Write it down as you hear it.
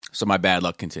So my bad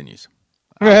luck continues.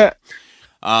 Yeah.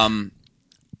 I've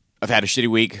had a shitty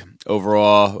week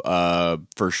overall,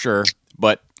 for sure.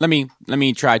 But let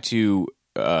me try to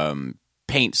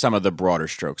paint some of the broader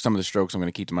strokes. Some of the strokes I'm going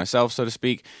to keep to myself, so to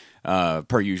speak,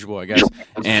 per usual, I guess.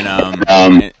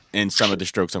 And some of the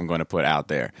strokes I'm going to put out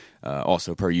there,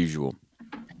 also per usual.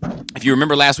 If you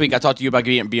remember last week, I talked to you about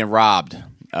being robbed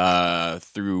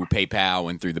through PayPal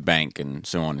and through the bank and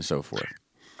so on and so forth.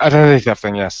 Identity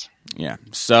thefting, yes. Yeah.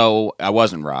 So I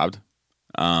wasn't robbed.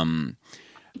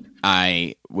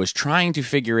 I was trying to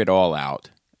figure it all out.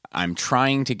 I'm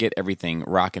trying to get everything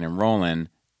rocking and rolling,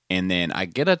 and then I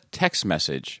get a text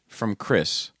message from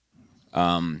Chris.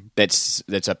 That's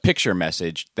a picture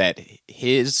message that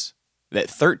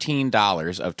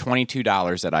 $13 of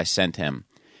 $22 that I sent him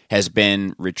has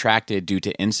been retracted due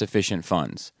to insufficient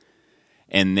funds.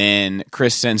 And then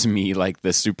Chris sends me like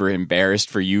the super embarrassed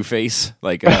for you face,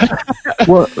 like.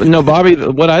 Well, no, Bobby.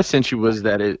 What I sent you was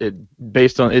that it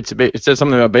says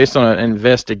something about based on an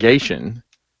investigation,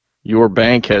 your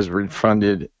bank has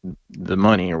refunded the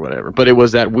money or whatever, but it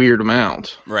was that weird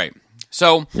amount. Right.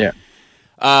 So yeah.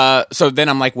 So then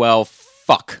I'm like, well,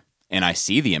 fuck, and I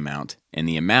see the amount, and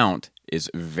the amount is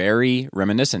very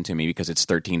reminiscent to me because it's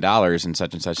 $13 and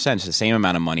such cents, the same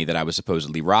amount of money that I was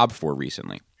supposedly robbed for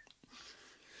recently.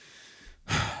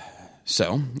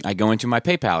 So I go into my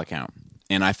PayPal account,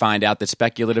 and I find out that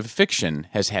Speculative Fiction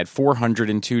has had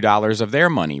 $402 of their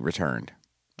money returned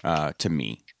to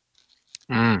me.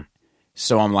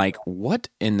 So I'm like, what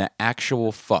in the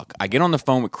actual fuck? I get on the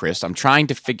phone with Chris. I'm trying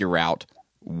to figure out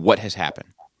what has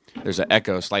happened. There's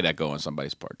a slight echo on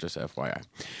somebody's part, just FYI.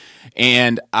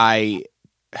 And I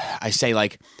say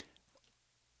like,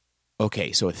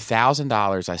 okay, so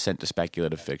 $1,000 I sent to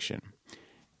Speculative Fiction,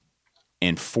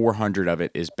 and 400 of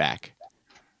it is back.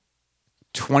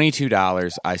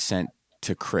 $22 I sent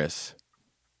to Chris,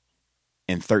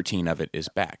 and 13 of it is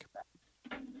back.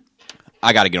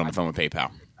 I got to get on the phone with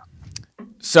PayPal.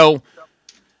 So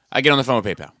I get on the phone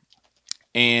with PayPal,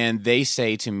 and they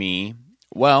say to me,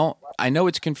 well, I know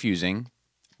it's confusing,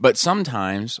 but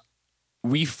sometimes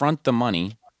we front the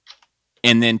money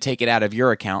and then take it out of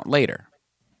your account later.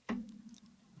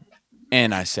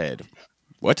 And I said,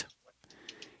 what?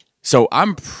 So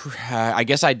I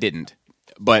guess I didn't,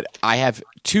 but I have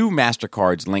 2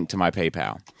 MasterCards linked to my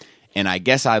PayPal, and I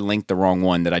guess I linked the wrong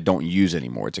one that I don't use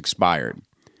anymore. It's expired.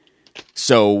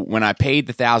 So when I paid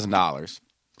the $1,000,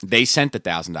 they sent the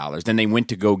 $1,000, then they went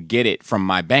to go get it from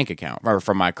my bank account or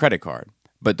from my credit card.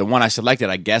 But the one I selected,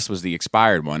 I guess, was the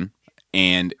expired one,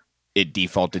 and it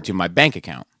defaulted to my bank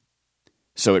account.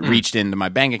 So it reached into my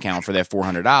bank account for that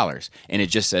 $400, and it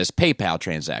just says PayPal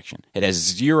transaction. It has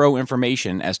zero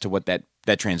information as to what that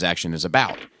transaction is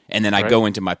about. And then I go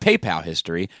into my PayPal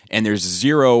history, and there's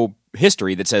zero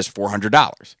history that says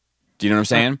 $400. Do you know what I'm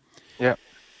saying? Yeah.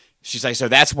 She's like, so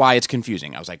that's why it's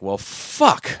confusing. I was like, well,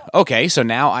 fuck. Okay, so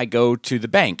now I go to the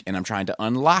bank, and I'm trying to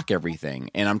unlock everything,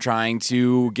 and I'm trying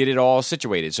to get it all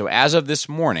situated. So as of this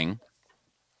morning,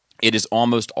 it is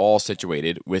almost all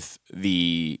situated, with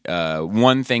the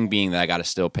one thing being that I got to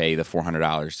still pay the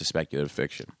 $400 to Speculative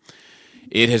Fiction.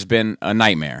 It has been a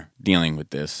nightmare dealing with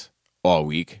this all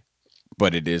week,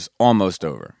 but it is almost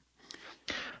over.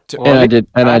 I did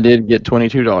get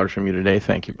 $22 from you today.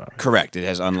 Thank you, Bob. Correct. It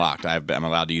has unlocked. I'm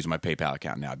allowed to use my PayPal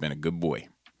account now. I've been a good boy.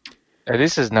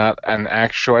 This is not an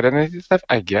actual identity theft,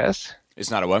 I guess. It's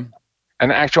not a what?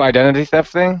 An actual identity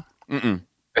theft thing? Mm-mm.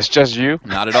 It's just you?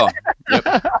 Not at all.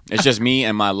 Yep. It's just me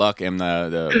and my luck and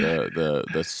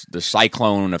the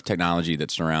cyclone of technology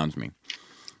that surrounds me.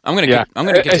 I'm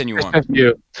gonna continue on.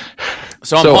 You.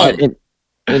 So I'm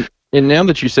home. And now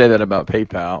that you say that about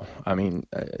PayPal, I mean,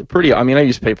 I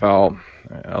use PayPal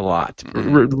a lot.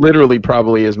 Mm-hmm. Literally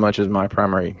probably as much as my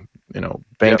primary,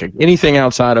 bank. Yep. Anything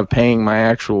outside of paying my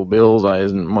actual bills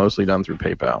is mostly done through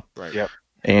PayPal. Right. Yep.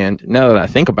 And now that I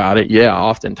think about it, yeah,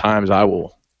 oftentimes I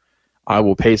will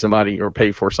pay somebody or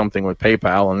pay for something with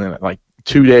PayPal, and then like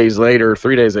 3 days later,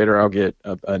 I'll get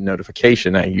a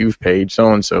notification that you've paid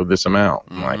so-and-so this amount.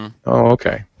 I'm like, oh,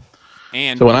 okay.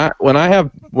 And so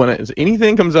when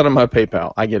anything comes out of my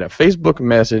PayPal, I get a Facebook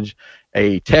message,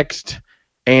 a text,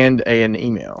 and an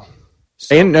email,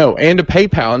 and a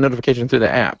PayPal notification through the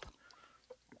app.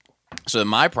 So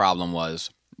my problem was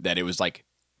that it was like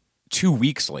 2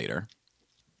 weeks later,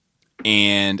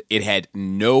 and it had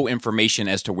no information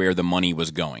as to where the money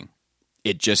was going.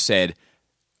 It just said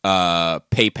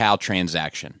PayPal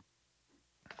transaction.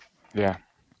 Yeah.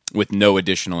 With no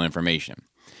additional information.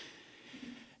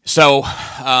 So,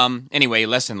 anyway,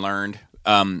 lesson learned.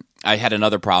 I had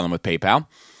another problem with PayPal.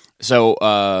 So,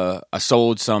 I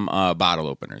sold some bottle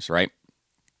openers, right?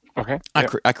 Okay.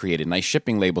 I created nice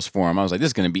shipping labels for them. I was like, this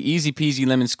is going to be easy peasy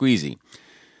lemon squeezy.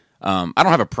 I don't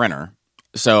have a printer,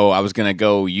 so I was going to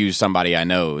go use somebody I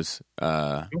know's.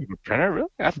 Printer, really?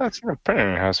 I thought I'd seen a printer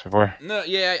in your house before. No,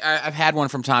 yeah, I've had one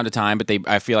from time to time, but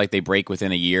I feel like they break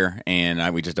within a year,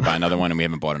 and we just have to buy another one, and we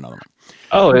haven't bought another one.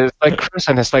 Oh, it's like Chris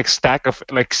and his like stack of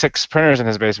like 6 printers in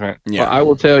his basement. Yeah, Well, I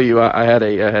will tell you, I had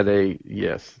a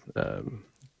yes.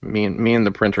 Me and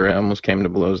the printer almost came to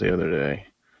blows the other day.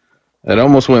 It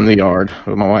almost went in the yard,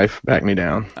 but my wife backed me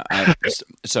down.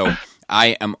 So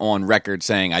I am on record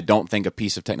saying I don't think a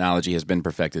piece of technology has been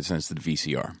perfected since the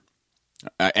VCR.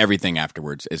 Everything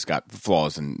afterwards has got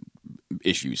flaws and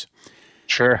issues.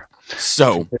 Sure.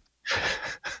 So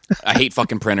I hate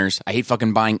fucking printers. I hate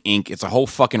fucking buying ink. It's a whole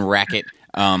fucking racket.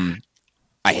 I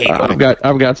hate.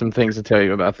 I've got some things to tell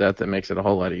you about that makes it a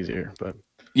whole lot easier. But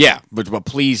yeah, but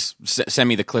please send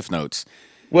me the Cliff Notes.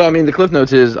 well, I mean, the Cliff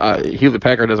Notes is Hewlett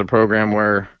Packard has a program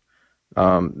where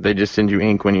they just send you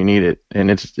ink when you need it, and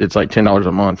it's like $10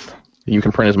 a month. You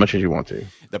can print as much as you want to.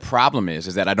 The problem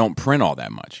is that I don't print all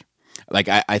that much. Like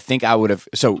I think I would have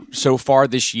so far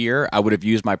this year I would have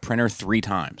used my printer 3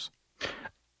 times.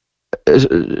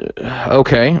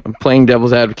 Okay, I'm playing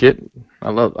devil's advocate.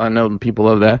 I know people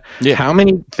love that. Yeah. How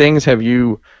many things have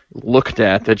you looked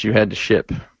at that you had to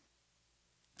ship?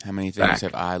 How many things Back.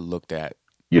 have I looked at?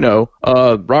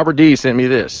 Robert D sent me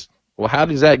this. Well, how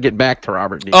does that get back to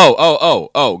Robert D? Oh!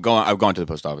 I've gone to the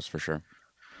post office for sure.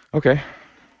 Okay.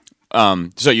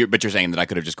 So you're saying that I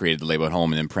could have just created the label at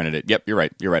home and then printed it. Yep, you're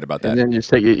right. You're right about that. And then just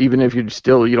take it, even if you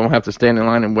don't have to stand in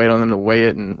line and wait on them to weigh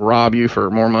it and rob you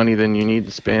for more money than you need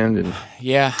to spend. And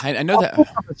Yeah, I know that.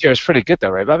 Here is pretty good though,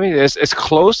 right? I mean, it's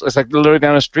close. It's like literally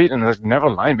down the street, and there's never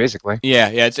a line basically. Yeah,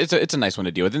 it's a nice one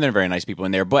to deal with, and they're very nice people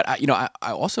in there. But I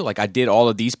also I did all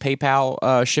of these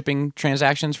PayPal shipping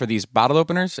transactions for these bottle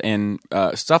openers and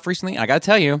stuff recently. I got to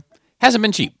tell you, hasn't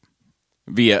been cheap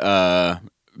via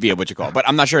what you call it. But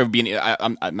I'm not sure it would be any.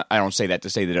 I don't say that to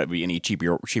say that it would be any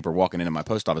cheaper walking into my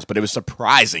post office, but it was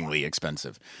surprisingly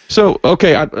expensive. so,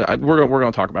 okay, we're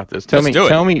going to talk about this. Tell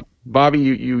me, Bobby,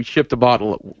 you shipped a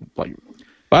bottle. Like,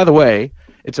 by the way,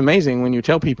 it's amazing when you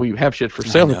tell people you have shit for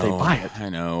sale that they buy it. I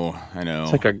know.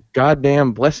 It's like a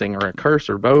goddamn blessing or a curse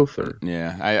or both. Or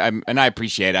Yeah, I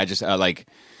appreciate it. I just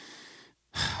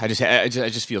I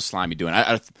just feel slimy doing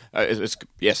it.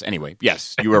 Yes. Anyway,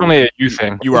 yes, you are. Only a you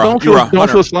thing. You are.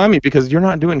 don't feel slimy because you're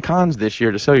not doing cons this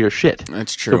year to sell your shit.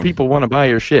 That's true. So people want to buy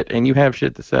your shit, and you have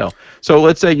shit to sell. So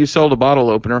let's say you sold a bottle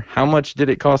opener. How much did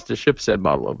it cost to ship said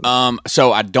bottle opener?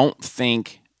 So I don't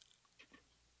think.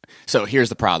 So here's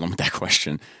the problem with that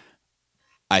question.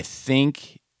 I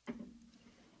think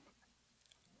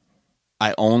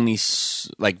I only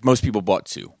like most people bought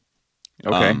 2.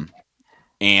 Okay.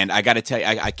 And I got to tell you,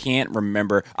 I can't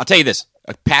remember. I'll tell you this: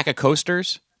 a pack of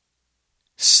coasters,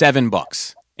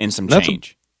 $7 and some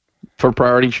change For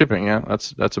priority shipping, yeah,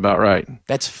 that's about right.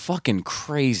 That's fucking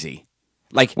crazy.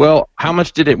 Like, well, how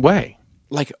much did it weigh?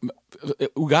 Like,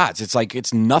 gods,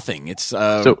 it's nothing. It's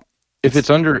so if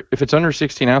it's under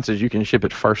 16 ounces, you can ship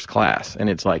it first class, and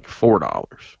it's like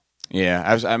 $4.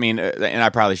 Yeah, and I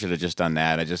probably should have just done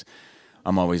that.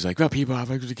 I'm always like, well, people have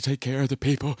to take care of the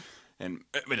people. And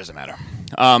it doesn't matter.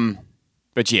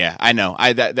 But yeah, I know.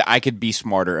 I could be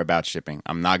smarter about shipping.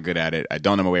 I'm not good at it. I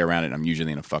don't know my way around it. I'm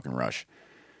usually in a fucking rush.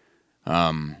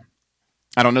 I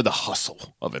don't know the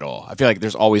hustle of it all. I feel like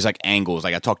there's always like angles.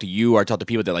 Like I talk to you, or I talk to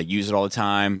people that like use it all the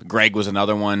time. Greg was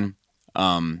another one.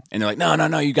 And they're like,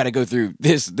 no, you got to go through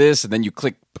this, and then you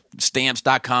click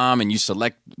stamps.com and you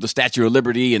select the Statue of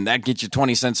Liberty, and that gets you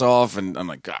 20 cents off. And I'm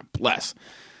like, God bless.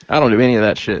 I don't do any of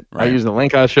that shit. Right. I use the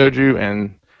link I showed you,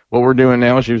 and what we're doing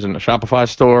now is using the Shopify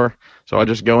store. So I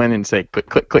just go in and say,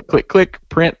 click,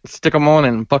 print, stick them on,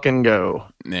 and fucking go.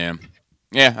 Yeah.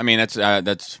 I mean,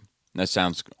 that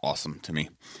sounds awesome to me.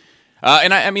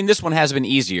 And I mean, this one has been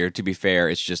easier. To be fair,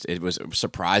 it was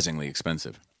surprisingly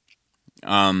expensive.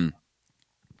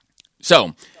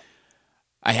 So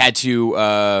I had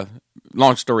to.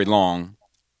 Long story long,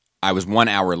 I was 1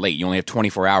 hour late. You only have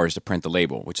 24 hours to print the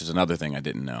label, which is another thing I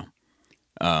didn't know.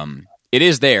 It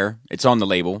is there. It's on the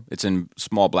label. It's in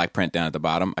small black print down at the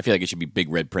bottom. I feel like it should be big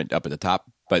red print up at the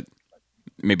top, but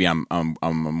maybe I'm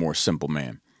a more simple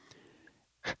man.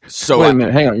 So wait a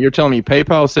minute, hang on. You're telling me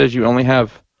PayPal says you only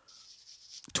have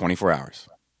 24 hours.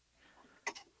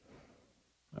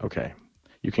 Okay.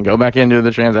 You can go back into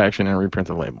the transaction and reprint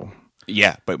the label.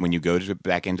 Yeah, but when you go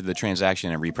back into the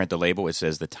transaction and reprint the label, it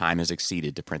says the time has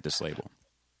exceeded to print this label.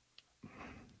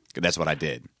 That's what I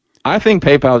did. I think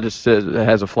PayPal just says it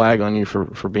has a flag on you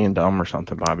for being dumb or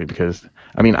something, Bobby. Because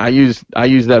I mean, I use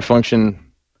that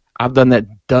function. I've done that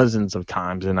dozens of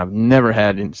times, and I've never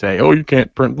had it say, "Oh, you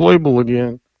can't print the label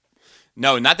again."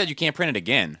 No, not that you can't print it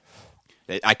again.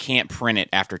 I can't print it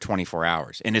after 24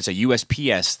 hours. And it's a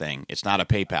USPS thing. It's not a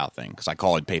PayPal thing, because I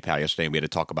called PayPal yesterday and we had to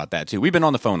talk about that too. We've been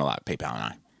on the phone a lot, PayPal and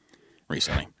I,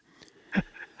 recently.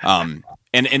 And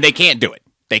they can't do it.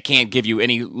 They can't give you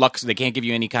any lux. They can't give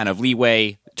you any kind of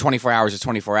leeway. 24 hours is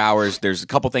 24 hours. There's a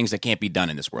couple things that can't be done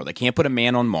in this world. They can't put a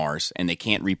man on Mars, and they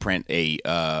can't reprint a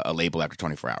label after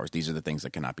 24 hours. These are the things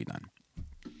that cannot be done.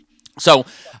 So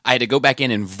I had to go back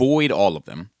in and void all of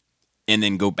them. And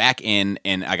then go back in,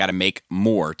 and I got to make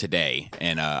more today,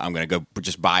 and I'm going to go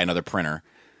just buy another printer.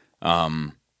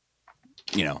 But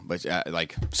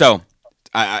so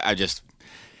I just,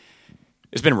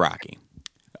 it's been rocky.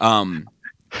 And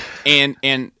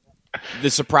the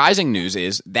surprising news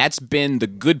is that's been the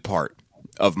good part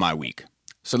of my week.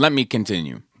 So let me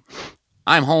continue.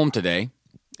 I'm home today,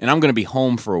 and I'm going to be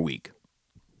home for a week.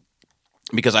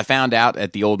 Because I found out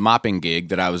at the old mopping gig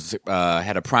that I was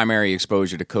had a primary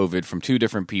exposure to COVID from 2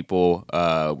 different people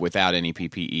without any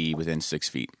PPE within 6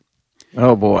 feet.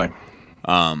 Oh boy!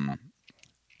 The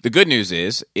good news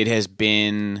is it has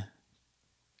been,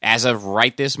 as of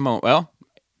right this moment, well,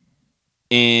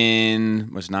 in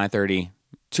was 9:30,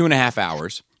 2.5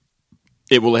 hours.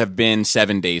 It will have been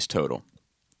 7 days total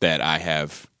that I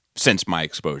have since my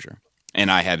exposure,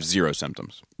 and I have 0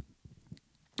 symptoms.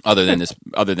 Other than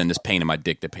this pain in my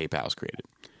dick that PayPal's created.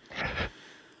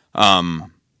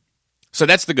 So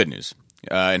that's the good news.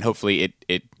 And hopefully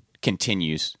it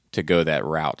continues to go that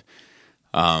route.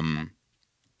 But,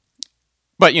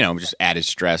 just added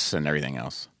stress and everything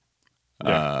else.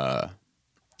 Yeah.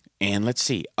 And let's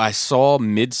see. I saw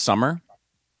Midsummer.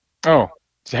 Oh,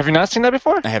 have you not seen that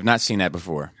before? I have not seen that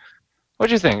before.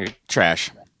 What'd you think?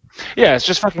 Trash. Yeah, it's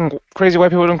just fucking crazy white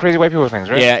people doing crazy white people things,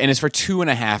 right? Yeah, and it's for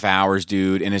 2.5 hours,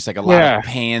 dude, and it's like a lot of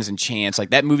pans and chants.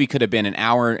 Like, that movie could have been an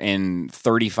hour and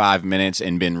 35 minutes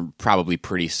and been probably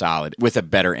pretty solid with a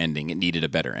better ending. It needed a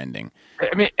better ending.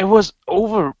 I mean, it was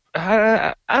over.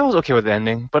 I was okay with the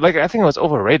ending, but I think it was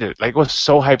overrated. It was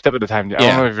so hyped up at the time. I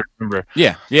don't know if you remember.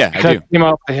 Yeah, I do. It came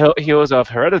off the heels of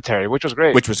Hereditary, which was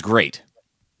great.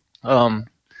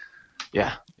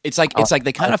 Yeah. It's like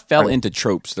they kind of fell into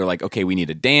tropes. They're like, okay, we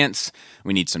need a dance,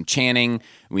 we need some chanting,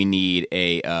 we need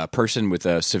a person with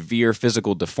a severe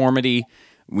physical deformity.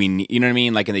 You know what I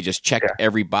mean? And they just checked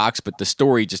every box, but the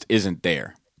story just isn't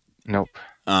there. Nope.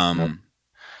 Nope.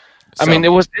 I mean, it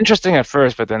was interesting at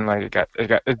first, but then I think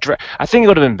it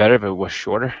would have been better if it was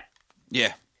shorter.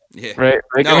 Yeah. Right.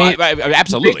 I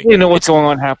absolutely. You know what's going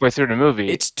on halfway through the movie.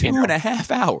 It's 2.5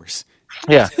 hours.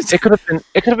 Yeah, it could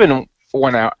have been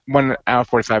 1 hour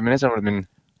 45 minutes. I would have been.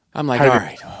 I'm like, all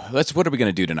right, what are we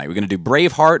gonna do tonight? We're gonna do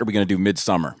Braveheart, or are we gonna do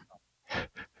Midsummer?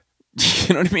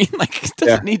 You know what I mean? It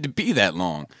doesn't need to be that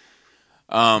long.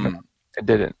 It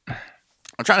didn't.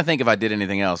 I'm trying to think if I did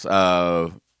anything else.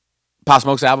 Pop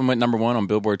Smoke's album went number 1 on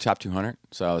Billboard Top 200,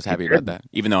 so I was happy about that.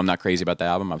 Even though I'm not crazy about the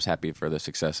album, I was happy for the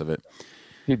success of it.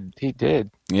 He did.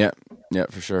 Yeah,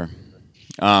 for sure.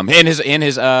 And the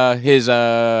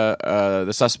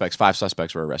suspects, 5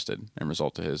 suspects were arrested and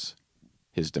result to his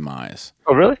demise.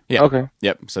 Oh, really? Yeah. Okay.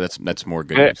 Yep. So that's more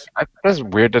good news. That's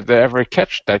weird that they ever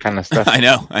catch that kind of stuff. I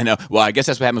know. Well, I guess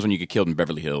that's what happens when you get killed in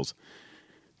Beverly Hills.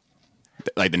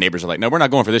 The neighbors are like, no, we're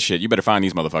not going for this shit. You better find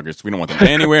these motherfuckers. We don't want them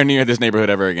anywhere near this neighborhood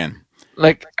ever again.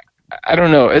 I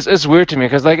don't know. It's weird to me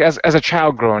because as a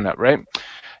child growing up, right,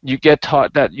 you get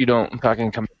taught that you don't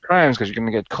fucking commit crimes because you're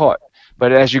gonna get caught.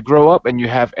 But as you grow up and you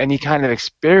have any kind of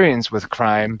experience with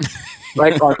crime,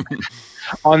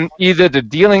 on either the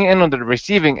dealing end or the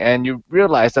receiving end, you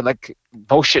realize that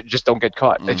bullshit just don't get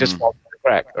caught. They just fall through the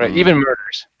crack, right? Mm-hmm.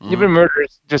 Even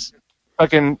murders, just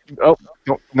fucking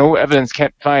no evidence,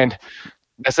 can't find.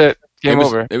 That's it. Game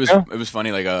over. It was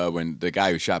funny. When the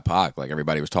guy who shot Pac,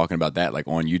 everybody was talking about that,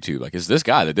 on YouTube. It's this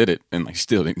guy that did it, and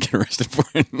still didn't get arrested for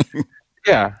it.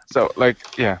 Yeah. So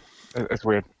it's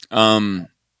weird. I'm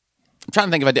trying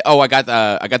to think if I did. Oh, I got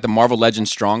the Marvel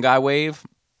Legends Strong Guy wave.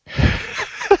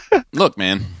 Look,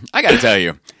 man, I got to tell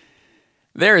you,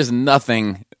 there is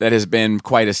nothing that has been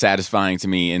quite as satisfying to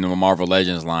me in the Marvel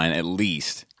Legends line, at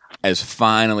least, as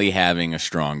finally having a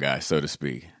strong guy, so to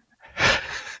speak.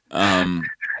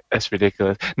 That's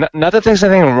ridiculous. Not that there's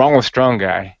anything wrong with strong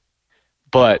guy,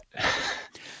 but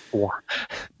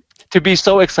to be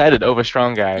so excited over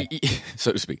strong guy,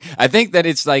 so to speak. I think that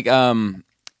it's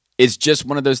it's just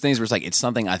one of those things where it's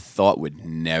something I thought would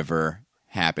never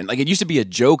happen. It used to be a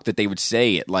joke that they would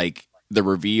say at the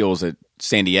reveals at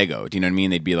San Diego. Do you know what I mean?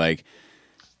 They'd be like,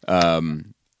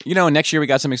 next year we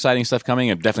got some exciting stuff coming.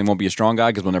 It definitely won't be a strong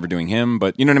guy because we're never doing him.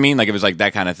 But you know what I mean? It was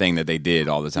that kind of thing that they did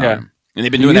all the time. And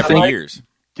they've been doing that for years.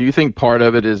 Do you think part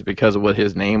of it is because of what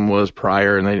his name was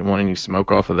prior, and they didn't want any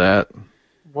smoke off of that?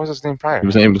 What was his name prior?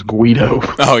 His name was Guido.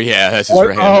 Oh yeah, that's just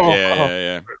for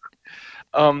him.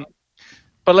 Yeah.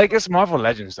 But like it's Marvel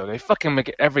Legends though. They fucking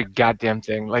make every goddamn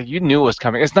thing. Like you knew it was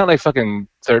coming. It's not like fucking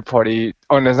third party.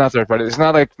 Oh, no, it's not third party. It's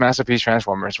not like Masterpiece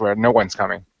Transformers where no one's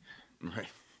coming. Right.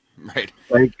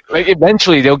 Like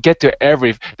eventually they'll get to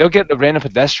they'll get the random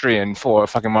pedestrian for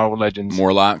fucking Marvel Legends.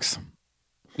 Morlocks.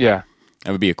 Yeah.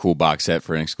 That would be a cool box set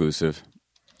for an exclusive.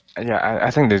 Yeah,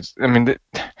 I think there's. I mean,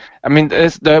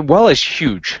 the well is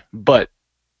huge, but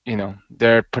you know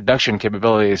their production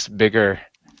capability is bigger.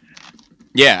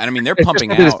 Yeah, and I mean they're It's pumping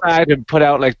just out. decide to put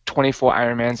out like 24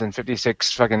 Iron Mans and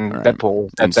 56 fucking Right. Deadpool.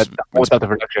 That holds out the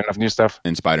production of new stuff.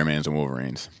 And Spider-Mans and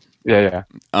Wolverines. Yeah.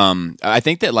 I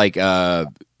think that like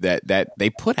that they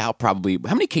put out probably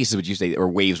how many cases would you say or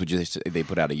waves would you say they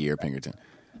put out a year, Pinkerton?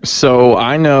 So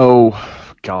I know,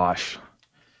 gosh,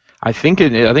 I think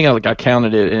I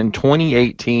counted it in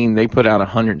 2018. They put out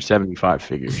 175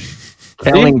 figures.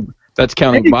 That's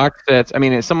counting box sets. I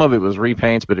mean, some of it was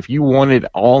repaints, but if you wanted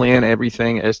all in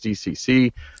everything,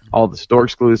 SDCC, all the store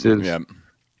exclusives,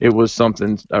 it was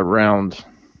something around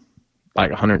like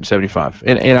 175.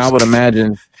 And I would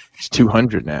imagine it's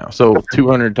 200 now. So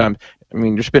 200 times. I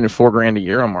mean, you're spending $4,000 a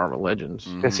year on Marvel Legends.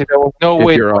 See, no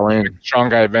way you're all in. Strong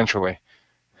guy eventually.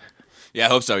 Yeah, I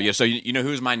hope so. Yeah, so you know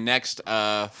who's my next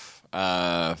Big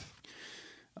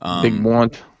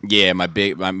want. Yeah, my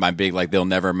big like they'll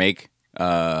never make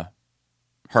her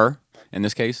in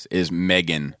this case is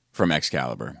Megan from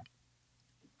Excalibur.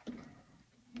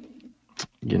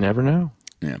 You never know.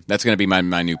 Yeah, that's going to be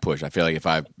my new push. I feel like if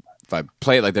I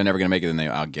play it like they're never going to make it, then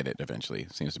I'll get it eventually.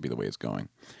 It seems to be the way it's going.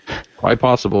 Quite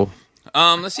possible.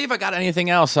 Let's see if I got anything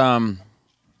else.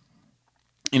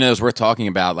 It's worth talking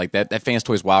about. Like that Fans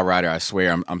Toys Wild Rider. I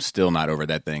swear, I'm still not over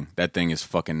that thing. That thing is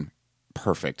fucking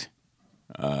perfect.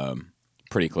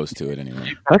 Pretty close to it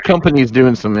anyway. That company's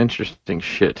doing some interesting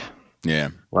shit. Yeah,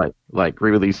 like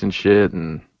re-releasing shit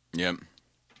and. Yep.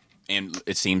 And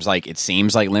it seems like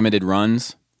limited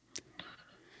runs.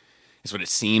 Is what it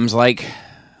seems like.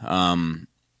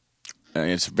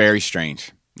 It's very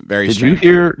strange. Very strange.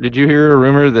 Did you hear a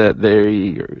rumor that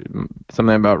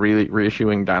something about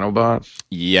reissuing Dinobots?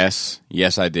 Yes,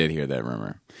 I did hear that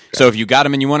rumor. Okay. So if you got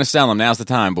them and you want to sell them, now's the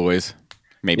time, boys.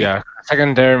 Maybe. Yeah,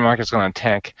 secondary market's going to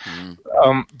tank.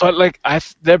 But like,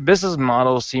 their business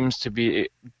model seems to be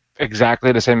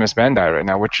exactly the same as Bandai right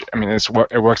now, which I mean,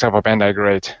 it works out for Bandai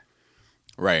great.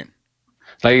 Right.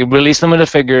 Like release limited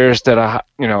figures that are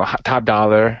top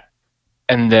dollar,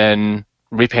 and then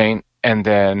repaint, and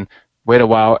then wait a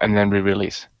while, and then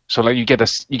re-release. So like you get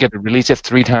to release it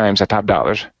 3 times at top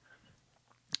dollars.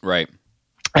 Right.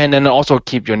 And then also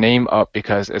keep your name up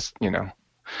because it's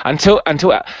until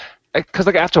because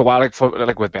like after a while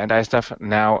like with Bandai stuff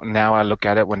now I look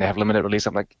at it when they have limited release,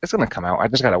 I'm like, it's gonna come out. I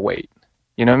just gotta wait.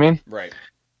 You know what I mean? Right.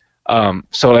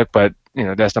 So like, but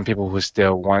there's some people who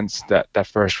still wants that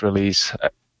first release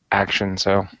action.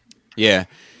 So yeah,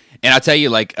 and I'll tell you,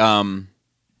 like,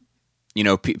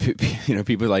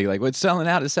 people like, well, it's selling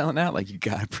out. Like, you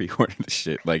gotta pre-order the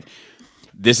shit. Like,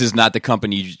 this is not the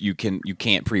company you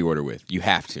can't pre-order with. You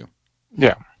have to.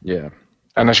 Yeah.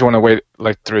 Unless you want to wait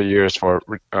like 3 years for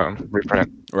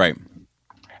reprint. Right.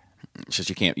 It's just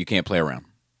you can't play around.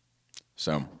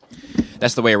 So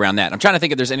that's the way around that. I'm trying to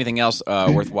think if there's anything else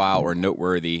worthwhile or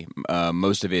noteworthy.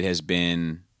 Most of it has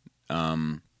been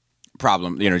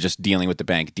problem, just dealing with the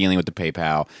bank, dealing with the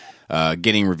PayPal,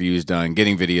 getting reviews done,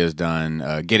 getting videos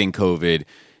done, getting COVID,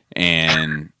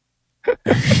 and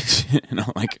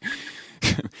like,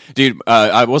 dude,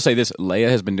 I will say this: Leia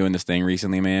has been doing this thing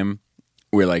recently, man.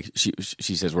 Where like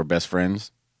she says we're best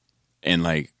friends, and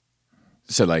like,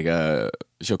 so like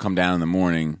she'll come down in the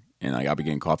morning and like I'll be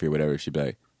getting coffee or whatever. She'll be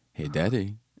like, "Hey,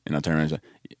 Daddy," and I'll turn around and say,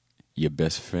 "Your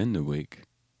best friend awake."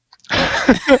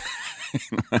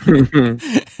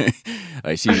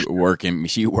 Like she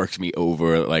works me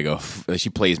over like she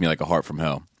plays me like a heart from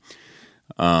hell.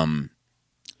 I'm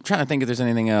trying to think if there's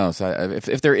anything else.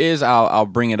 If there is, I'll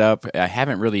bring it up. I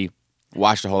haven't really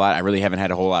watched a whole lot. I really haven't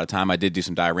had a whole lot of time. I did do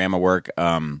some diorama work.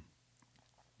 I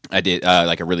did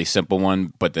like a really simple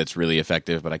one, but that's really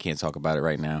effective. But I can't talk about it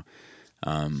right now.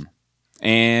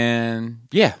 And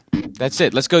yeah, that's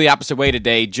it. Let's go the opposite way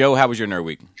today. Joe, how was your nerd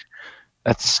week?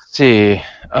 Let's see.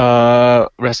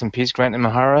 Rest in peace, Grant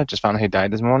Imahara. Just found out he died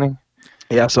this morning.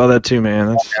 Yeah, I saw that too, man.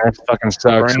 That fucking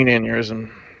sucks. Brain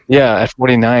aneurysm. Yeah, at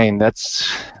 49.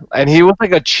 And he was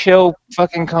like a chill,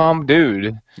 fucking calm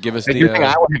dude. Give us You think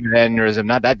I would have an aneurysm,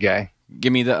 not that guy.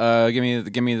 Give me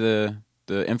the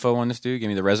info on this dude. Give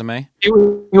me the resume. He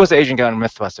was the Asian guy on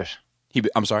MythBusters.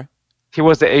 I'm sorry. He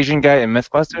was the Asian guy in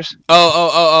MythBusters.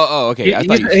 Oh. Okay. I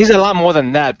thought He's a lot more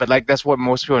than that, but like that's what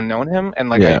most people know him. And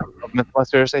like Yeah.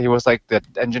 MythBusters, he was like the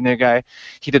engineer guy.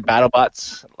 He did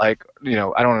BattleBots. Like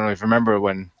I don't know if you remember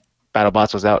when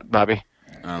BattleBots was out, Bobby.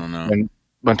 I don't know.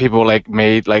 When people like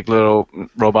made like little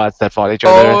robots that fought each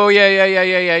other. Oh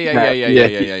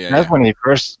yeah. That's when he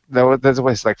first. That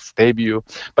was his like debut.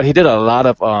 But he did a lot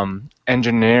of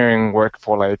engineering work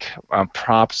for like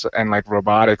props and like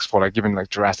robotics for like even like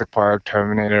Jurassic Park,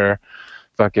 Terminator,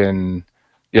 fucking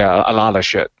a lot of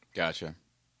shit. Gotcha.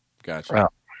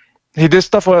 He did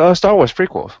stuff for Star Wars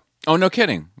prequels. Oh, no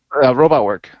kidding. Robot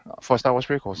work for Star Wars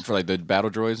prequels. For like the battle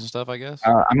droids and stuff, I guess.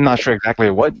 I'm not sure exactly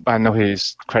what, but I know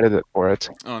he's credited for it.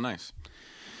 Oh, nice.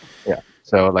 Yeah.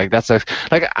 So like that's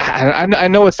I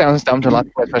know it sounds dumb to a lot of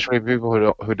people, especially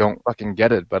people who don't fucking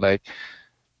get it, but like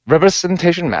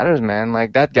representation matters, man.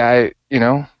 Like that guy,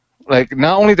 like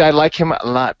not only do I like him a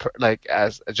lot, like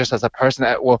as a person,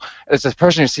 as a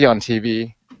person you see on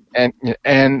TV, and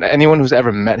anyone who's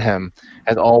ever met him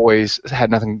has always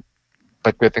had nothing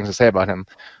but good things to say about him.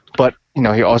 But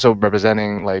he also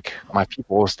representing like my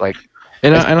people's like.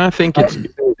 And I think it's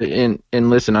and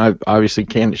listen, I obviously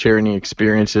can't share any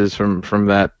experiences from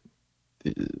that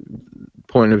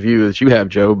point of view that you have,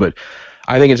 Joe. But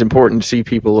I think it's important to see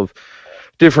people of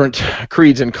different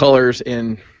creeds and colors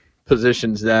in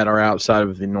positions that are outside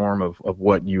of the norm of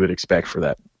what you would expect for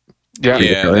that. Yeah,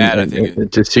 I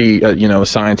think to see a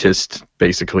scientist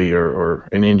basically or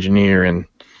an engineer, and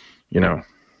I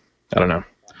don't know.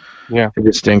 Yeah, it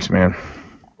just stinks, man.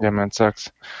 Yeah, man, it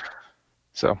sucks.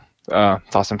 So.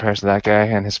 Thoughts and prayers to that guy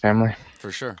and his family.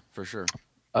 For sure.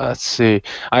 Let's see.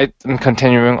 I'm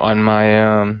continuing on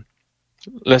my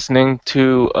listening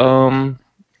to a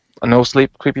No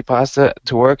Sleep Creepypasta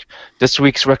to work. This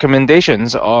week's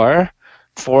recommendations are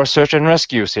For Search and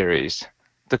Rescue series,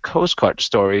 the Coast Guard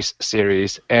Stories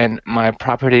series, and My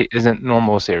Property Isn't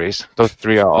Normal series. Those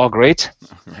three are all great.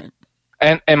 Right.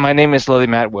 And My Name is Lily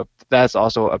Madwhip. That's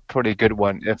also a pretty good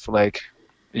one if like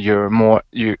if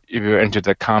you're into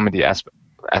the comedy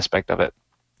aspect of it.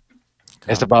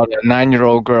 It's about a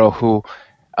 9-year-old girl who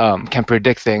can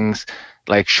predict things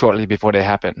like shortly before they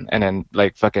happen, and then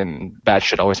like fucking bad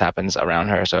shit always happens around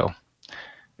her, so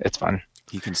it's fun.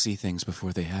 He can see things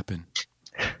before they happen.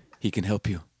 He can help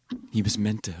you. He was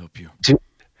meant to help you.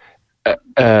 Is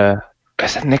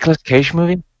that a Nicolas Cage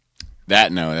movie?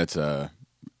 That's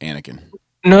Anakin.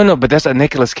 No, but that's a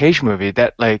Nicolas Cage movie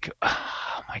that like,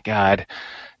 oh my god.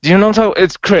 Do you know what I'm talking about?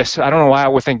 It's Chris. I don't know why I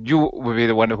would think you would be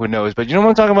the one who knows, but you know what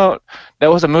I'm talking about?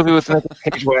 That was a movie with Nicolas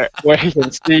Cage where he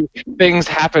can see things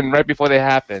happen right before they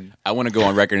happen. I want to go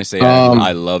on record and say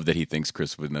I love that he thinks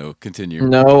Chris would know. Continue.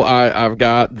 No, I've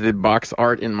got the box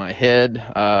art in my head.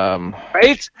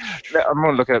 Right? I'm going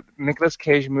to look at Nicolas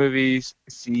Cage movies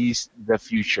sees the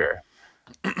future.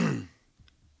 Let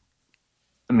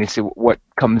me see what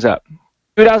comes up.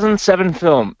 2007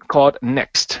 film called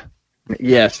Next.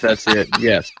 Yes, that's it.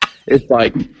 Yes, it's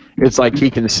like he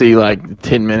can see like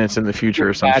 10 minutes in the future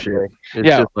or some shit. It's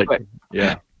just like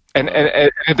And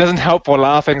it doesn't help for a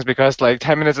lot of things because like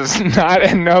 10 minutes is not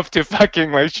enough to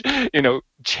fucking like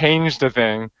change the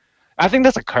thing. I think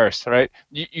that's a curse, right?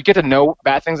 You get to know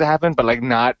bad things that happen, but like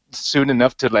not soon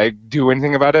enough to like do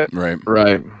anything about it. Right.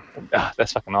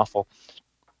 That's fucking awful.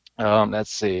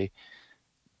 Let's see.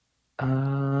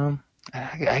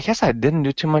 I guess I didn't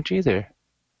do too much either.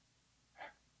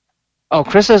 Oh,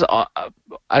 Krista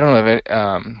I don't know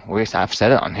if I've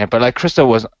said it on here, but like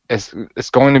Krista is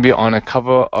going to be on a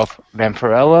cover of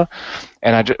Vampirella,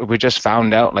 and we just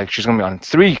found out like she's going to be on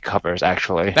 3 covers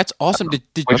actually. That's awesome. Did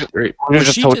we just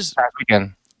told last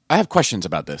weekend. I have questions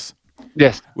about this.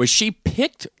 Yes. Was she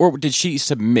picked or did she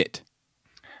submit?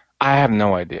 I have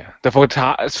no idea. The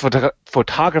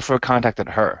photographer contacted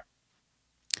her.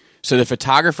 So the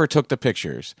photographer took the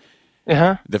pictures.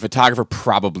 Uh-huh. The photographer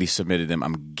probably submitted them,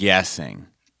 I'm guessing.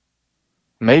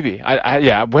 Maybe. I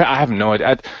have no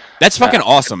idea. That's fucking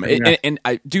awesome. Yeah. And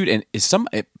is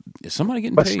somebody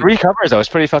getting but paid? 3 covers though. It's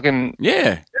pretty fucking.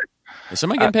 Yeah. Is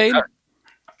somebody getting paid?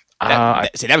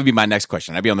 See, that would be my next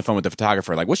question. I'd be on the phone with the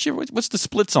photographer, like, what's the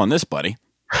splits on this, buddy?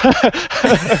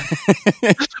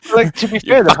 Like, to be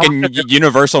fair, fucking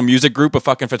Universal Music Group of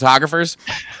fucking photographers.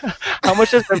 How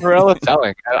much is Vampirella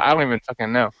selling? I don't even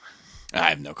fucking know. I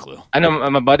have no clue. I know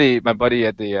my buddy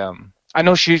at the I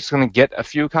know she's gonna get a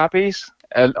few copies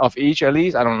of each at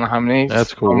least. I don't know how many.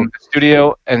 That's cool. From the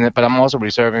studio, but I'm also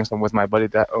reserving some with my buddy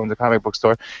that owns a comic book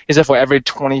store. He said for every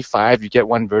 25 you get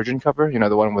 1 virgin cover. You know,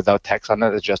 the one without text on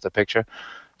it. It's just a picture.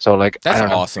 So like that's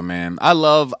awesome, man. I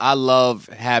love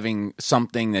having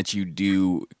something that you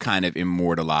do kind of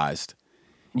immortalized.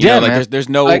 You know, like man. there's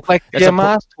no like that's a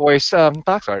Yamaha's toys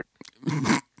box art.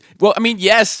 well, I mean,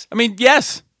 yes.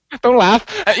 Don't laugh.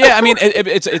 Yeah, I mean,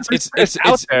 it's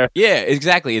out there. Yeah,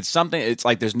 exactly. It's something. It's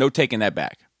like there's no taking that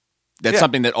back. That's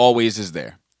something that always is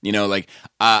there. You know, like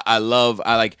I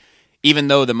like. Even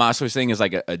though the Moss Toys thing is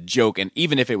like a joke, and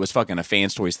even if it was fucking a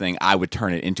Fans Toys thing, I would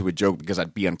turn it into a joke because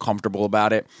I'd be uncomfortable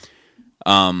about it.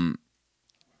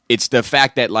 It's the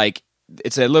fact that like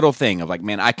it's a little thing of like,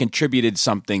 man, I contributed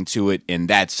something to it, and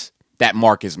that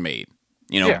mark is made.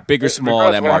 You know, big or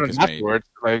small, that mark is made.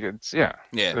 Like it's Yeah,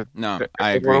 no,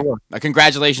 I agree.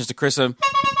 Congratulations to Krista.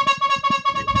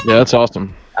 Yeah, that's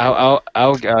awesome. I'll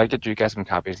get you guys some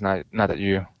copies. Not that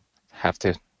you have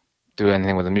to do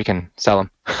anything with them. You can sell them.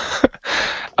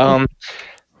 No,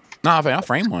 I'll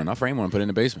frame one. I'll frame one and put it in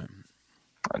the basement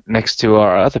next to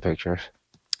our other pictures.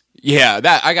 Yeah,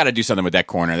 that I got to do something with that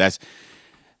corner.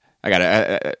 I got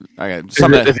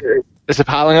something. Is it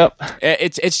piling up?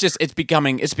 It's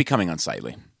becoming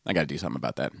unsightly. I got to do something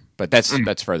about that. But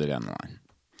that's further down the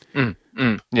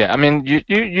line. Yeah, I mean,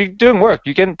 you're doing work.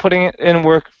 You're putting it in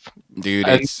work, dude.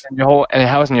 In your whole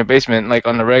house in your basement, like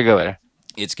on the regular.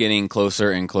 It's getting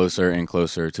closer and closer and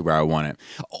closer to where I want it.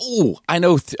 Oh, I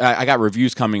know. I got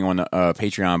reviews coming on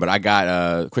Patreon, but I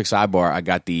got quick sidebar. I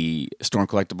got the Storm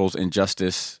Collectibles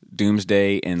Injustice,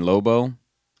 Doomsday, and Lobo.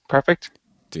 Perfect,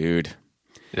 dude.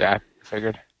 Yeah, I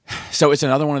figured. So it's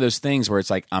another one of those things where it's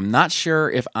like I'm not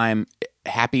sure if I'm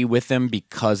happy with them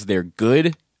because they're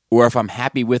good, or if I'm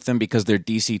happy with them because they're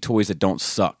DC toys that don't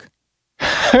suck.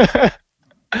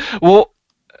 Well.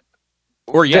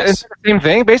 Or yes. It's the same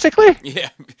thing, basically? Yeah.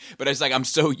 But it's like I'm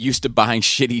so used to buying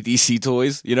shitty DC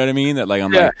toys, you know what I mean? That like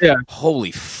I'm like,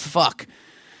 holy fuck.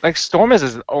 Like Storm is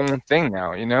his own thing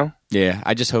now, you know? Yeah.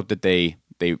 I just hope that they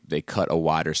cut a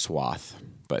wider swath.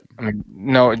 But I mean,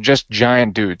 no, just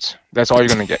giant dudes. That's all you're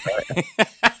gonna get.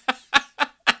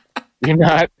 You're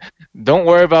not. Don't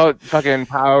worry about fucking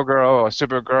Power Girl or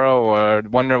Supergirl or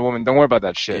Wonder Woman. Don't worry about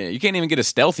that shit. Yeah, you can't even get a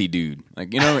stealthy dude.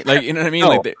 Like you know what I mean?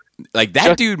 No. Like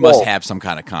that dude must have some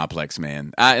kind of complex,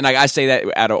 man. And I say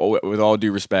that with all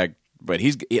due respect, but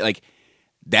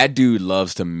that dude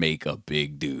loves to make a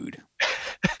big dude.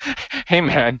 Hey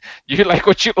man, you like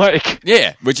what you like.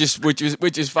 Yeah, which is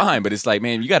fine. But it's like,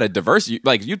 man, you got to diversity.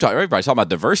 Like everybody's talking about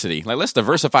diversity. Like let's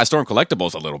diversify Storm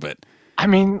Collectibles a little bit. I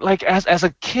mean, like as a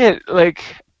kid, like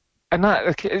I'm not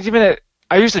a kid,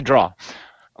 I used to draw,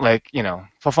 like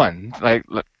for fun, like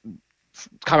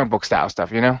comic book style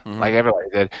stuff, like everybody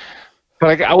did. But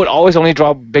like I would always only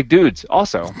draw big dudes,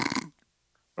 also,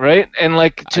 right? And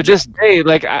like to this day,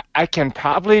 like I can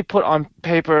probably put on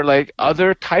paper like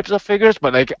other types of figures,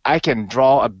 but like I can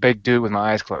draw a big dude with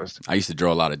my eyes closed. I used to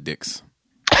draw a lot of dicks.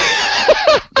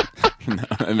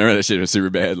 I remember that shit was super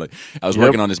bad. Like I was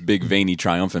working on this big veiny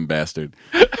triumphant bastard.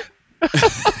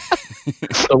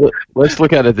 So let's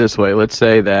look at it this way. Let's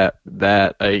say that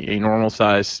a normal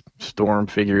size Storm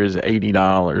figure is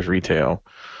 $80 retail,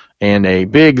 and a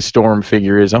big Storm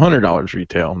figure is $100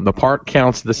 retail. The part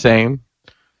counts the same,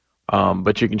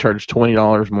 but you can charge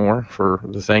 $20 more for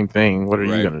the same thing. What are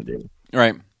you going to do?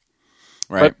 Right.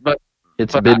 But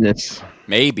it's business.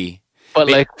 Maybe. But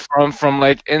like from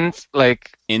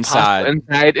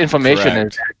inside information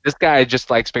is this guy just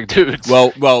likes big dudes.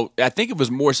 Well, I think it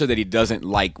was more so that he doesn't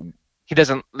like. He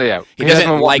doesn't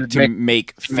like to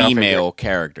make female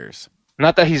characters.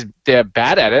 Not that they're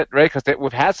bad at it, right? Because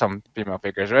we've had some female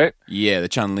figures, right? Yeah, the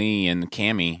Chun-Li and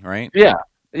Cammy, right?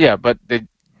 Yeah, but they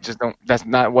just don't. That's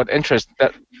not what interests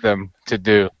them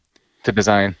to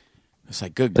design. It's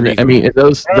like good grief. I mean,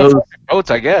 those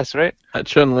votes, I guess, right?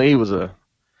 Chun-Li was a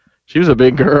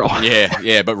big girl.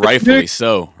 Yeah, but rightfully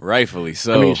so.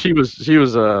 I mean, she was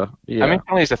yeah. I mean,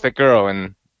 Chun-Li's a thick girl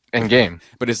in game.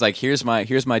 But it's like here's my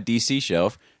DC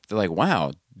shelf. They're like,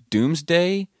 wow,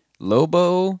 Doomsday,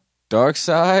 Lobo,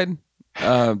 Darkseid.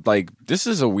 Like this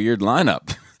is a weird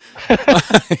lineup.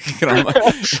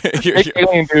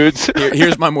 Alien dudes.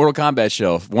 Here's my Mortal Kombat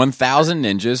shelf: 1,000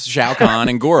 ninjas, Shao Kahn,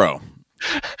 and Goro.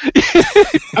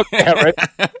 Yeah, right.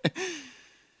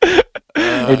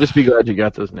 Hey, just be glad you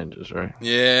got those ninjas, right?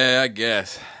 Yeah, I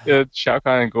guess. Yeah, Shao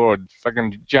Kahn and Goro,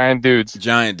 fucking giant dudes.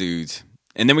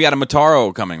 And then we got a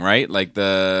Motaro coming, right? Like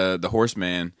the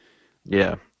Horseman.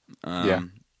 Yeah. I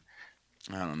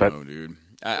don't know, dude.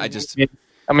 I just.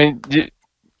 I mean,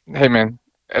 hey man,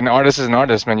 an artist is an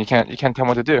artist, man. You can't tell him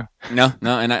what to do. No,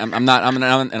 and I'm not,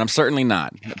 and I'm certainly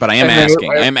not. But I am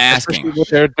asking. I am asking. What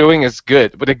they're doing is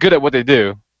good, but they're good at what they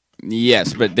do.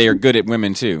 Yes, but they are good at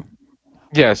women too.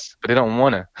 Yes, but they don't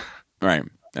want to. Right,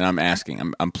 and I'm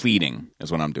asking. I'm pleading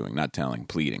is what I'm doing, not telling.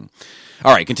 Pleading.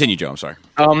 All right, continue, Joe. I'm sorry.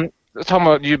 Talking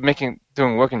about you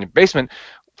doing work in your basement.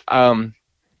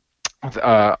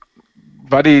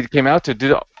 buddy came out to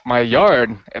do my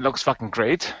yard. It looks fucking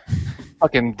great.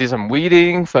 Fucking did some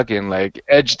weeding. Fucking like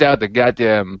edged out the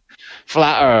goddamn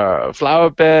flower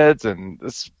beds and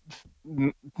just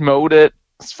mowed it.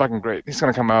 It's fucking great. He's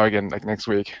gonna come out again like next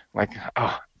week. Like,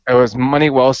 oh, it was money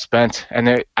well spent.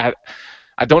 And I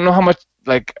don't know how much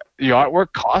like the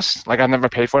artwork costs. Like I've never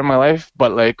paid for it in my life,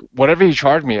 but like whatever he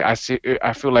charged me, I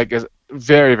feel like is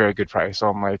very, very good price. So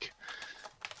I'm like,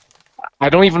 I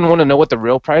don't even want to know what the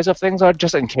real price of things are,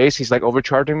 just in case he's like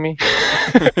overcharging me.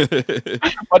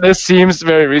 But it seems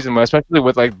very reasonable, especially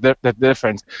with like the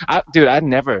difference. Dude, I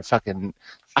never fucking.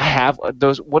 I have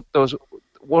those. What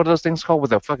are those things called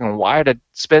with a fucking wire that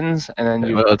spins and then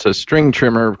you? Well, it's a string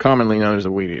trimmer, commonly known as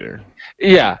a weed eater.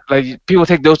 Yeah, like people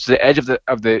take those to the edge of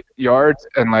the yard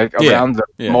and like around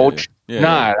the mulch. Yeah.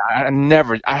 Nah, I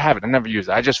never used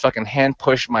it. I just fucking hand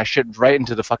push my shit right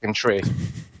into the fucking tree.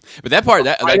 But that part,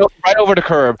 right over the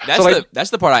curb. That's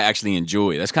the part I actually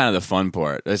enjoy. That's kind of the fun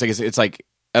part. It's like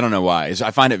I don't know why.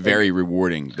 I find it very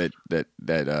rewarding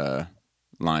that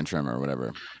line trimmer or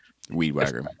whatever, weed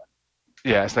whacker.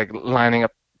 Yeah, it's like lining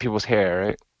up people's hair,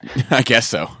 right? I guess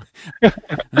so.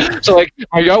 So like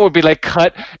my yard would be like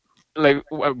cut. Like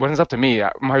when it's up to me,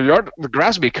 my yard, the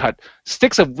grass would be cut.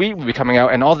 Sticks of weed would be coming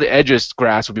out, and all the edges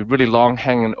grass would be really long,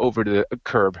 hanging over the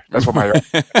curb. That's what my yard.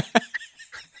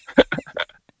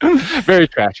 Very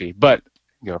trashy, but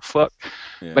fuck.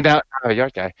 Yeah. But now I'm a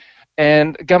yard guy,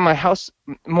 and got my house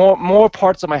more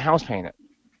parts of my house painted.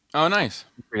 Oh, nice.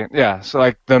 Yeah, so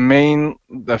like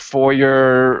the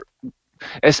foyer.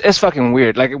 It's fucking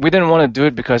weird. Like we didn't want to do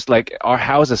it because like our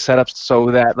house is set up so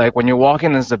that like when you walk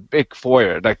in, there's a big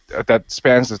foyer like that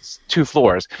spans 2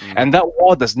 floors, and that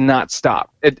wall does not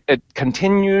stop. It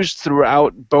continues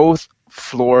throughout both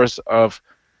floors of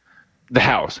the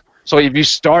house. So if you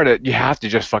start it, you have to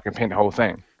just fucking paint the whole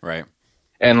thing. Right.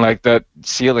 And like the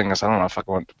ceiling is, I don't know,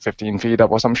 fucking 15 feet up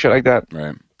or some shit like that.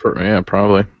 Right. Yeah,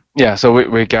 probably. Yeah, so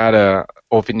we got a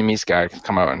old Vietnamese guy to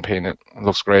come out and paint it. It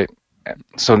looks great.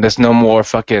 So there's no more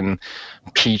fucking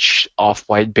peach,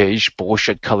 off-white, beige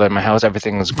bullshit color in my house.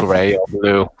 Everything is gray or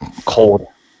blue, cold,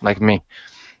 like me.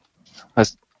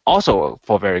 That's also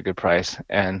for a very good price.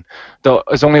 And though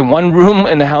there's only one room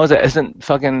in the house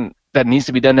that needs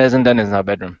to be done that isn't done, is our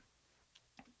bedroom.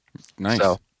 Nice.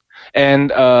 So,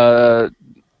 and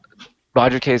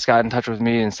Roger Case got in touch with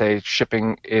me and say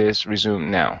shipping is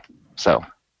resumed now. So.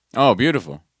 Oh,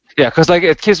 beautiful. Yeah, because like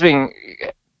it keeps being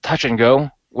touch and go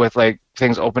with like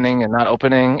things opening and not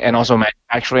opening, and also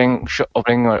manufacturing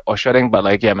opening or shutting. But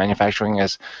like manufacturing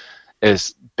is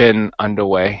been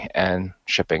underway and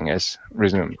shipping is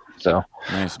resumed. So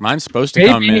nice. Mine's supposed to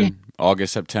come in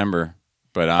August, September,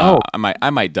 but I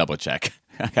might double check.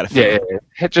 I gotta.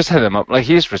 Yeah. Just hit him up. Like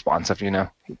he's responsive,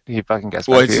 He fucking gets.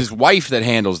 Well, it's his wife that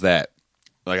handles that.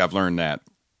 Like I've learned that.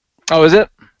 Oh, is it?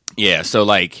 Yeah. So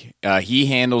like he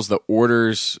handles the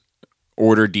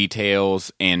order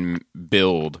details and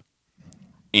build,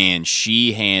 and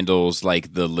she handles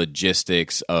like the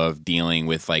logistics of dealing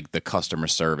with like the customer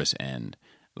service end.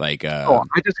 Like I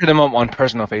just hit him up on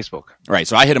personal Facebook. Right.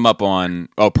 So I hit him up on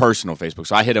personal Facebook.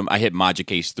 So I hit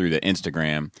Magicase through the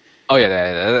Instagram. Oh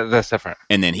yeah, that's different.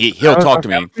 And then he'll talk to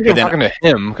me. I'm talking to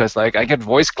him because like I get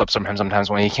voice clips from him sometimes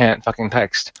when he can't fucking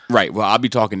text. Right. Well, I'll be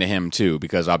talking to him too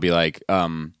because I'll be like, are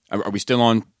we still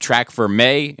on track for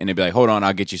May? And he'll be like, hold on,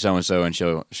 I'll get you so and so, and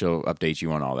she'll update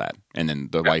you on all that. And then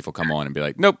the wife will come on and be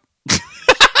like, nope.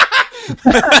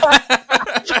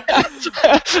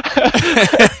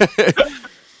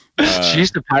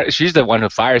 She's the one who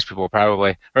fires people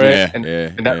probably, right?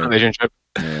 In that relationship.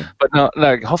 Yeah. But no,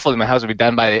 like hopefully my house will be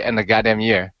done by the end of the goddamn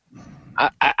year.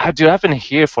 I've been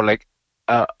here for like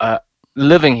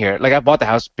living here. Like I bought the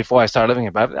house before I started living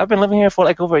here, but I've been living here for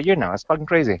like over a year now. It's fucking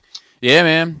crazy. Yeah,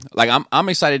 man. Like I'm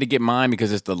excited to get mine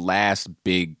because it's the last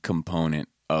big component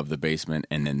of the basement,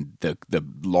 and then the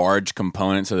large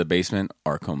components of the basement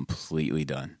are completely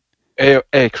done.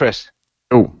 Hey, Chris.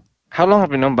 Oh, how long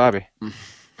have you known Bobby?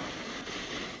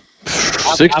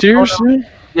 6 years?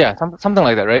 Yeah, something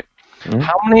like that, right? Mm-hmm.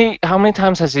 How many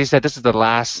times has he said this is the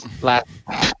last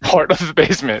part of the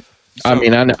basement? So, I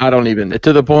mean, I don't even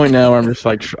to the point now where I'm just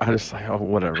like oh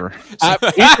whatever. He's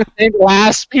the same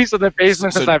last piece of the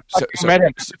basement since I've met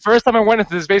him. The first time I went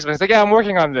into this basement, he's like, "Yeah, I'm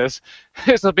working on this.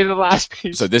 This will be the last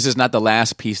piece." So this is not the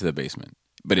last piece of the basement,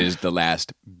 but it is the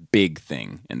last big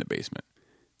thing in the basement.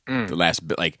 The last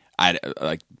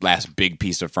last big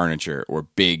piece of furniture or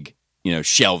big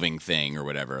shelving thing or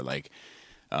whatever. Like,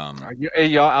 hey,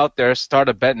 y'all out there, start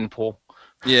a betting pool.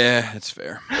 Yeah, that's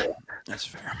fair. That's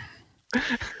fair.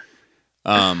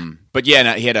 But yeah,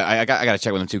 no, I got to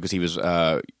check with him too because he was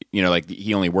like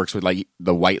he only works with like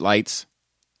the white lights.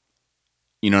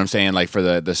 You know what I'm saying? Like for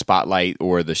the spotlight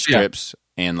or the strips,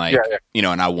 and like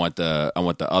and I want the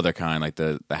other kind, like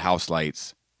the house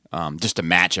lights, just to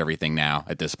match everything now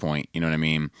at this point. You know what I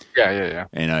mean? Yeah.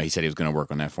 And he said he was going to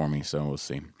work on that for me, so we'll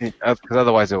see. Because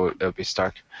otherwise it would be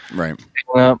stuck. Right.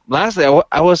 Lastly,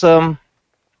 I was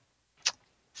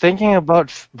thinking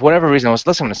about, for whatever reason, I was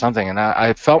listening to something, and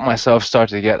I felt myself start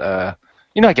to get I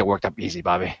get worked up easy,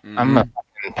 Bobby. Mm-hmm. I'm a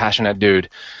fucking passionate dude.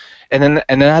 And then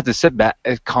I had to sit back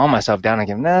and calm myself down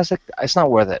again. It's not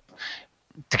worth it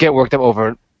to get worked up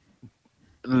over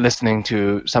listening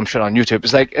to some shit on YouTube.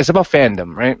 It's about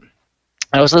fandom, right?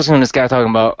 I was listening to this guy talking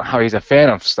about how he's a fan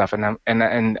of stuff, and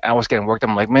I was getting worked up.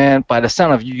 I'm like, man, by the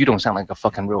sound of you, you don't sound like a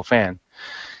fucking real fan.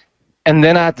 And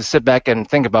then I had to sit back and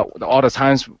think about all the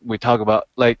times we talk about,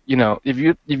 like, if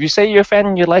you say you're a fan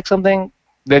and you like something,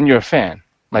 then you're a fan.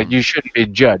 Like, you shouldn't be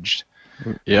judged.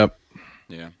 Yep.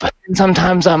 Yeah. But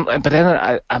sometimes I'm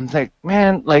like,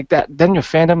 man, like that. Then your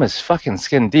fandom is fucking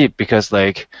skin deep, because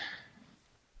like,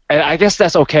 and I guess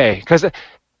that's okay, because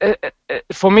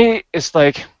for me it's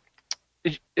like,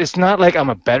 it's not like I'm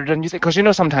a better than you think,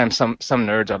 because sometimes some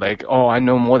nerds are like, oh, I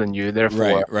know more than you,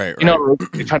 therefore right.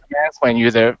 They try to mansplain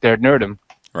you, they're nerdum.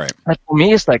 Right. Like for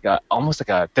me, it's like almost like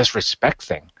a disrespect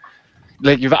thing.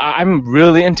 Like if I'm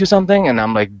really into something and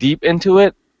I'm like deep into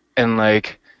it, and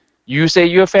like you say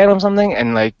you're a fan of something,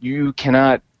 and like you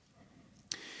cannot.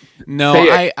 No,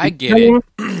 I get it.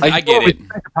 Like, I get it.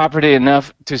 Property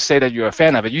enough to say that you're a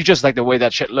fan of it. You just like the way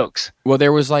that shit looks. Well,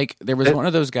 there was one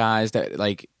of those guys that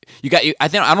like I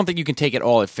don't think you can take it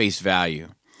all at face value,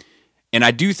 and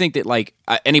I do think that like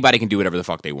anybody can do whatever the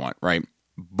fuck they want, right?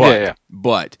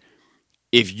 But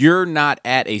if you're not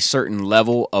at a certain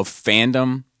level of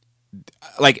fandom.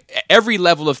 Like every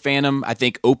level of fandom, I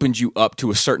think opens you up to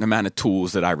a certain amount of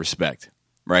tools that I respect,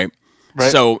 right?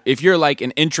 So if you're like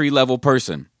an entry level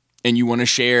person and you want to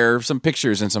share some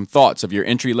pictures and some thoughts of your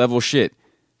entry level shit,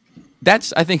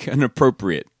 that's, I think, an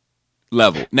appropriate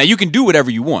level. Now you can do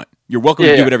whatever you want. You're welcome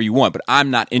to do whatever you want, but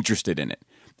I'm not interested in it.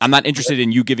 I'm not interested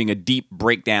in you giving a deep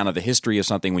breakdown of the history of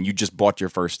something when you just bought your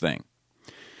first thing.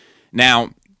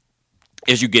 Now,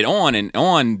 as you get on and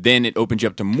on, then it opens you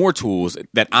up to more tools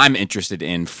that I'm interested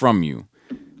in from you.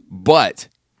 But,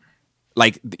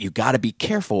 like, you got to be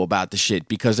careful about the shit,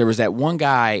 because there was that one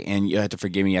guy, and you have to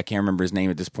forgive me, I can't remember his name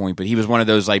at this point, but he was one of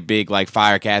those, like, big, like,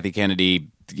 fire Kathy Kennedy,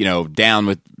 down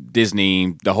with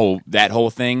Disney, that whole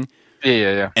thing.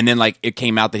 Yeah. And then, like, it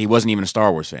came out that he wasn't even a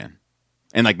Star Wars fan.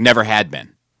 And, like, never had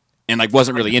been. And, like,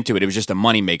 wasn't really into it. It was just a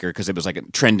moneymaker because it was,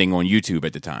 like, trending on YouTube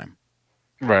at the time.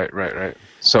 Right.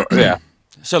 So, yeah.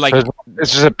 So like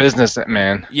it's just a business,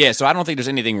 man. Yeah, so I don't think there's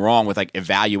anything wrong with like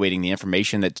evaluating the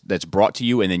information that's brought to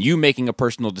you, and then you making a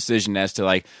personal decision as to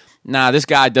like, nah, this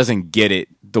guy doesn't get it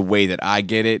the way that I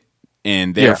get it,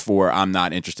 and therefore I'm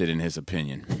not interested in his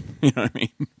opinion. You know what I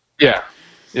mean?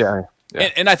 Yeah.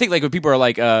 And I think like when people are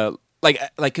like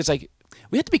because like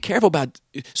we have to be careful about,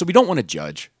 so we don't want to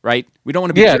judge, right? We don't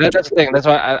want to be. Yeah, that's the thing. That's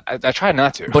why I try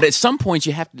not to. But at some points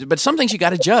you have to. But some things you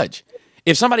got to judge.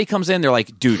 If somebody comes in, they're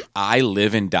like, dude, I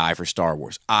live and die for Star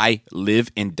Wars. I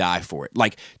live and die for it.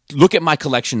 Like, look at my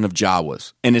collection of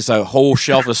Jawas, and it's a whole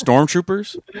shelf of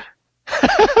Stormtroopers.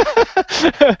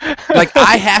 Like,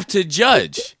 I have to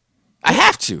judge. I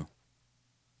have to.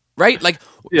 Right? Like,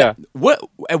 at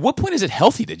what point is it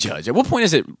healthy to judge? At what point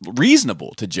is it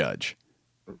reasonable to judge?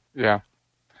 Yeah.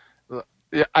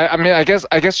 I mean, I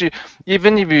guess you,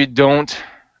 even if you don't,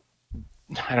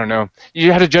 I don't know.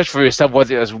 You have to judge for yourself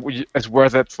whether it's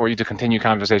worth it for you to continue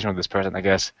conversation with this person, I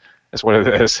guess. That's what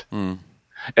it is. And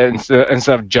instead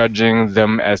of judging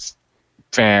them as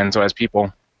fans or as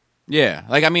people. Yeah.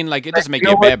 Like, I mean, like, it doesn't make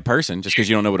you a bad person just because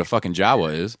you don't know what a fucking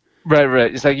Jawa is.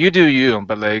 Right. It's like, you do you,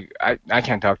 but, like, I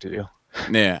can't talk to you.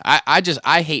 Yeah.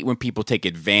 I hate when people take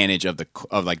advantage of the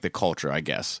culture, I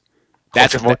guess.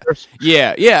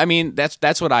 Yeah. I mean,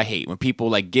 that's what I hate. When people,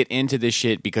 like, get into this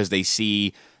shit because they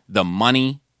see the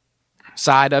money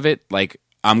side of it. Like,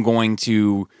 I'm going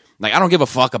to, like, I don't give a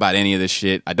fuck about any of this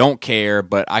shit. I don't care,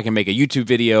 but I can make a YouTube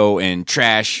video and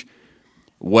trash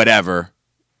whatever,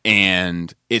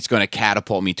 and it's going to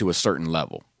catapult me to a certain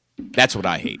level. That's what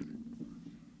I hate.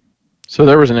 So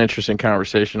there was an interesting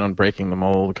conversation on Breaking the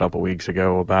Mold a couple weeks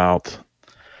ago about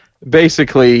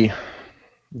basically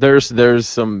there's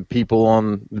some people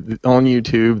on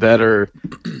YouTube that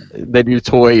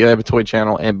they have a toy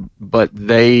channel, but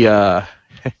they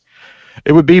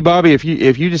it would be, Bobby, if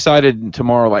you decided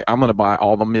tomorrow, like, I'm going to buy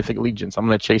all the Mythic Legions, I'm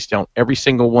going to chase down every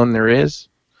single one there is,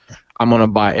 I'm going to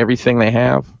buy everything they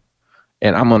have,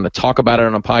 and I'm going to talk about it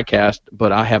on a podcast,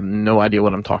 but I have no idea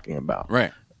what I'm talking about.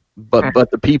 Right.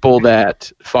 but the people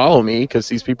that follow me, because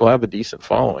these people have a decent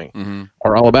following, Mm-hmm.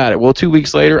 are all about it. Well, 2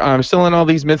 weeks later, I'm selling all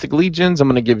these Mythic Legions. I'm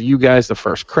going to give you guys the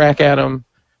first crack at them.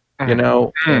 You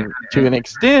know, and to an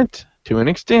extent.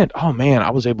 Oh man,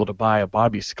 I was able to buy a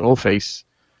Bobby Skullface.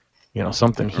 You know,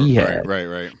 something he had.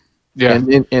 Right. Yeah.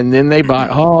 And then they buy.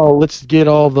 Oh, let's get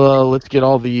all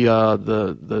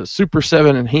the Super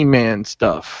 7 and He-Man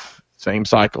stuff. Same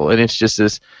cycle, and it's just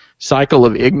this cycle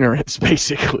of ignorance,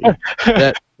 basically.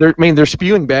 They're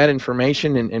spewing bad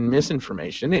information and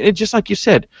misinformation. It just like you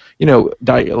said, you know,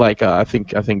 I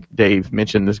think Dave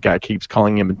mentioned this guy keeps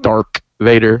calling him Dark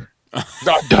Vader.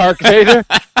 Dark Vader.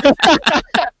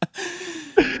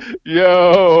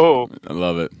 Yo, I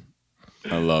love it.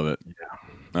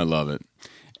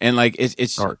 And like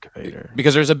it's Dark Vader,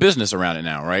 because there's a business around it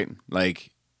now, right?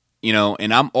 Like, you know,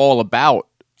 and I'm all about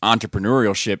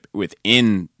entrepreneurship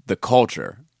within the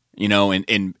culture, you know,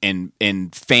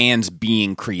 and fans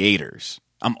being creators.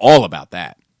 I'm all about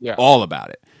that. Yeah. All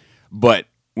about it. But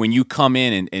when you come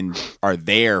in and are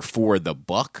there for the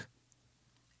buck,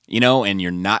 you know, and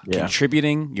you're not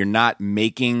contributing, you're not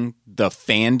making the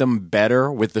fandom better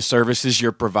with the services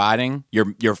you're providing,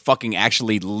 you're fucking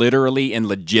actually literally and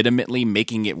legitimately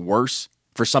making it worse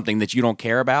for something that you don't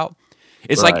care about.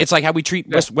 It's Right. like how we treat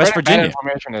West Bad Virginia.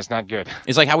 information is not good.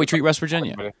 It's like how we treat West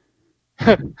Virginia.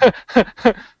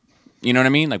 You know what I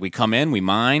mean? Like we come in, we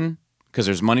mine because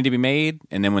there's money to be made,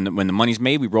 and then when the money's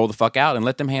made, we roll the fuck out and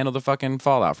let them handle the fucking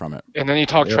fallout from it. And then you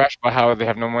talk trash about how they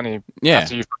have no money. Yeah.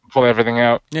 After you pull everything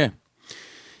out. Yeah,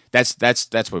 that's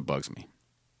what bugs me.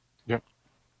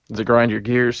 Does it grind your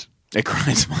gears? It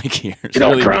grinds my gears.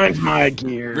 It grinds my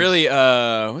gears. Really,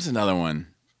 what's another one?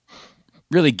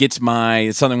 Really gets my,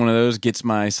 it's something one of those, gets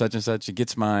my such and such, it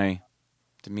gets my,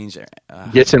 demeans,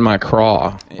 Gets in my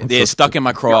craw. yeah, stuck in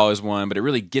my craw is one, but it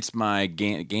really gets my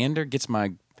gander, gets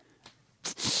my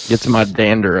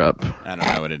dander up. I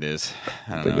don't know what it is.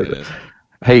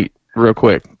 Hey, real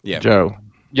quick, Yeah. Joe.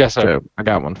 Yes, sir. Joe, I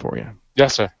got one for you.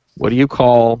 Yes, sir. What do you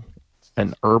call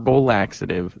an herbal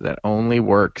laxative that only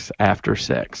works after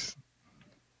sex?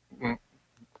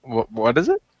 What is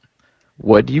it?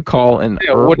 What do you call an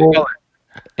herbal? What do you call it?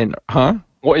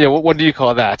 What do you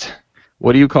call that?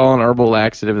 What do you call an herbal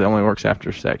laxative that only works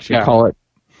after sex? You call it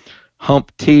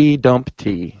hump tea, dump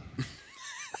tea.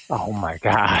 Oh my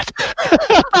God.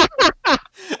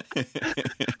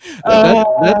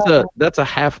 That's a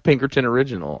half Pinkerton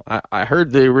original. I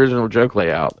heard the original joke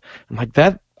layout. I'm like,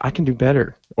 that I can do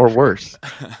better or worse,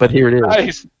 but here it is.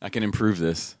 Nice. I can improve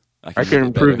this. I can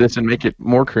improve this and make it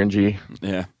more cringy.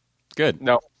 Yeah, good.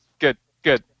 No, good.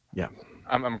 Yeah,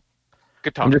 I'm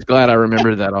good talk. I'm just glad I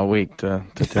remembered that all week to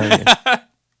tell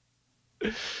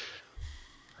you.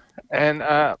 And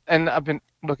I've been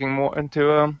looking more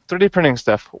into 3D printing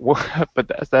stuff,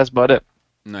 but that's about it.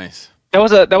 Nice. I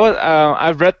read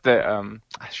the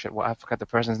I forgot the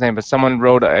person's name, but someone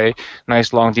wrote a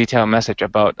nice long detailed message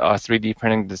about 3D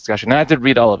printing discussion. And I did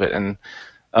read all of it, and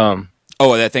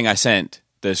Oh, that thing I sent,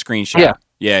 the screenshot.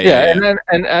 Yeah.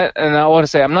 And I want to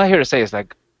say, I'm not here to say it's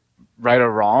like right or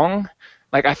wrong.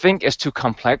 Like, I think it's too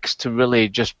complex to really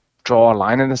just draw a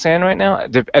line in the sand right now,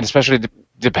 and especially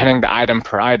depending the item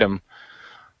per item.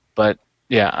 But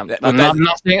yeah, I'm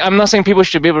not saying people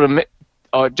should be able to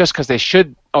or just because they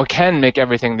should or can make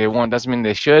everything they want doesn't mean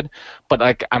they should. But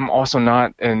like, I'm also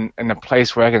not in a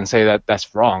place where I can say that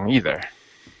that's wrong either.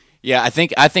 Yeah, I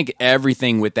think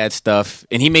everything with that stuff,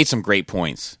 and he made some great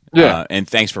points. Yeah. And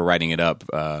thanks for writing it up.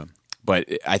 But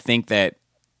I think that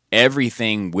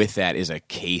everything with that is a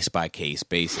case by case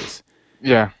basis.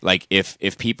 Yeah. Like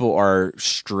if people are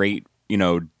straight, you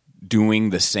know, doing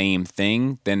the same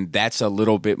thing, then that's a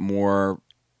little bit more.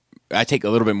 I take a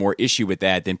little bit more issue with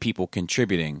that than people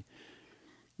contributing.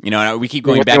 You know, and we keep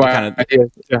going back to kind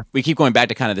of we keep going back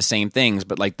to kind of the same things,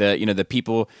 but like the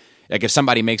people, like if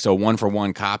somebody makes a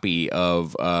 1-for-1 copy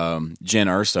of Jyn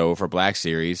Erso for Black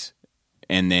Series,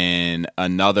 and then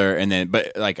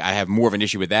but like I have more of an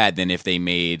issue with that than if they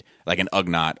made like an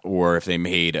Ugnaught, or if they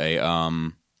made a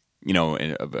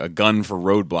a gun for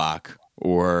Roadblock,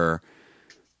 or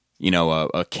you know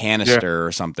a canister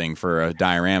or something for a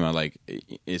diorama. Like I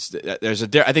think there's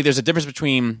a difference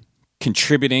between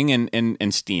contributing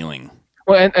and stealing.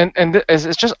 Well, and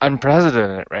it's just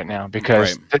unprecedented right now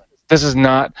because this is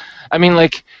not. I mean,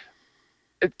 like,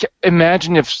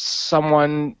 imagine if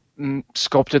someone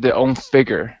sculpted their own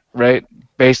figure, right,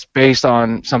 based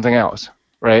on something else,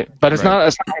 right? But it's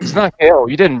not. It's not. Oh,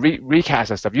 you didn't recast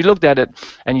that stuff. You looked at it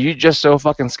and you just so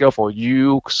fucking skillful.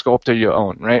 You sculpted your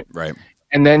own, right? Right.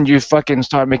 And then you fucking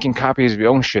start making copies of your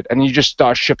own shit, and you just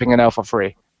start shipping it out for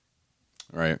free.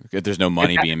 Right. If there's no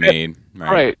money being made.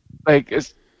 Right. Like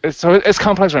it's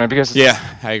complex right now because Yeah,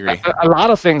 I agree. a lot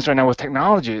of things right now with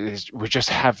technology is we just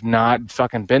have not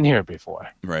fucking been here before.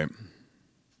 Right.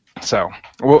 So,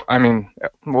 well, I mean,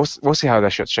 we'll see how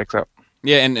that shit shakes out.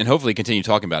 Yeah, and hopefully continue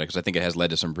talking about it because I think it has led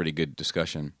to some pretty good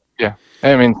discussion. Yeah,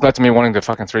 I mean, that's me wanting to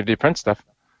fucking 3D print stuff.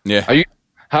 Yeah. Are you?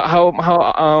 How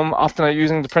often are you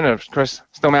using the printer, Chris?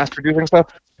 Still mass producing stuff?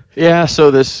 Yeah,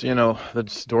 so this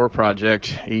door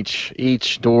project,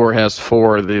 each door has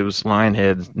 4 of those line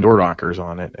head door rockers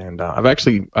on it, and I've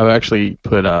actually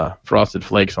put Frosted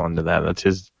Flakes onto that.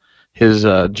 That's his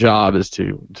job is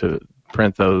to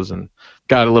print those, and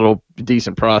got a little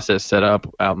decent process set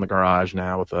up out in the garage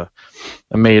now with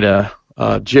I made a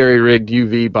jerry rigged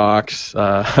UV box.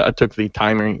 I took the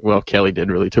timing. Well, Kelly did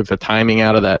really took the timing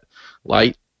out of that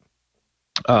light.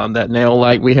 That nail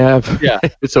light we have, Yeah.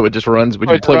 so it just runs. When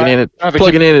you plug it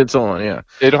in, it's on. Yeah,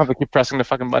 You don't have to keep pressing the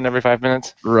fucking button every 5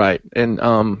 minutes. right. And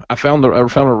I found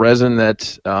a resin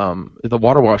that the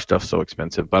water wash stuff's so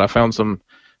expensive, but I found some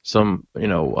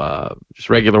just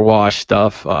regular wash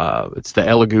stuff. It's the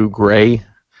Elegoo Gray.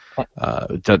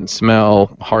 It doesn't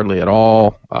smell hardly at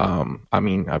all. I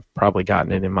mean, I've probably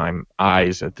gotten it in my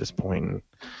eyes at this point. And,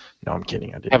 no, I'm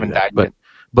kidding. I didn't. Haven't do that. died yet.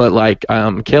 But like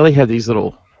Kelly had these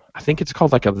little. I think it's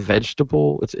called like a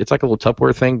vegetable. It's like a little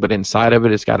Tupperware thing, but inside of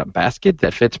it, it's got a basket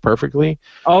that fits perfectly.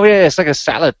 Oh yeah, it's like a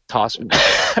salad tosser.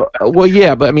 Well,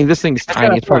 yeah, but I mean, this thing's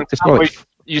tiny. It's probably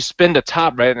you spin the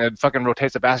top right, and it fucking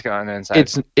rotates the basket on the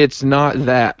inside. it's not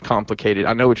that complicated.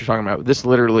 I know what you're talking about. This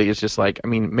literally is just like, I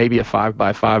mean, maybe a 5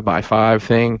 by 5 by 5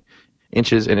 thing,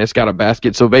 inches, and it's got a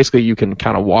basket. So basically, you can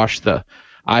kind of wash the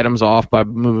items off by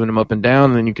moving them up and down,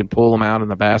 and then you can pull them out in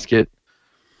the basket.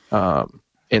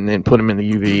 And then put them in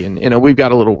the UV, and we've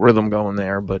got a little rhythm going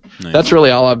there, but Nice. That's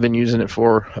really all I've been using it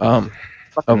for of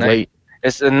late.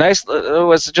 It's a nice. It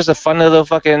was just a fun little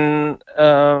fucking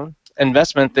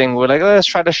investment thing. We're like, let's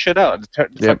try this shit out. It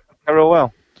turned real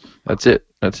well. That's it.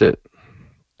 And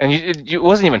it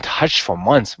wasn't even touched for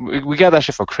months. We got that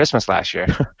shit for Christmas last year.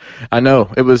 I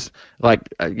know. It was like,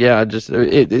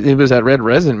 it was that red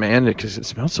resin, man, because it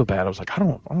smelled so bad. I was like, I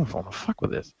don't want to fuck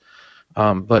with this.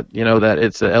 But that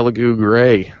it's a Elegoo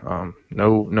Gray.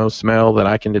 No smell that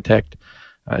I can detect.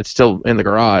 It's still in the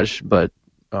garage, but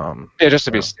yeah, just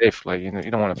to be safe. Like you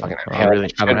don't want to fucking. I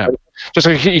don't have. Just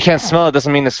so you can't smell it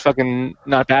doesn't mean it's fucking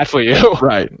not bad for you.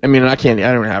 Right. I mean, I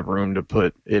don't have room to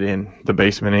put it in the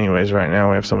basement, anyways. Right now,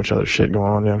 we have so much other shit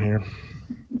going on down here.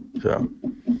 So.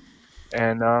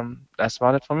 And that's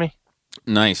about it for me.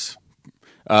 Nice.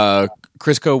 Crisco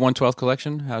 112th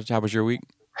collection. How was your week?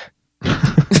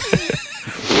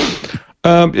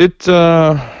 I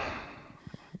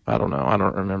don't know. I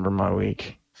don't remember my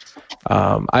week.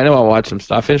 I know I watched some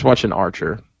stuff. I finished watching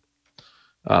Archer.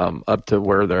 Up to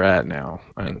where they're at now,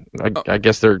 and I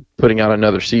guess they're putting out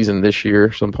another season this year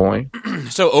at some point.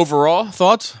 So overall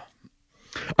thoughts?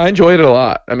 I enjoyed it a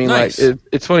lot. I mean, Nice. like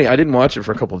it's funny. I didn't watch it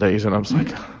for a couple of days, and I was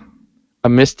like, I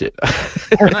missed it.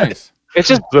 Nice. It's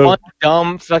just fun,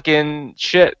 dumb fucking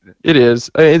shit. It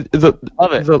is.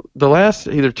 Love it. The last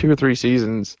either 2 or 3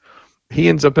 seasons, he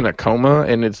ends up in a coma,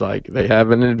 and it's like they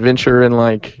have an adventure in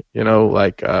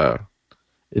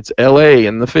it's L.A.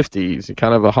 in the 50s,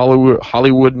 kind of a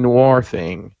Hollywood noir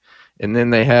thing, and then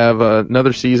they have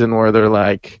another season where they're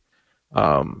like,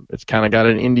 it's kind of got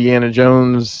an Indiana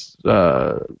Jones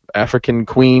African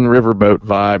Queen riverboat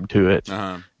vibe to it,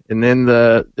 and then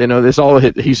this all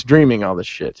he's dreaming all this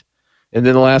shit. And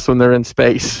then the last one, they're in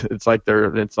space. It's like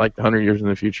 100 years in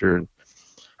the future,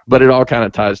 but it all kind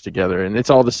of ties together, and it's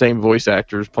all the same voice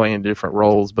actors playing different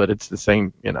roles, but it's the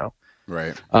same,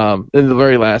 Right. In the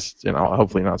very last,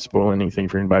 hopefully not spoil anything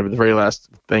for anybody, but the very last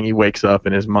thing, he wakes up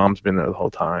and his mom's been there the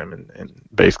whole time, and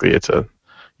basically it's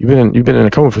you've been in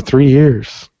a coma for 3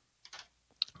 years,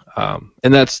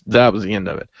 and that was the end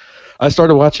of it. I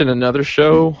started watching another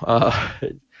show,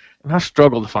 and I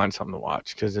struggled to find something to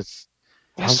watch because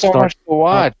There's so much to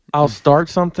watch. I'll start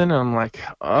something and I'm like,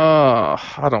 oh,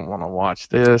 I don't want to watch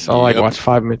this. I'll watch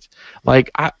 5 minutes.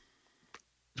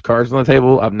 Cards on the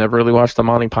Table. I've never really watched the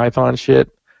Monty Python shit.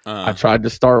 I tried to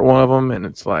start one of them and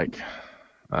it's like,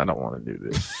 I don't want to do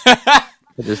this. I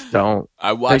just don't.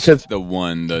 I watched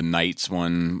the Knights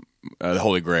one, the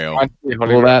Holy Grail.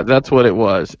 Well, that's what it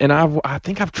was. And I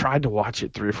think I've tried to watch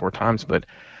it 3 or 4 times, but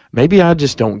maybe I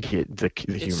just don't get the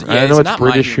humor. I know it's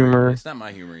British humor. It's not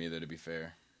my humor either, to be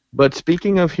fair. But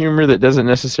speaking of humor that doesn't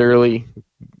necessarily,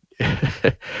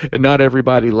 not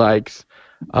everybody likes,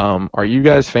 are you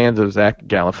guys fans of Zach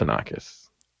Galifianakis?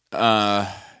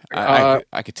 I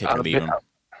could take or leave him.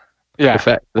 Yeah,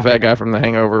 the fat guy from The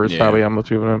Hangover is probably almost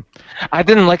people know. I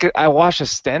didn't like it. I watched the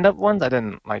stand-up ones. I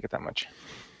didn't like it that much.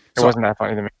 It wasn't that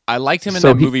funny to me. I liked him in So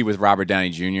that he- movie with Robert Downey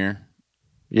Jr.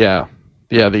 Yeah,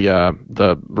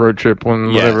 the road trip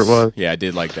one, whatever it was. Yeah, I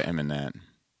did like him in that.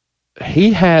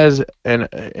 He has an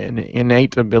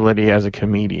innate ability as a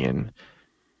comedian,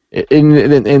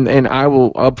 and I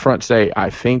will upfront say I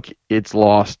think it's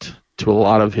lost to a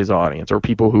lot of his audience or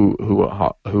people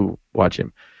who watch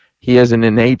him. He has an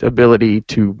innate ability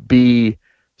to be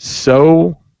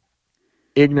so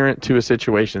ignorant to a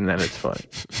situation that it's funny.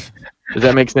 Does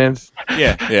that make sense?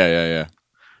 Yeah.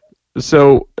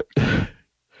 So I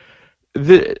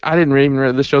didn't even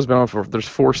realize this show's been on there's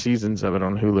 4 seasons of it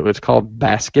on Hulu. It's called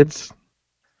Baskets.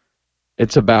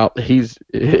 It's about he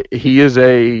is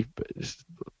a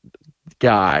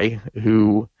guy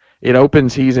who it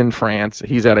opens he's in France.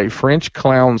 He's at a French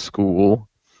clown school.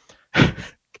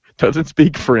 Doesn't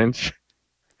speak French.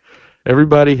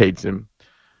 Everybody hates him.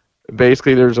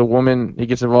 Basically, there's a woman, he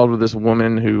gets involved with this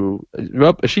woman who,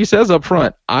 she says up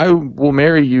front, I will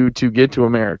marry you to get to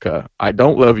America. I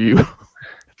don't love you.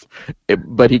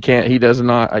 But he can't, he does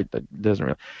not, doesn't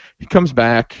really. He comes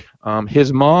back.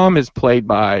 His mom is played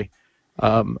by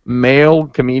male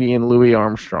comedian Louis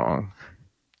Armstrong.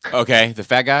 Okay, the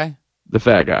fat guy? The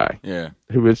fat guy. Yeah.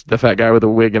 Who is the fat guy with a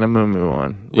wig and a muumuu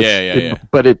on. Yeah.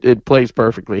 But it plays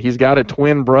perfectly. He's got a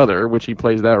twin brother, which he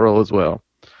plays that role as well.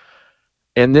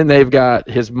 And then they've got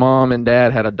his mom and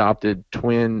dad had adopted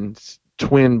twin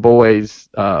boys,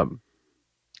 2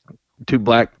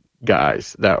 black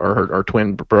guys that are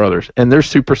twin brothers, and they're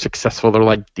super successful. They're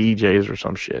like DJs or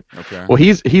some shit. Okay. Well,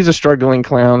 he's a struggling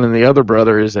clown, and the other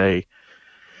brother is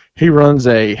he runs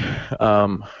a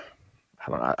I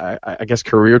don't know, I guess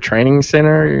career training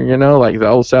center, like the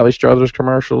old Sally Struthers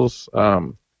commercials.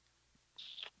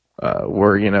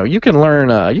 Where you can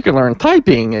learn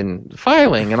typing and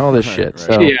filing and all this shit. Right.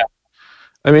 So Yeah.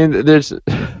 I mean,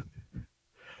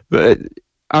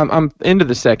 I'm into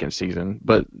the second season,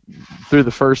 but through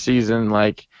the first season,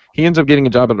 like he ends up getting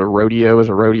a job at a rodeo as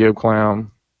a rodeo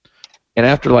clown, and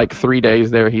after like 3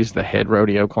 days there, he's the head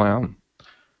rodeo clown,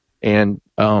 and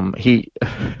he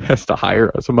has to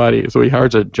hire somebody, so he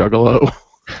hires a juggalo.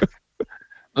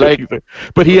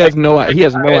 But he has no idea.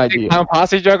 Clown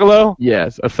Posse Juggalo?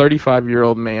 Yes, a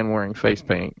 35-year-old man wearing face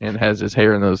paint and has his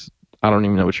hair in those, I don't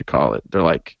even know what you call it. They're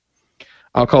like,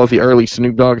 I'll call it the early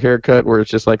Snoop Dogg haircut, where it's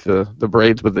just like the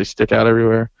braids, but they stick out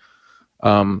everywhere.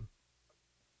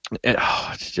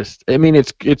 It's just, I mean,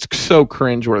 it's so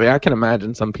cringeworthy. I can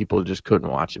imagine some people just couldn't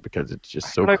watch it because it's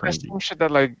just so Like cringy. some shit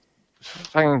that like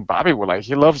fucking Bobby would like.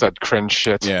 He loves that cringe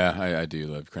shit. Yeah, I do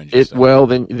love cringy stuff. Well,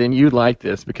 then you'd like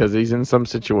this because he's in some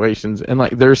situations, and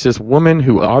like there's this woman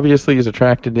who obviously is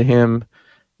attracted to him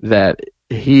that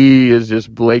he is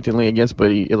just blatantly against,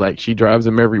 but she drives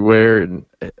him everywhere, and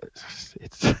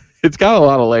it's got a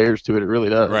lot of layers to it. It really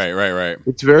does. Right.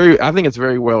 I think it's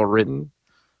very well written.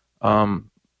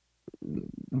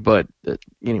 But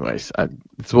anyways,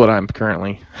 it's what I'm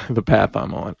currently the path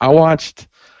I'm on. I watched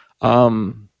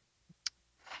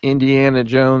Indiana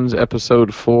Jones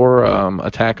Episode 4,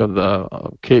 Attack of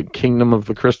the Kingdom of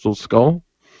the Crystal Skull.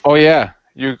 Oh yeah,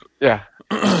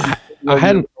 I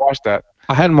hadn't watched that.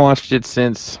 I hadn't watched it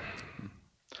since.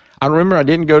 I remember I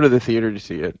didn't go to the theater to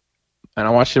see it, and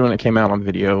I watched it when it came out on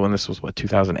video. And this was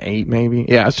 2008 maybe.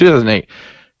 Yeah, it's 2008.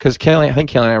 Because I think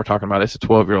Kelly and I were talking about it. It's a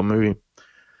 12-year-old movie.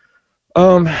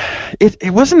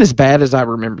 It wasn't as bad as I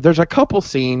remember. There's a couple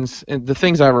scenes, and the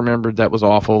things I remembered that was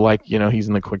awful, like he's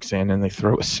in the quicksand and they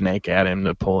throw a snake at him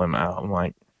to pull him out. I'm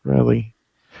like, really?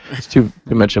 It's too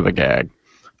much of a gag.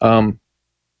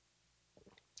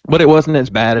 But it wasn't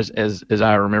as bad as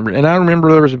I remembered. And I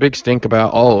remember there was a big stink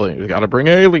about, we got to bring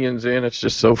aliens in. It's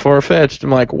just so far-fetched.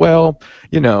 I'm like, well,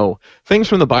 things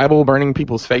from the Bible burning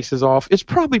people's faces off, it's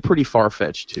probably pretty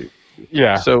far-fetched too.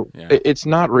 Yeah. So it's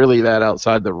not really that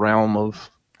outside the realm of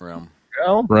what's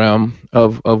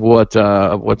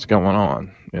going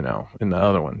on, in the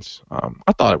other ones.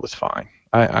 I thought it was fine.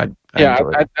 I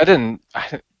didn't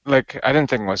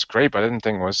think it was great, but I didn't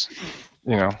think it was,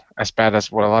 as bad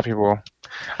as what a lot of people.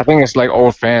 I think it's like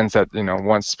old fans that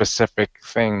want specific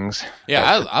things.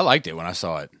 Yeah, I liked it when I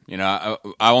saw it. I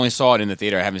only saw it in the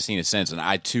theater. I haven't seen it since, and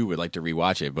I too would like to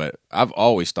rewatch it. But I've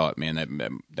always thought, man,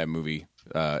 that movie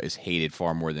is hated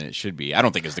far more than it should be. I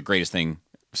don't think it's the greatest thing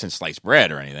since sliced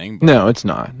bread or anything. But. No, it's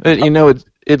not.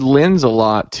 It lends a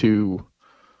lot to.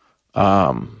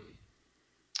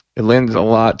 It lends a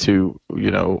lot to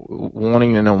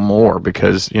wanting to know more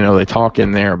because they talk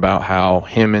in there about how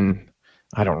him and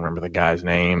I don't remember the guy's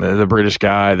name, the British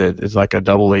guy that is like a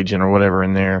double agent or whatever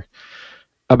in there,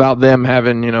 about them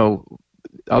having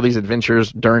all these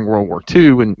adventures during World War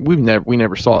II, and we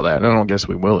never saw that. And I don't guess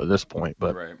we will at this point,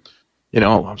 but right.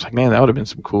 I was like, man, that would have been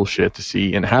some cool shit to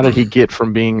see. And how did he get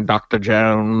from being Dr.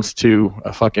 Jones to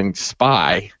a fucking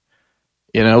spy?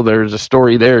 There's a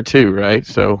story there too, right?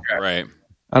 So, Right.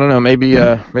 I don't know. Maybe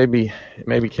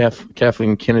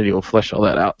Kathleen Kennedy will flesh all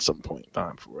that out at some point in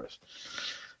time for us.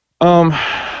 I'm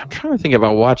trying to think if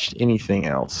I watched anything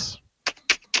else.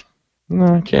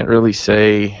 No, I can't really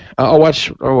say. We watch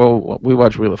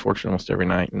Wheel of Fortune almost every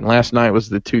night, and last night was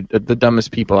the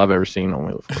dumbest people I've ever seen on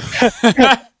Wheel of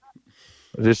Fortune.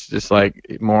 just like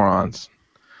morons.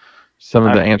 Some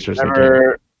of the answers they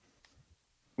gave.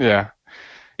 Yeah.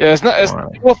 It's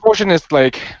not. Wheel of Fortune is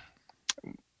like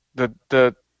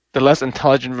the less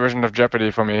intelligent version of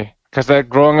Jeopardy for me. Because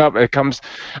growing up, it comes.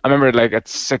 I remember like at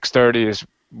 6:30 is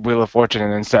Wheel of Fortune,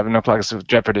 and then 7 o'clock is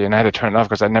Jeopardy, and I had to turn it off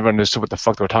because I never understood what the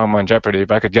fuck they were talking about in Jeopardy,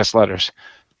 but I could guess letters.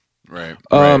 Right.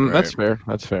 That's fair.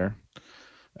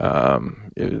 I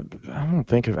can't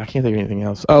think of anything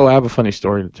else. Oh, I have a funny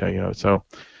story to tell you. So,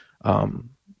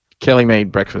 Kelly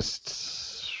made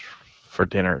breakfast for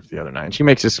dinner the other night. And she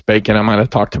makes this bacon. I might have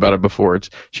talked about it before.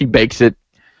 She bakes it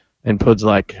and puts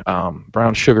like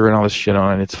brown sugar and all this shit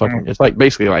on it. It's like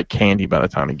basically like candy by the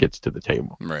time it gets to the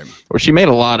table. Right. Or she made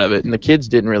a lot of it, and the kids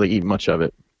didn't really eat much of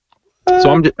it.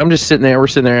 So I'm just sitting there. We're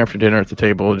sitting there after dinner at the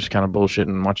table, just kind of bullshitting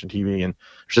and watching TV, and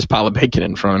there's this pile of bacon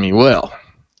in front of me. Well,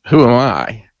 who am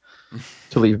I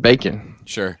to leave bacon?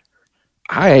 Sure.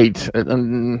 I ate.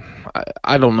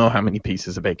 I don't know how many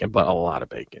pieces of bacon, but a lot of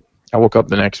bacon. I woke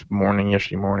up yesterday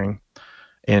morning,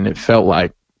 and it felt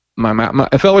like my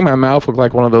mouth looked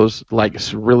like one of those like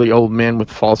really old men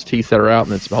with false teeth that are out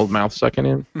and it's whole mouth sucking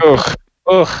in.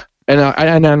 Ugh. And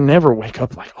I never wake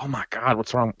up like, oh my God,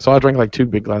 what's wrong? So I drank like 2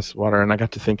 big glasses of water, and I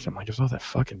got to thinking, I'm like, there's all that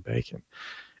fucking bacon,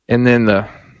 and then the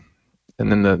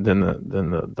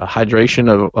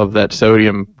hydration of that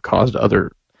sodium caused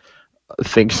other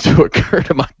things to occur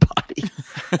to my body.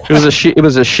 It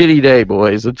was a shitty day,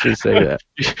 boys. Let's just say that.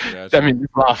 I mean, you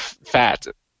lost fat.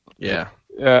 Yeah.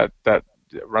 Yeah, that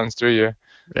runs through you.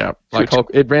 Yeah, like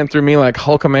it ran through me like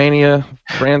Hulkamania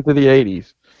ran through the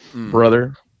 80s,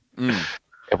 brother. Yeah,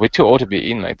 we're too old to be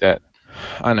eating like that.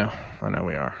 I know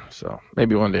we are. So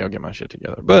maybe one day I'll get my shit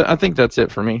together. But I think that's it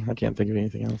for me. I can't think of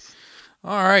anything else.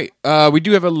 All right. We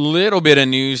do have a little bit of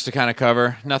news to kind of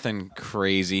cover. Nothing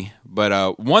crazy.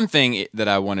 But one thing that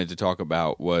I wanted to talk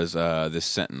about was this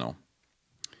Sentinel.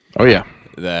 Oh, yeah.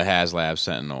 The HasLab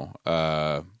Sentinel.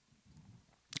 I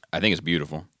think it's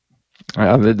beautiful.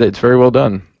 It's very well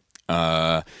done.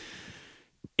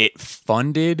 It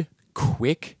funded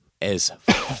quick as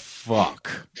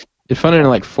fuck. It funded in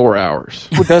like 4 hours.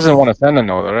 Who doesn't want a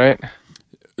Sentinel, though, right?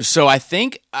 So I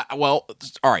think, all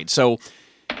right. So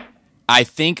I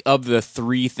think of the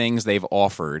 3 things they've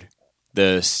offered,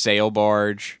 the sail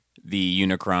barge, the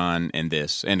Unicron, and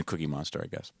the Cookie Monster, I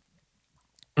guess,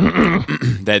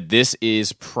 that this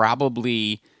is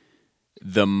probably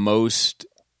the most,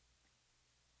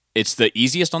 it's the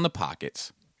easiest on the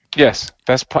pockets. Yes,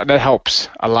 that helps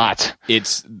a lot.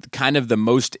 It's kind of the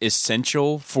most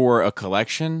essential for a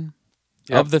collection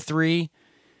of the 3.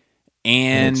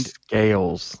 And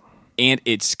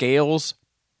it scales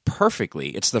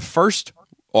perfectly. It's the first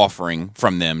offering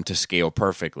from them to scale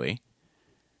perfectly.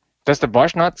 Does the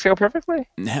barge not scale perfectly?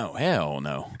 No, hell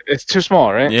no. It's too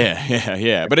small, right?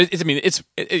 Yeah. But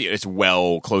it's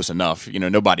well close enough.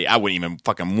 Nobody. I wouldn't even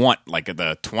fucking want like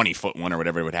the 20-foot one or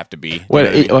whatever it would have to be.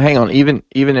 Wait, hang on.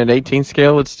 Even at 18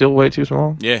 scale, it's still way too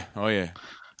small. Yeah. Oh yeah.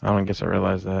 I don't guess I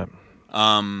realized that.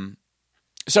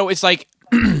 So it's like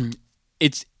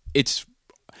it's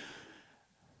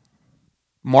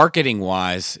marketing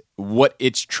wise what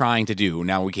it's trying to do.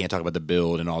 Now we can't talk about the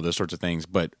build and all those sorts of things,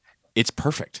 but it's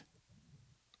perfect.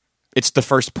 It's the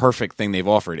first perfect thing they've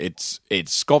offered. It's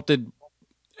sculpted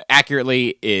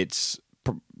accurately. It's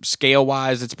scale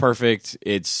wise. It's perfect.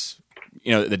 It's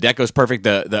the deco's perfect.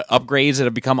 The upgrades that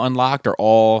have become unlocked are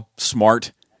all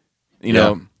smart.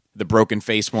 The broken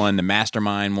face one, the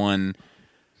mastermind one.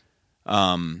 It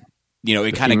kind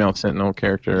of female Sentinel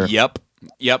character. Yep.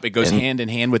 It goes hand in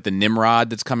hand with the Nimrod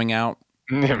that's coming out.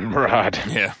 Nimrod.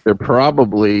 Yeah. They're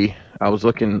probably. I was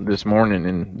looking this morning,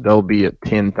 and they'll be at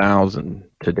 10,000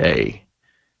 today.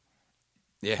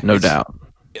 Yeah, no doubt.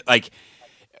 Like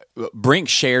Brink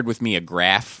shared with me a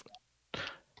graph.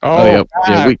 Oh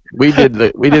yeah. We did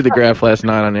the graph last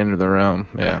night on Enter the Realm.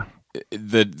 Yeah.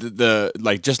 The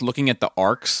like just looking at the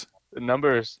arcs, the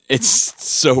numbers. It's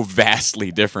so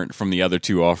vastly different from the other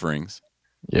 2 offerings.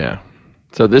 Yeah.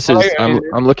 So this is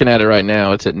I'm looking at it right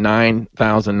now. It's at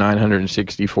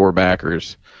 9,964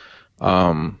 backers.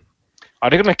 Are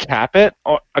they going to cap it,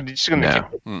 or are they just going to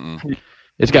cap it?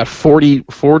 It's got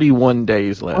 41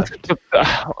 days left.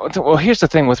 Well, here's the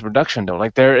thing with production though.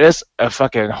 Like there is a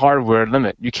fucking hardware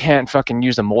limit. You can't fucking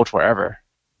use a mold forever.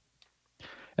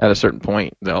 At a certain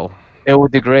point, It will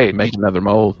degrade. make another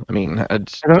mold. I mean, I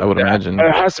would imagine.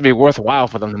 It has to be worthwhile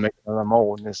for them to make another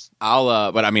mold.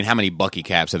 But I mean, how many Bucky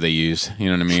caps have they used? You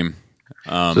know what I mean?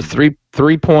 So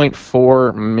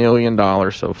 $3.4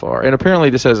 million so far, and apparently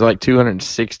this has like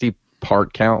 260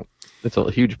 part count. It's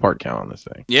a huge part count on this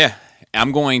thing. Yeah, I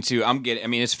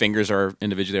mean, his fingers are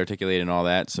individually articulated and all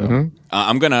that. So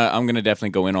I'm gonna definitely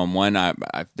go in on one.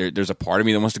 There's a part of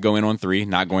me that wants to go in on 3.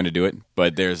 Not going to do it,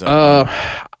 but there's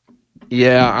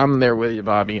yeah, I'm there with you,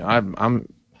 Bobby. I'm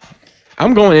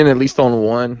going in at least on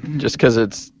 1, just because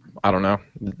it's, I don't know,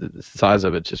 the size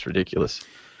of it's just ridiculous.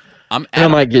 I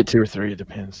might get 2 or 3. It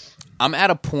depends. I'm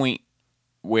at a point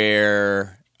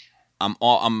where I'm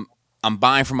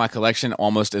buying for my collection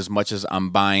almost as much as I'm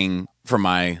buying for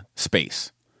my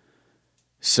space.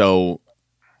 So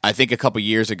I think a couple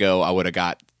years ago I would have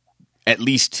got at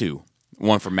least 2.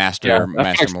 One for master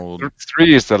mold.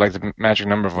 3 is the magic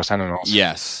number for Sentinels.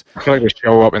 Yes. I feel like they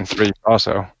show up in 3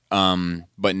 also.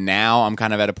 But now I'm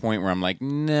kind of at a point where I'm like,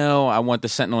 no, I want the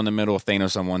Sentinel in the middle,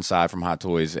 Thanos on one side from Hot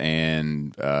Toys,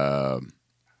 and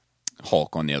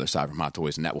Hulk on the other side from Hot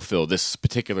Toys, and that will fill this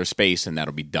particular space, and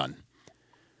that'll be done.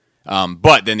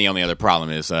 But then the only other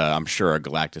problem is I'm sure a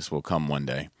Galactus will come one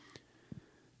day.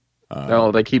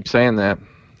 No, they keep saying that,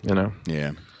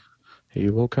 Yeah. He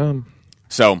will come.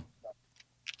 So,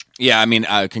 yeah, I mean,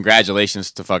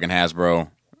 congratulations to fucking Hasbro.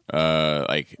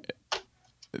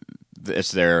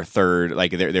 It's their third.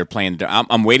 Like they're playing.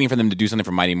 I'm waiting for them to do something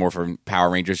for Mighty Morphin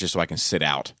Power Rangers just so I can sit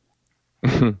out.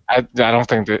 I don't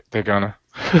think that they're gonna.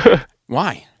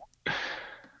 Why?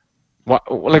 What?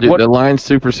 The line's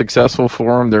super successful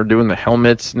for them. They're doing the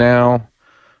helmets now,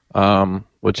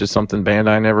 which is something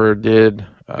Bandai never did.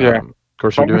 Yeah. Of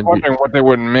course, they're doing. Wondering what they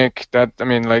would make. That I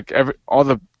mean, like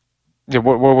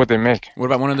what would they make? What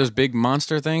about one of those big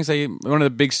monster things? One of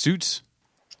the big suits.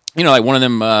 Like one of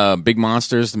them big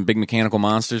monsters, them big mechanical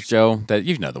monsters, Joe. That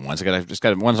the ones. Just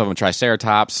got one of them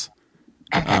Triceratops.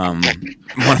 One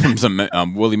of them's a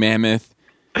woolly mammoth.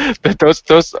 Those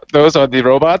are the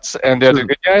robots, and they're the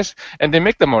good guys, and they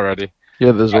make them already.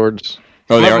 Yeah, the Zords.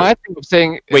 My thing of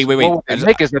saying wait. What they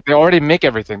make is that they already make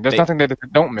everything. There's nothing that they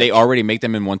don't make. They already make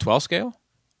them in 1/12 scale.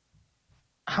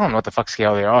 I don't know what the fuck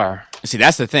scale they are. See,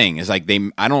 that's the thing. Is like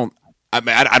I don't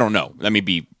know. Let me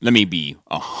be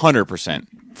 100%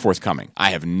 forthcoming.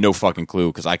 I have no fucking clue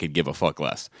because I could give a fuck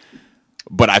less.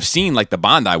 But I've seen like the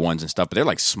Bandai ones and stuff, but they're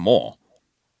like small.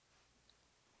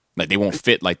 Like they won't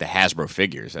fit like the Hasbro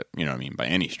figures. You know what I mean? By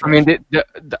any stretch. I mean,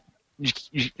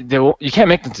 you can't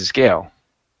make them to scale.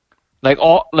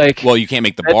 Well, you can't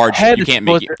make the barge. You can't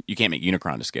make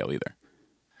Unicron to scale either.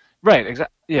 Right.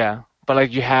 Exactly. Yeah, but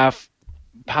like you have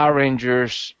Power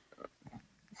Rangers.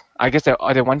 I guess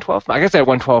are they 1/12? I guess they're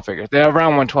 1/12 figures. They're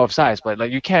around 1/12 size, but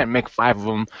like you can't make 5 of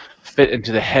them fit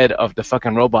into the head of the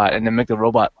fucking robot and then make the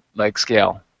robot like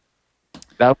scale.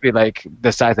 That would be like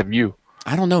the size of you.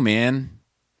 I don't know, man.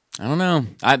 I don't know.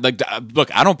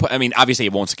 I mean, obviously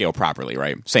it won't scale properly,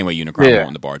 right? Same way Unicron won't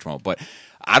and the barge won't. But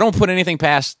I don't put anything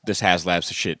past this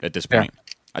HasLabs shit at this point.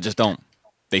 Yeah. I just don't.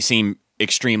 They seem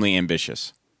extremely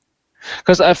ambitious.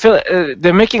 Because I feel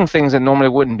they're making things that normally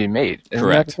wouldn't be made.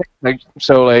 Correct. That's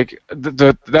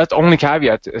the only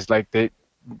caveat is like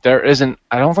there isn't.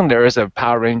 I don't think there is a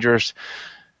Power Rangers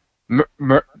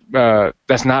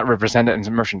that's not represented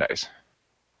in merchandise.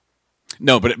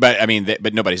 No, but I mean,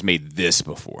 but nobody's made this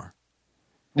before.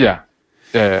 Yeah.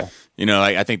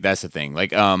 I think that's the thing.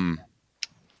 Like,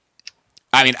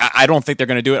 I mean, I don't think they're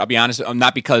going to do it. I'll be honest.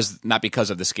 Not because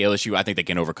of the scale issue. I think they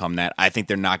can overcome that. I think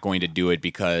they're not going to do it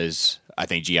because I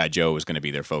think G.I. Joe is going to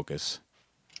be their focus.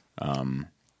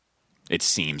 It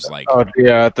seems like. Oh,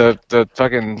 yeah, the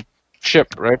fucking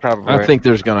ship, right? Probably. I think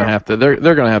there's going to have to. They're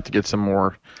going to have to get some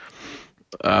more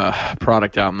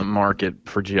product out in the market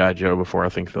for G.I. Joe before I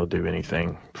think they'll do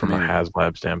anything from a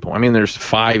HasLab standpoint. I mean, there's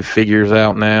 5 figures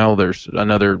out now. There's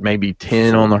another maybe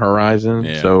 10 on the horizon.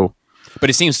 Yeah. So. But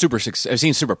it seems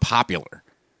super popular.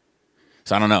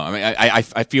 So I don't know. I mean,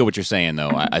 I feel what you're saying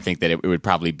though. I think that it would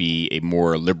probably be a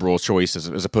more liberal choice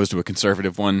as opposed to a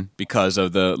conservative one because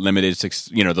of the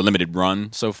limited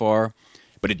run so far.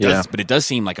 But it does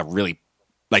seem like a really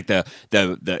like the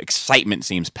excitement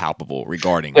seems palpable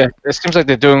regarding. Yeah, it seems like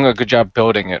they're doing a good job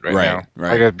building it right now.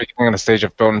 Right. Like at the beginning of the stage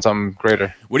of building something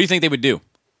greater. What do you think they would do?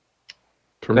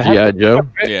 For G.I. Joe?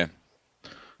 Yeah.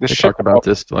 We talked about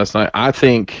this last night. I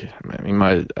think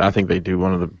they do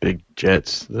one of the big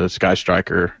jets, the Sky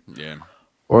Striker,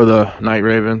 or the Night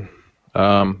Raven.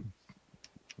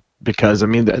 because I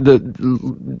mean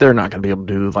they're not going to be able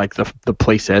to do like the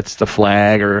play sets, the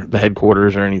flag, or the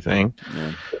headquarters or anything.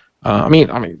 Yeah. I mean,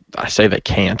 I say they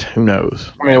can't. Who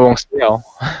knows? I mean, it won't scale.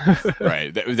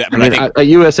 Right. But I mean, think a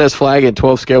USS flag at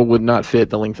 12 scale would not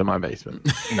fit the length of my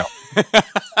basement. No.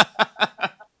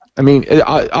 I mean,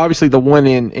 obviously the one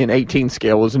in 18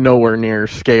 scale was nowhere near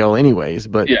scale, anyways.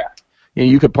 But Yeah.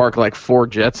 you could park like 4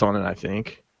 jets on it. I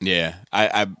think. yeah,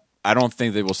 I don't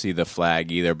think that we'll see the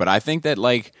flag either, but I think that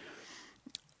like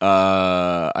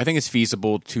I think it's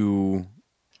feasible to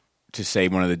say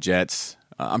one of the jets.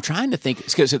 I'm trying to think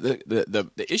because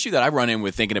the issue that I run in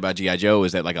with thinking about G.I. Joe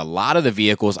is that like a lot of the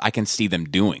vehicles I can see them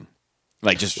doing,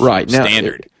 like just Right. Now,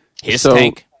 standard his so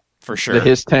tank for sure. The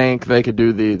his tank, they could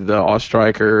do the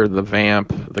Ostriker, the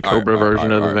Vamp, the Cobra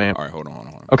version of the Vamp. All right, hold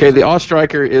on. Okay, the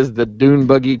Ostriker is the dune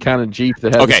buggy kind of Jeep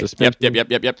that has the Okay. suspension.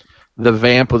 Yep. The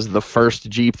Vamp was the first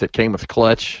Jeep that came with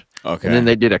clutch. Okay. And then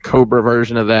they did a Cobra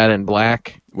version of that in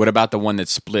black. What about the one that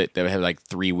split that had like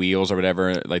 3 wheels or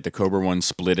whatever? Like the Cobra one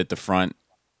split at the front.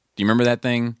 Do you remember that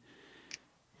thing?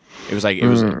 It was like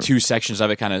 2 sections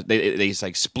of it. Kind of they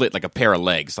like split like a pair of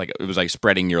legs. Like it was like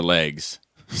spreading your legs,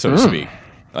 so to speak.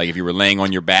 Like if you were laying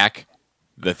on your back,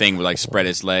 the thing would like spread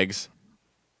its legs.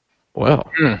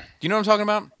 Well, Do you know what I'm talking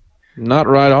about? not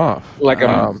right off. Like a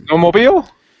snowmobile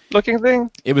looking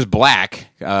thing? It was black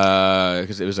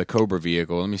because it was a Cobra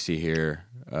vehicle. Let me see here.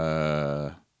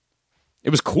 It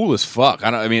was cool as fuck.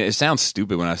 I mean, it sounds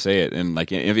stupid when I say it, and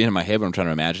like in my head when I'm trying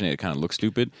to imagine it, it kind of looks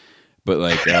stupid. But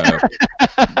like,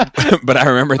 but I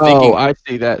remember thinking. Oh, I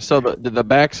see that. So the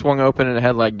back swung open and it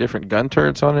had like different gun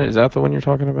turrets on it. Is that the one you're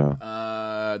talking about?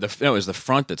 No, it was the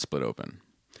front that split open.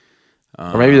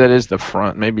 Or maybe that is the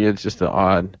front. Maybe it's just the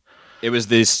odd. It was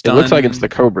this. Stun. It looks like it's the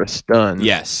Cobra Stun.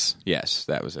 Yes,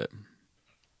 that was it.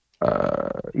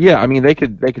 Yeah, I mean they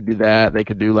could do that. They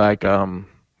could do like the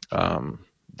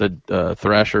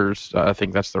Thrashers. I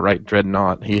think that's the right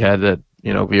Dreadnought. He had that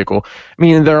vehicle. I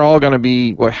mean they're all going to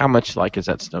be. Well, how much like is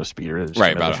that snow speeder?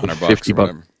 Right, about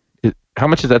 $100. $50. How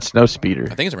much is that snow speeder?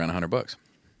 I think it's around $100.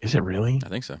 Is it really? I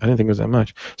think so. I didn't think it was that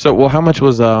much. So, well, how much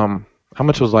was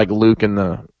like Luke in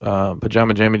the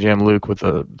Pajama Jammy Jam Luke with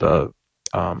the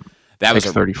That was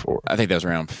X-34? I think that was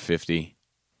around 50.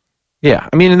 Yeah,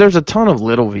 I mean, there's a ton of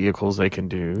little vehicles they can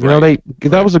do. Right.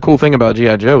 That was the cool thing about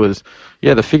G.I. Joe is,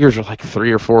 the figures are like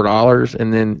 $3 or $4,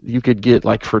 and then you could get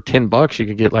like for $10, you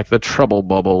could get like the Trouble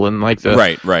Bubble and like the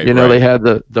right. They had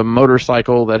the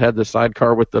motorcycle that had the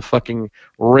sidecar with the fucking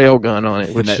rail gun on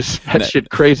it, which is shit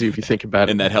crazy if you think about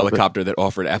it. And that helicopter that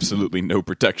offered absolutely no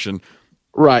protection.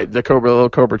 Right, the little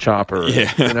Cobra chopper.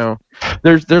 Yeah.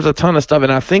 There's a ton of stuff,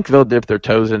 and I think they'll dip their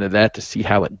toes into that to see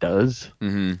how it does.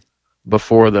 Mm-hmm.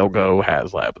 Before they'll go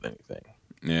HasLab with anything.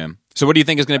 Yeah. So what do you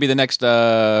think is going to be the next,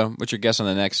 what's your guess on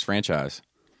the next franchise?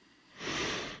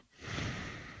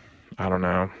 I don't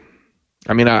know.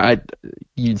 I mean,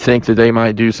 you'd think that they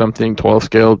might do something 12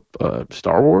 scale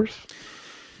Star Wars.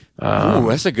 Ooh,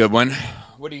 that's a good one.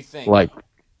 What do you think? Like,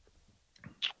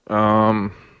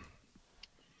 I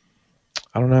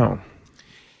don't know.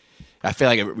 I feel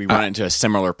like we run into a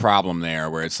similar problem there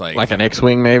where it's like an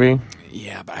X-Wing maybe.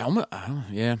 Yeah, but I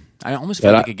almost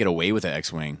feel like I could get away with an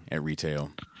X-Wing at retail.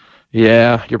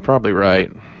 Yeah, you're probably right.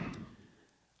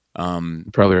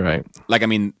 Probably right. Like, I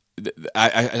mean,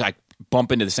 I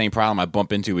bump into the same problem I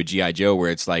bump into with G.I. Joe,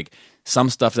 where it's like some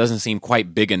stuff doesn't seem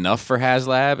quite big enough for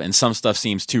HasLab, and some stuff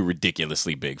seems too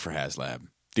ridiculously big for HasLab.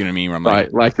 Do you know what I mean? Where I'm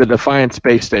right, like the Defiant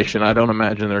space station. I don't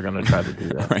imagine they're going to try to do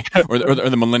that. Right. Or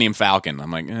the Millennium Falcon.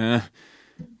 I'm like,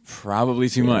 probably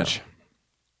too much.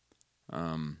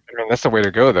 I mean, that's the way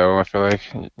to go, though. I feel like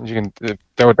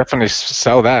they would definitely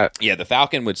sell that. Yeah, the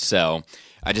Falcon would sell.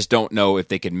 I just don't know if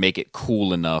they could make it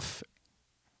cool enough.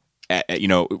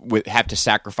 Have to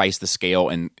sacrifice the scale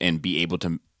and be able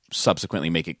to subsequently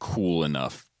make it cool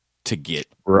enough to get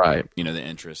right. The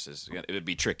interest it would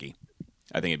be tricky.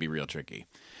 I think it'd be real tricky.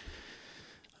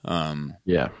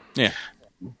 Yeah.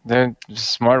 Then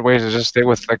smart ways to just stay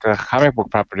with like the comic book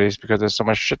properties because there's so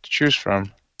much shit to choose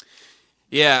from.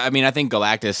 Yeah, I mean, I think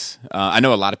Galactus. I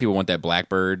know a lot of people want that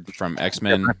Blackbird from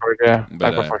X-Men. Yeah,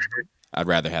 but I'd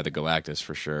rather have the Galactus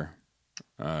for sure.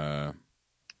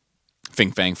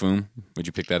 Fing Fang Foom. Would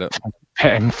you pick that up?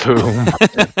 Fang Foom.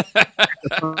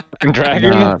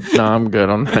 Dragon? No, I'm good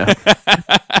on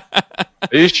that.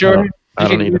 Are you sure? I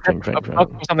don't need a Fing Fang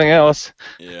Foom. Something else.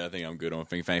 Yeah, I think I'm good on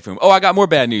Fing Fang Foom. Oh, I got more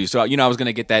bad news. So, I was going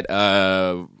to get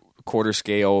that quarter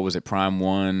scale. Was it Prime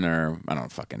 1 or I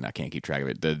don't know, I can't keep track of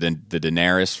it. The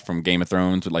Daenerys from Game of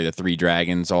Thrones with like the 3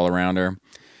 dragons all around her.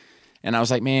 And I was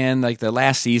like, man, like the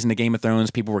last season of Game of Thrones,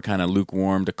 people were kind of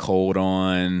lukewarm to cold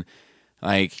on.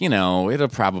 like,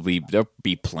 there'll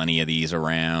be plenty of these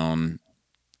around.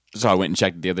 So I went and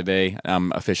checked it the other day.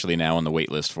 I'm officially now on the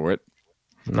wait list for it.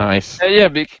 Nice. Yeah,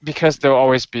 because there'll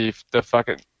always be the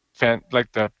fucking fan,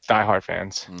 like the diehard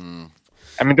fans.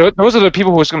 I mean, those are the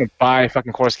people who's going to buy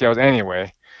fucking core scales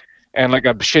anyway. And like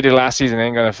a shitty last season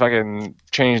ain't going to fucking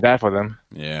change that for them.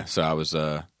 Yeah, so I was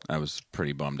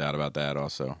pretty bummed out about that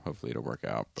also. Hopefully it'll work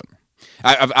out. But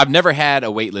I've never had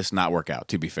a wait list not work out,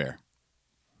 to be fair.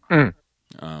 But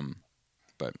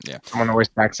yeah. Someone always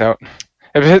backs out.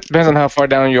 It depends on how far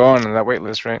down you're on that wait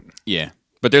list, right? Yeah.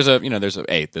 But there's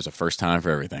a first time for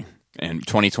everything. And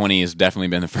 2020 has definitely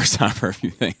been the first time for a few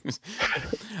things.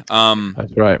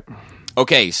 That's right.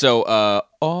 Okay, so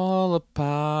all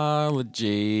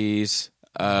apologies.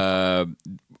 I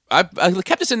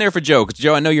kept this in there for Joe, because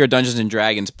Joe, I know you're a Dungeons and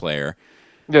Dragons player.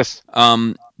 Yes.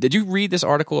 Did you read this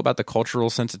article about the cultural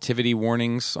sensitivity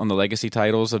warnings on the legacy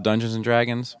titles of Dungeons and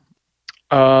Dragons?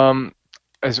 I'm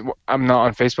not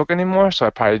on Facebook anymore, so I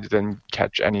probably didn't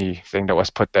catch anything that was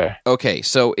put there. Okay,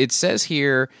 so it says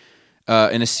here,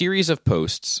 in a series of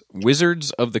posts, Wizards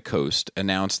of the Coast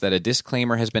announced that a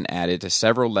disclaimer has been added to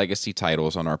several legacy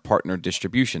titles on our partner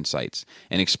distribution sites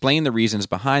and explained the reasons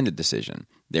behind the decision.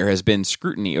 There has been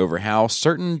scrutiny over how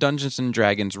certain Dungeons and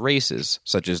Dragons races,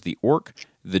 such as the Orc,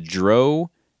 the Drow,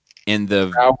 and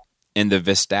the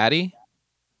Vistati.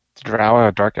 Drow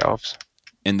are dark elves.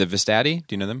 And the Vistati,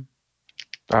 do you know them?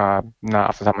 Not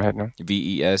off the top of my head, no.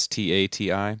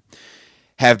 Vestati,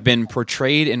 have been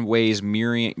portrayed in ways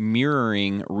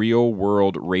mirroring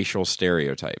real-world racial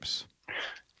stereotypes.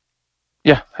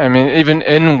 Yeah, I mean, even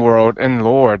in lore,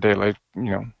 they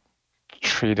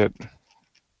treat it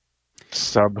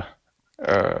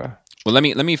Well,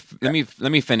 let me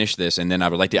finish this, and then I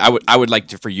would like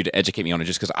to for you to educate me on it,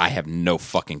 just because I have no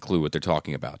fucking clue what they're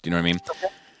talking about. Do you know what I mean? Okay.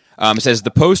 It says, the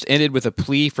post ended with a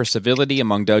plea for civility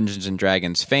among Dungeons &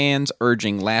 Dragons fans,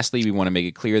 urging, lastly, we want to make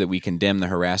it clear that we condemn the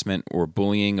harassment or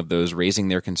bullying of those raising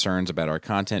their concerns about our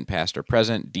content, past or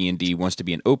present. D&D wants to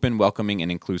be an open, welcoming,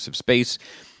 and inclusive space.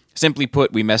 Simply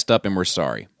put, we messed up and we're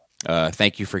sorry.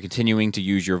 Thank you for continuing to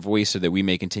use your voice so that we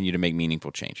may continue to make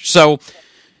meaningful change. So,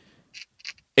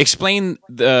 explain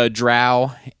the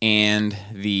Drow and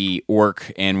the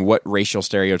Orc and what racial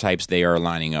stereotypes they are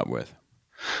lining up with.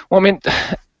 Well, I mean,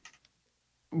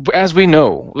 as we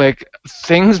know, like,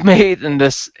 things made in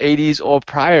this 80s or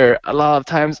prior, a lot of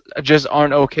times just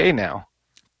aren't okay now.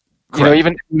 Correct.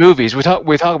 Even movies, we talk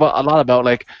about a lot about,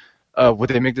 like, would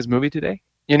they make this movie today?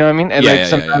 You know what I mean? And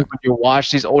sometimes when you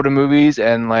watch these older movies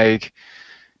and, like,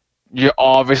 you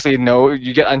obviously know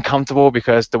you get uncomfortable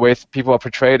because the way people are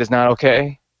portrayed is not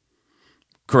okay.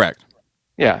 Correct.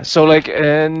 Yeah. So, like,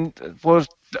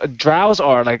 Drows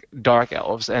are like dark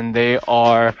elves, and they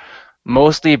are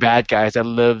mostly bad guys that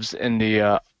lives in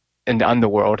the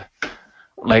underworld,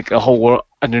 like a whole world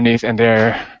underneath, and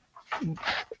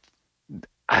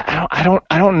I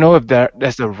don't know if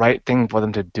that's the right thing for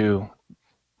them to do,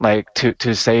 like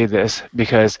to say this,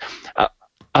 because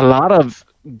a lot of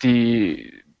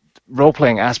the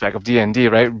role-playing aspect of D&D,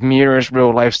 right, mirrors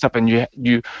real life stuff, and you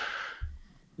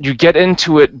get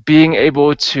into it being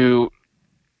able to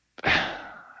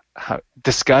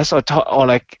discuss or talk or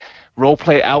like role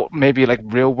play out maybe like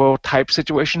real world type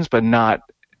situations, but not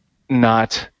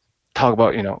talk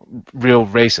about real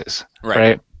races,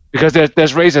 right? Because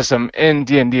there's racism in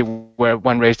D&D where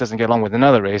one race doesn't get along with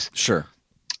another race. Sure.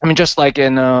 I mean, just like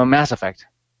in Mass Effect.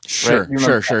 Sure.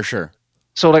 Right? Sure.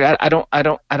 So like I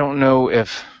don't know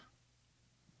if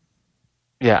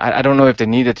I don't know if they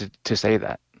needed to say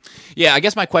that. Yeah, I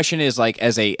guess my question is, like,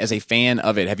 as a fan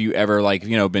of it, have you ever, like,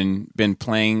 been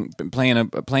playing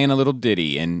a little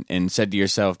ditty and said to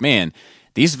yourself, man,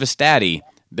 these Vistati,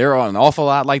 they're an awful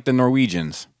lot like the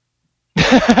Norwegians. Do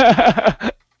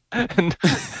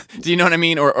you know what I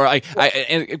mean? Or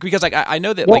because like I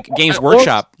know that like Games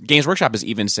Workshop has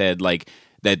even said like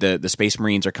that the Space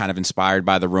Marines are kind of inspired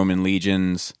by the Roman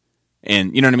legions,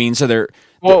 and you know what I mean. So they're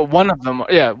one of them,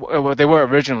 yeah. Well, they were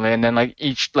originally, and then like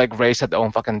each like race had their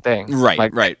own fucking thing.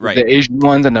 Right. The Asian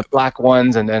ones and the black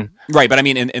ones, and then right. But I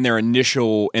mean, in their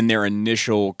initial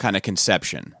kind of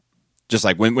conception, just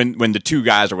like when the two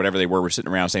guys or whatever they were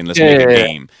sitting around saying, let's make a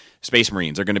game. Space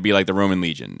Marines are going to be like the Roman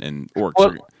Legion, and Orcs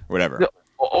or whatever.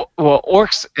 Well,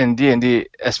 Orcs in D&D,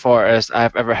 as far as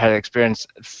I've ever had experience,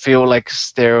 feel like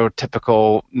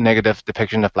stereotypical negative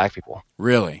depiction of black people.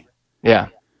 Really? Yeah.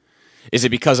 Is it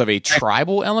because of a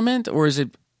tribal element, or is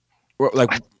it like?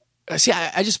 See,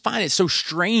 I just find it so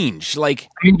strange. Like,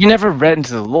 I mean, you never read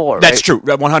into the lore. That's true,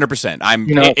 100%. I'm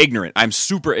ignorant. I'm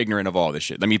super ignorant of all this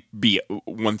shit. Let me be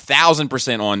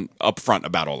 1,000% on upfront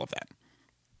about all of that.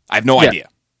 I have no idea.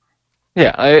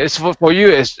 Yeah, it's for you.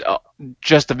 It's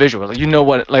just the visual. Like, you know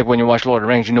what, like when you watch Lord of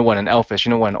the Rings, you know what an elf is. You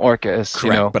know what an orc is. Correct.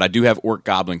 You know, But I do have orc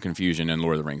goblin confusion in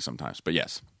Lord of the Rings sometimes. But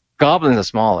yes, goblins are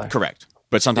smaller. correct.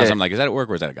 But sometimes Yeah. I'm like, is that an orc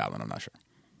or is that a goblin? I'm not sure.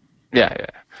 Yeah,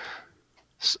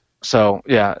 yeah. So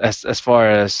yeah, as far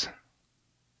as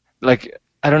like,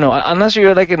 I don't know, unless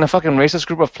you're like in a fucking racist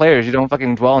group of players, you don't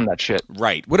fucking dwell on that shit.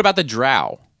 Right. What about the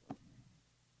drow?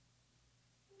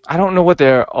 I don't know what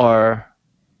there are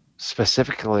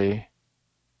specifically,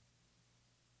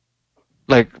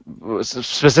 like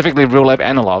specifically real life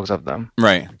analogs of them.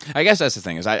 Right. I guess that's the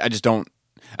thing is I just don't.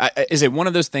 Is it one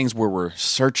of those things where we're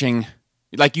searching,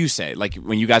 like you say, like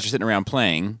when you guys are sitting around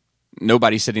playing,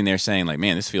 nobody's sitting there saying like,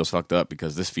 man, this feels fucked up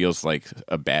because this feels like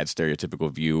a bad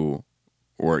stereotypical view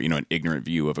or, an ignorant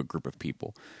view of a group of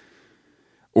people.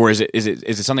 Or is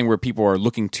it something where people are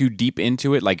looking too deep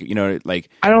into it? Like, like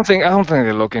I don't think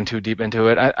they're looking too deep into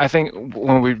it. I think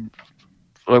when we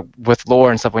like, with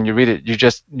lore and stuff, when you read it, you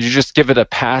just give it a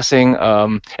passing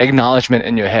acknowledgement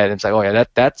in your head. It's like, oh yeah,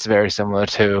 that's very similar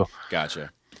to gotcha.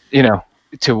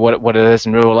 To what it is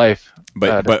in real life.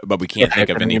 But we can't think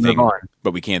of and you anything. move on.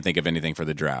 But we can't think of anything for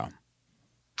the drow,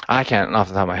 I can't off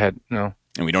the top of my head. No,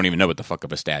 and we don't even know what the fuck a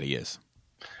Vistadi is.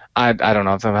 I don't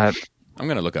know off the top of my head. I'm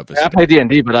gonna look up I Vistadi. play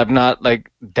D&D, but I'm not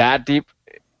like that deep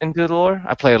into the lore.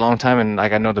 I play a long time, and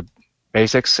like I know the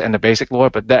basics and the basic lore,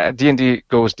 but that D&D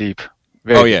goes deep.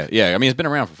 Oh yeah, yeah. I mean, it's been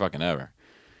around for fucking ever,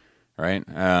 right?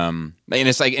 And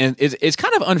it's like, and it's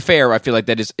kind of unfair. I feel like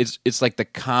that it's like the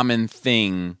common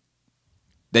thing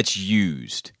that's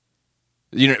used,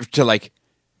 to like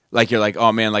you're like,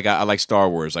 oh man, like I like Star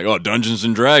Wars, like, oh, Dungeons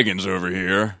and Dragons over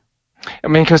here. I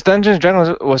mean, because Dungeons and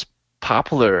Dragons was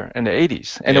popular in the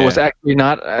 80s, and it was Yeah. actually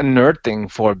not a nerd thing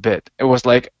for a bit. It was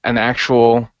like an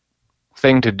actual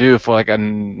thing to do for like a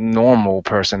normal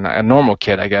person, a normal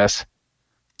kid, I guess.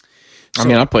 I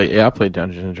mean, I played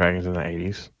Dungeons and Dragons in the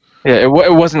 80s. Yeah, it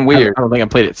wasn't weird. I don't think I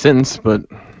played it since, but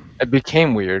It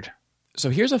became weird. So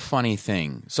here's a funny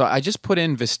thing. So I just put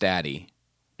in Vistadi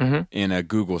Mhm. in a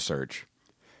Google search.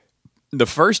 The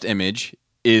first image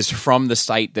is from the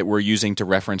site that we're using to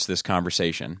reference this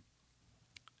conversation.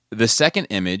 The second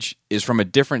image is from a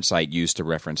different site used to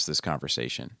reference this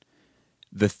conversation.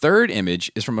 The third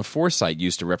image is from a fourth site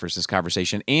used to reference this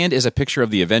conversation and is a picture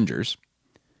of the Avengers.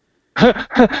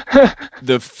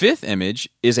 The fifth image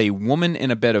is a woman in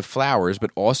a bed of flowers,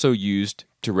 but also used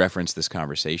to reference this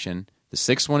conversation. The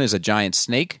sixth one is a giant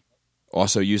snake,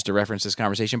 also used to reference this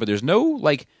conversation. But there's no,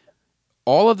 like,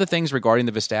 all of the things regarding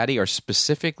the Vistadi are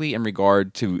specifically in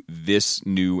regard to this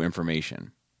new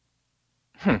information.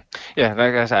 Yeah,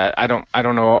 like I said, I don't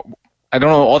know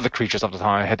all the creatures off the top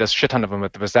of my head. There's a shit ton of them,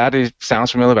 but the Vistadi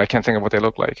sounds familiar, but I can't think of what they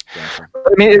look like. Gotcha.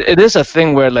 I mean, it is a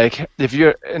thing where, like, if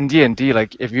you're in D&D,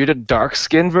 like, if you're the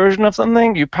dark-skinned version of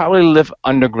something, you probably live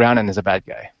underground and is a bad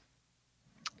guy.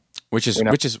 Which is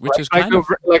Like, kind of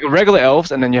like regular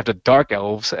elves, and then you have the dark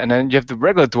elves, and then you have the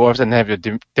regular dwarves, and then you have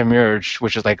the Demiurge,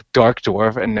 which is like dark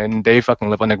dwarf, and then they fucking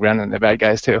live underground and they're bad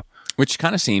guys too. which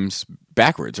kind of seems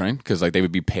backwards, right? Because like they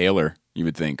would be paler, you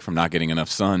would think, from not getting enough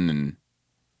sun and.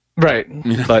 Right,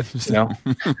 but it's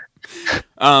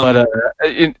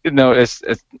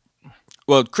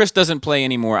Well, Chris doesn't play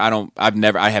anymore. I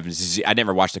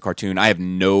never watched the cartoon. I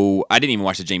didn't even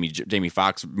watch the Jamie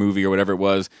Foxx movie or whatever it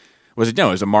was. Was it? No,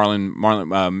 it was a Marlon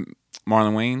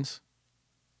Wayans.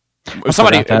 It was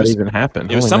somebody. that even happened.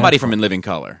 It was Holy somebody mackerel. from In Living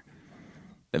Color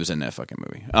that was in that fucking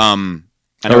movie.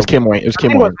 It was Kim Wayne. It was I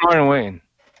Kim think it Wayne. was Martin Wayne.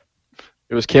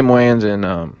 It was Kim Wayans and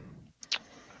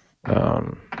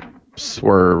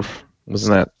Swerve.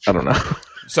 Wasn't that? I don't know.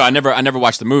 So I never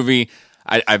watched the movie.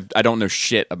 I don't know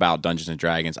shit about Dungeons and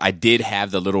Dragons. I did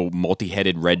have the little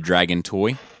multi-headed red dragon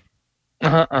toy.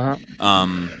 Do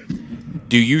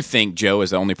you think Joe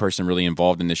is the only person really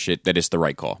involved in this shit that it's the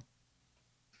right call?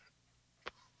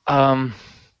 I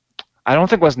don't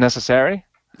think it was necessary,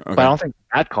 Okay. but I don't think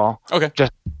bad call. Okay.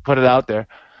 Just put it out there.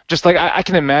 Just like I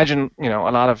can imagine, a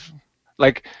lot of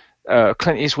like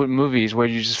Clint Eastwood movies where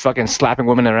you're just fucking slapping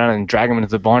women around and dragging them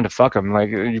into the barn to fuck them. Like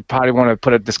you probably want to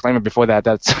put a disclaimer before that.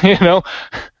 That's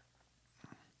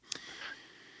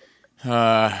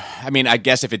I mean, I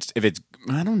guess if it's,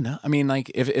 I don't know. I mean,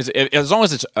 like if as long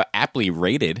as it's aptly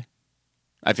rated,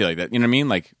 I feel like that. You know what I mean?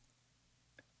 Like,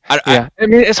 yeah. I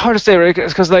mean, it's hard to say, right?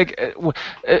 Because like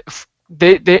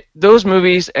they those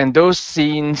movies and those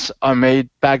scenes are made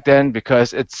back then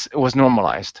because it was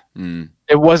normalized.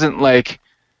 It wasn't like.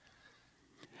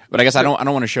 But I guess I don't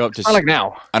want to show up to. Not like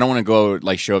now. I don't want to go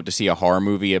like show up to see a horror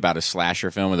movie about a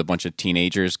slasher film with a bunch of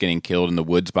teenagers getting killed in the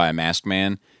woods by a masked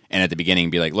man and at the beginning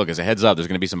be like, look, as a heads up, there's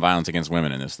going to be some violence against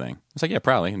women in this thing. It's like, yeah,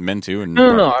 probably, and men too. And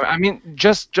No. I mean,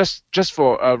 just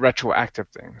for retroactive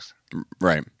things.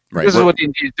 Right. This is what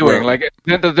D&D is doing. Like,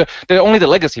 they're only the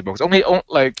legacy books. Only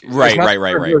like. Right.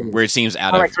 Where it seems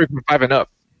out of like 3.5 and up.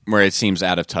 Where it seems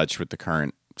out of touch with the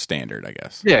current standard, I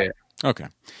guess. Yeah. Okay.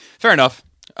 Fair enough.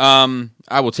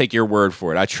 I will take your word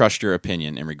for it. I trust your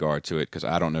opinion in regard to it because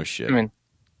I don't know shit.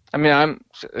 I mean,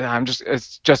 I'm just,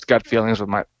 it's just gut feelings with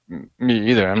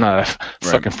me either. I'm not a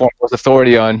fucking foremost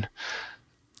authority on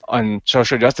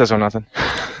social justice or nothing.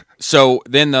 So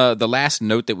then the last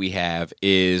note that we have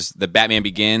is the Batman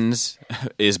Begins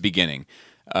is beginning,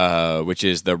 which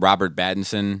is the Robert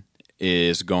Pattinson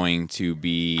is going to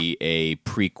be a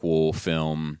prequel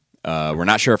film. We're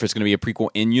not sure if it's going to be a prequel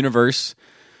in universe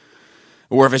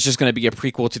or if it's just going to be a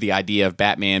prequel to the idea of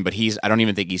Batman, but I don't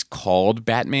even think he's called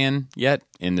Batman yet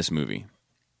in this movie.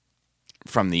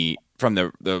 From the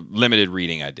limited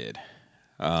reading I did.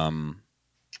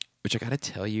 Which I got to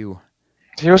tell you,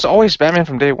 he was always Batman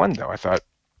from day one, though. I thought.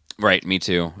 Right, me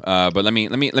too. But let me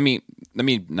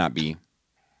not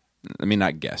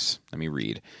guess. Let me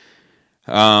read.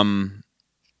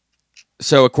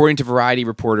 So, according to Variety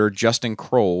reporter Justin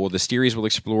Kroll, the series will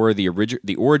explore the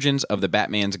origins of the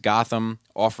Batman's Gotham,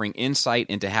 offering insight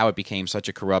into how it became such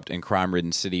a corrupt and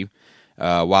crime-ridden city.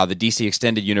 While the DC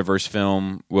Extended Universe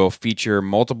film will feature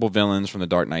multiple villains from the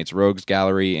Dark Knight's Rogues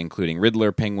Gallery, including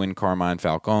Riddler, Penguin, Carmine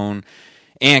Falcone,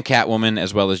 and Catwoman,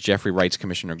 as well as Jeffrey Wright's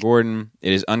Commissioner Gordon.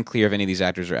 It is unclear if any of these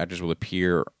actors will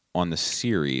appear on the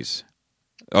series.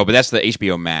 Oh, but that's the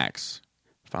HBO Max.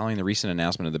 Following the recent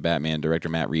announcement of the Batman, director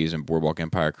Matt Reeves and Boardwalk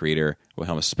Empire creator will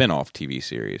helm a spin-off TV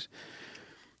series.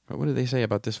 But what did they say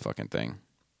about this fucking thing?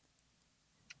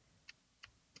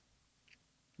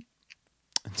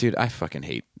 Dude, I fucking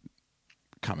hate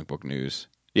comic book news.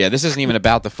 Yeah, this isn't even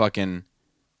about the fucking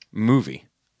movie.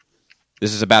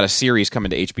 This is about a series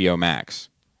coming to HBO Max.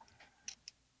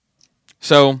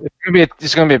 So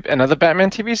it's gonna be another Batman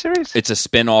TV series. It's a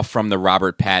spin-off from the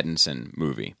Robert Pattinson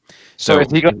movie. So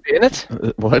is he going to be in it?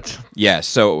 What? Yeah.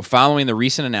 So following the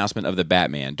recent announcement of the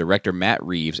Batman, director Matt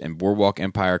Reeves and Boardwalk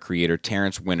Empire creator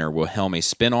Terrence Winter will helm a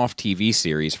spin-off TV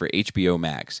series for HBO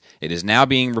Max. It is now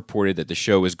being reported that the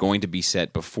show is going to be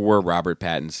set before Robert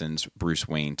Pattinson's Bruce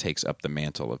Wayne takes up the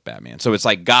mantle of Batman. So it's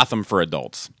like Gotham for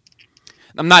adults.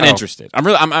 I'm not interested.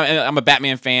 I'm a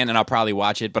Batman fan, and I'll probably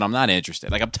watch it, but I'm not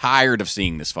interested. Like, I'm tired of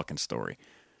seeing this fucking story.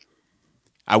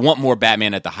 I want more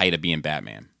Batman at the height of being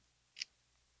Batman.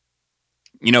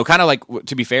 You know, kind of like,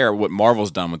 to be fair, what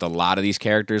Marvel's done with a lot of these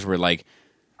characters, where, like,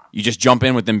 you just jump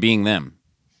in with them being them.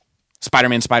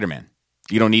 Spider-Man.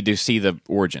 You don't need to see the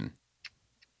origin.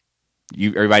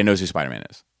 Everybody knows who Spider-Man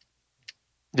is.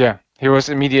 Yeah, he was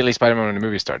immediately Spider-Man when the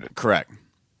movie started. Correct.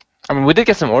 I mean, we did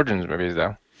get some origins movies,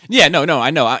 though. Yeah, no,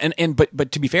 I know.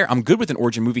 But to be fair, I'm good with an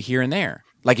origin movie here and there.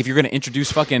 Like, if you're going to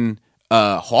introduce fucking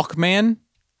Hawkman,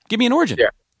 give me an origin. Yeah.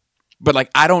 But, like,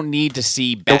 I don't need to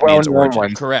see Batman's origin.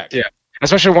 Ones. Correct. Yeah.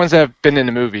 Especially ones that have been in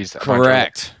the movies.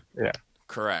 Correct. Yeah.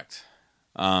 Correct.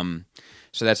 So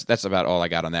that's about all I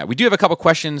got on that. We do have a couple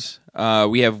questions.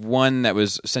 We have one that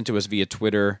was sent to us via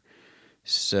Twitter.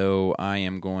 So I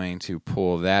am going to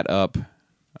pull that up.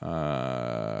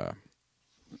 All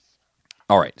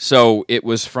right. So it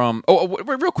was from...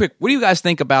 real quick. What do you guys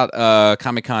think about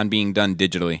Comic-Con being done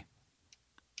digitally?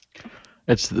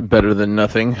 It's better than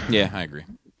nothing. Yeah, I agree.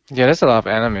 Yeah, there's a lot of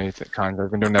anime cons that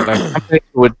have been doing that. Like, companies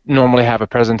would normally have a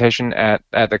presentation at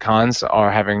the cons,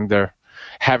 or having their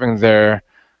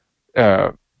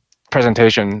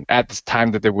presentation at the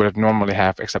time that they would have normally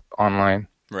have, except online.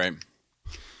 Right.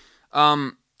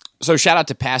 So shout out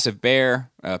to Passive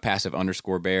Bear,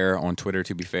 passive_bear on Twitter,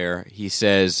 to be fair. He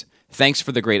says, thanks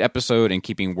for the great episode and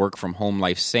keeping work from home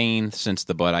life sane since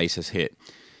the Bud Ice has hit.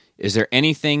 Is there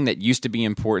anything that used to be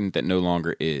important that no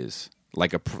longer is?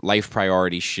 Like a life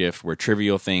priority shift where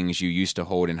trivial things you used to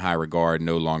hold in high regard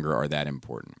no longer are that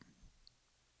important?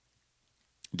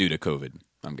 Due to COVID,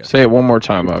 I'm guessing. Say it one more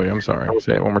time, Bobby. I'm sorry.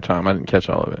 Say it one more time. I didn't catch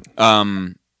all of it.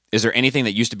 Is there anything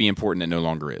that used to be important that no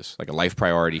longer is? Like a life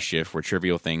priority shift where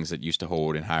trivial things that used to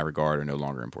hold in high regard are no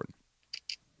longer important?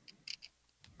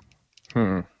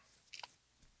 I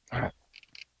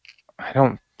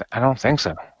don't think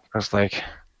so. Because, like,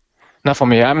 not for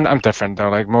me. I'm different though.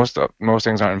 Like, most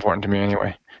things aren't important to me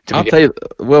anyway. I'll tell you.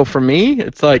 Well, for me,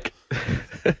 it's like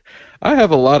I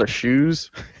have a lot of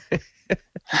shoes,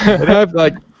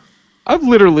 and I've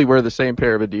literally wear the same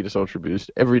pair of Adidas Ultra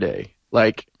Boost every day.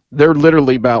 Like, they're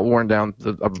literally about worn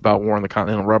the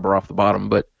Continental rubber off the bottom.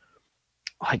 But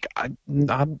like, I'm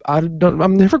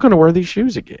never going to wear these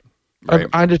shoes again. Right.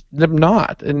 I just am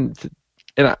not. And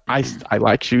and I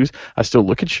like shoes. I still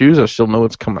look at shoes. I still know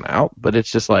what's coming out, but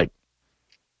it's just like,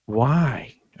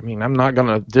 why? I mean, I'm not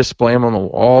gonna display them on the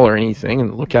wall or anything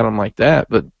and look at them like that.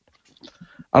 But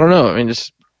I don't know. I mean,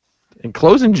 just in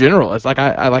clothes in general, it's like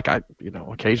I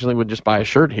occasionally would just buy a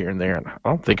shirt here and there, and I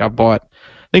don't think I bought.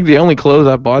 I think the only clothes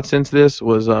I bought since this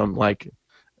was like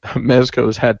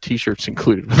Mezco's had T-shirts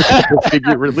included with the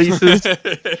figure releases, and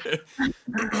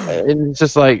it's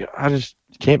just like I just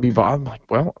can't be bothered. I'm like,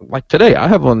 well, like today I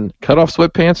have on cut off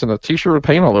sweatpants and a T-shirt with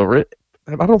paint all over it,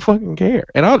 and I don't fucking care,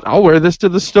 and I'll wear this to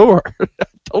the store. I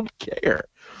don't care.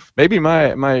 Maybe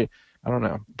my I don't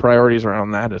know, priorities around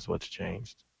that is what's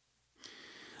changed.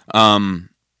 I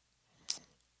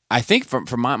think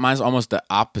for mine's almost the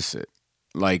opposite.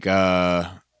 Like, I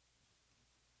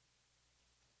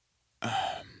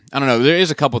don't know. There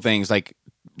is a couple things. Like,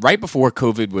 right before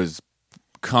COVID was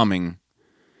coming,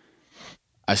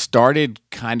 I started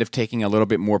kind of taking a little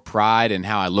bit more pride in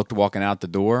how I looked walking out the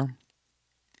door.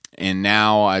 And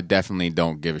now I definitely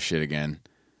don't give a shit again.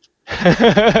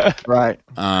 Right.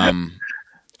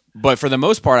 But for the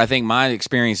most part, I think my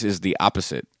experience is the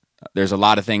opposite. There's a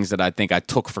lot of things that I think I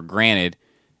took for granted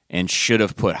and should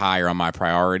have put higher on my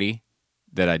priority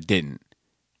that I didn't.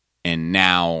 And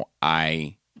now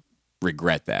I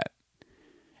regret that.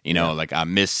 You know, like I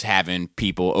miss having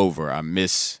people over. I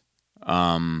miss,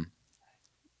 like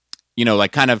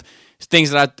kind of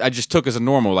things that I just took as a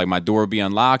normal. Like my door would be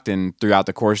unlocked, and throughout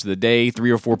the course of the day,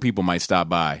 3 or 4 people might stop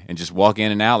by and just walk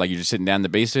in and out. Like you're just sitting down in the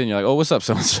basement, and you're like, "Oh, what's up,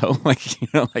 so and so?"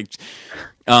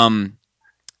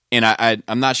 And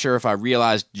I'm not sure if I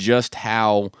realized just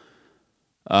how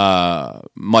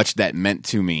much that meant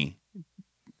to me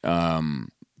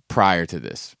prior to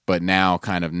this, but now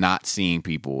kind of not seeing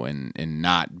people and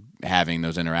not having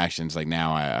those interactions, like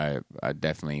now I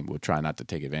definitely will try not to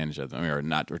take advantage of them, or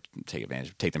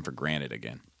take them for granted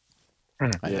again.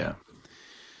 Yeah.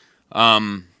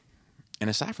 And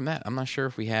aside from that, I'm not sure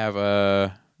if we have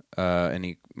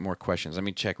any more questions. Let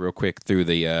me check real quick through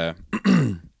the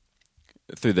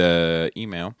through the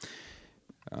email.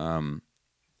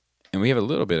 And we have a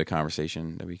little bit of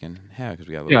conversation that we can have because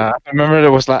we got a little bit. I remember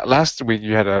there was last week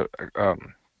you had a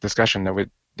discussion that we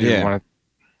didn't want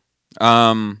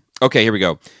to. Okay, here we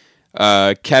go.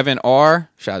 Kevin R.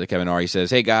 Shout out to Kevin R. He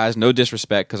says, "Hey guys, no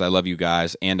disrespect because I love you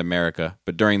guys and America,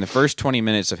 but during the first 20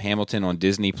 minutes of Hamilton on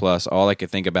Disney Plus, all I could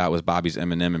think about was Bobby's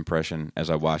Eminem impression as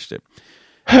I watched it.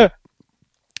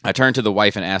 I turned to the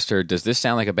wife and asked her, does this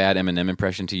sound like a bad Eminem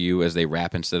impression to you as they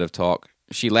rap instead of talk?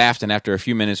 She laughed, and after a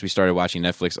few minutes, we started watching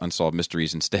Netflix Unsolved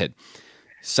Mysteries instead.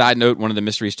 Side note, one of the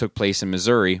mysteries took place in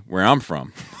Missouri, where I'm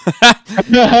from."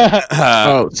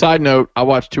 Side note, I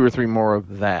watched 2 or 3 more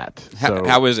of that. So.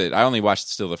 How is it? I only watched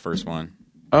still the first one.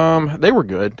 They were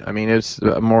good. I mean, it's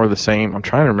more of the same. I'm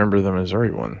trying to remember the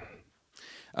Missouri one.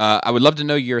 I would love to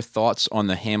know your thoughts on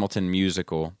the Hamilton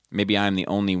musical. Maybe I'm the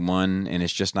only one, and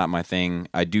it's just not my thing.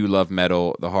 I do love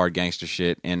metal, the hard gangster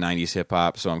shit, and 90s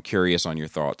hip-hop, so I'm curious on your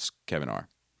thoughts, Kevin R.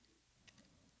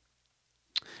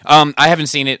 I haven't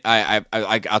seen it.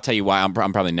 I'll tell you why. I'm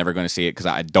probably never going to see it because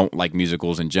I don't like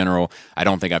musicals in general. I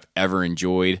don't think I've ever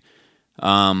enjoyed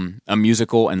a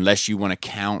musical unless you want to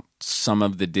count some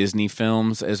of the Disney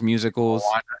films as musicals.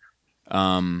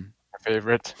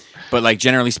 Favorite, but like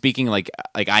generally speaking, like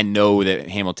I know that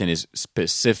Hamilton is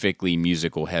specifically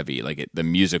musical heavy. Like the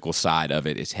musical side of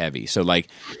it is heavy. So like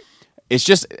it's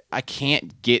just I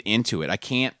can't get into it. I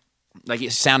can't like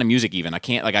it's Sound of Music even. I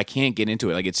can't get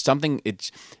into it. Like it's something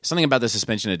about the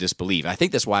suspension of disbelief. I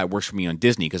think that's why it works for me on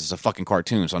Disney because it's a fucking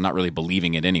cartoon, so I'm not really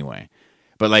believing it anyway.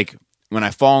 But like when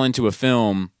I fall into a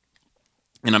film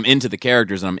and I'm into the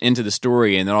characters and I'm into the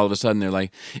story, and then all of a sudden they're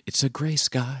like, "It's a gray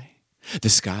sky. The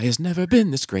sky has never been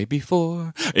this gray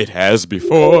before. It has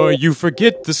before. You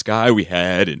forget the sky we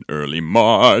had in early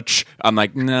March." I'm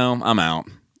like, no, I'm out.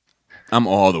 I'm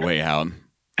all the way out.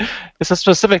 It's a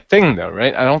specific thing, though,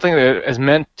 right? I don't think that it's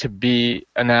meant to be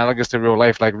analogous to real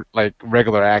life, like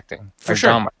regular acting. For sure.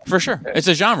 Drama. For sure. It's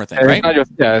a genre thing, and right?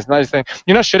 It's not your thing.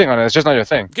 You're not shitting on it. It's just not your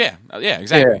thing. Yeah,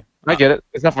 exactly. Yeah, I get it.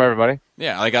 It's not for everybody.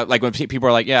 Yeah, like when people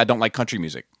are like, "Yeah, I don't like country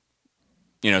music."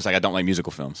 You know, it's like I don't like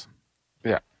musical films.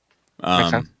 Yeah.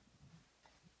 Makes sense.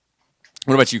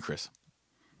 What about you, Chris?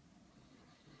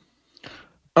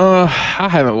 I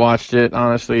haven't watched it,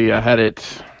 honestly. I had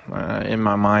it in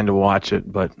my mind to watch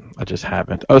it, but I just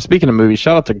haven't. Oh, speaking of movies,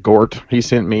 shout out to Gort. He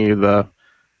sent me the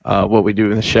What We Do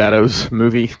in the Shadows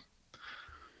movie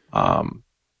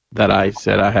that I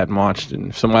said I hadn't watched, and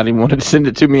if somebody wanted to send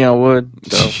it to me, I would.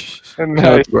 So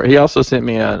Nice. he also sent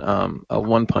me a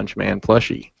One Punch Man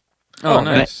plushie. Oh,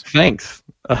 nice. Thanks,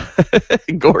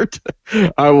 Gort.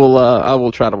 I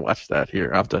will try to watch that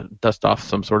here. I have to dust off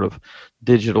some sort of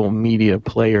digital media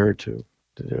player to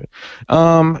do it.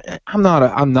 I'm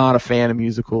not a fan of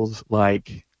musicals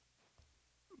like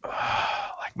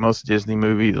most Disney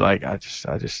movies. Like I just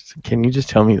can you just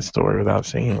tell me the story without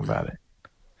singing about it?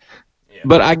 Yeah.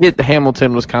 But I get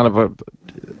Hamilton was kind of a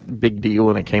big deal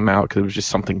when it came out because it was just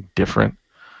something different.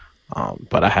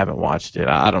 But I haven't watched it.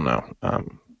 I don't know.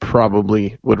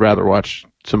 Probably would rather watch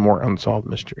some more Unsolved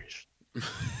Mysteries.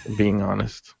 Being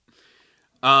honest.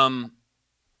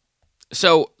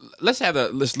 So let's have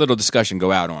this little discussion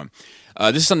go out on.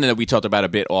 This is something that we talked about a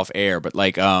bit off air, but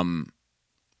like,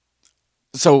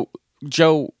 so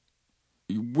Joe,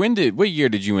 what year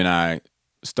did you and I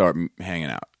start hanging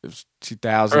out? It was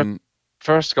 2000.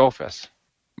 First Skullfest,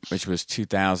 which was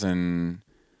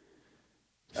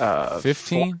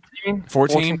 2015,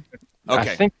 14.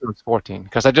 Okay, I think it was 14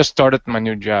 because I just started my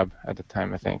new job at the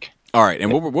time. I think. All right,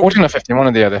 and what 14 or 15, one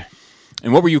or the other.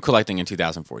 And what were you collecting in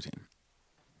 2014?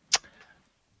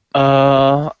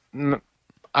 I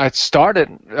started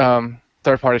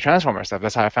third-party Transformer stuff.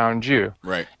 That's how I found you.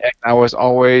 Right. And I was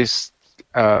always,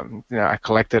 I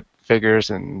collected figures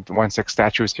and 1/6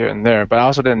 statues here and there, but I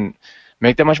also didn't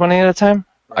make that much money at the time.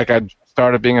 Like I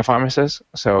started being a pharmacist,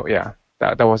 so yeah,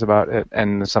 that was about it.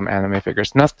 And some anime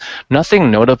figures.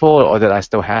 Nothing notable or that I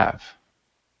still have,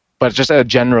 but just a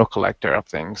general collector of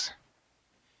things.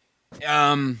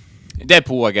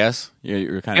 Deadpool, I guess.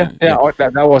 You're kind of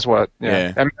that was what.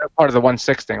 Yeah. I mean, part of the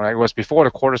 1/6 thing. Like it was before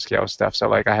the quarter scale stuff. So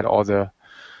like I had all the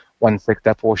 1/6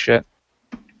 Deadpool shit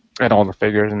and all the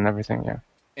figures and everything. Yeah.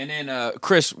 And then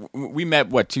Chris, we met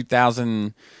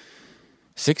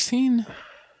 2016,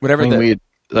 whatever. We had,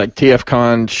 like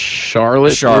TFCon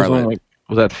Charlotte.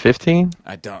 Was that 15?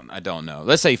 I don't know.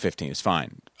 Let's say 15 is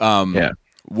fine. Yeah.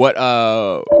 What?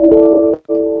 Wow.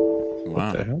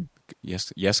 What the hell?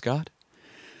 Yes, God.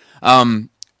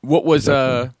 What was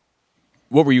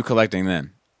what were you collecting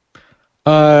then?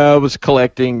 I was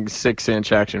collecting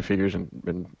 6-inch action figures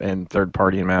and third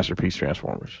party and Masterpiece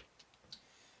Transformers.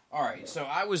 All right, so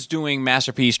I was doing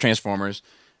Masterpiece Transformers,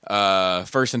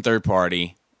 first and third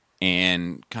party,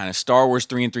 and kind of Star Wars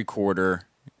 3 3/4.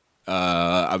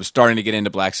 I was starting to get into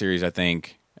Black Series, I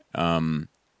think, and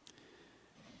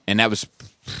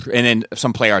then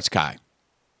some Play Arts Kai.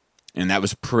 And that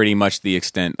was pretty much the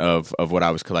extent of what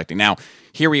I was collecting. Now,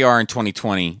 here we are in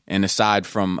 2020, and aside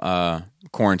from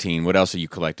quarantine, what else are you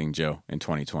collecting, Joe, in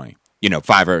 2020?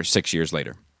 5 or 6 years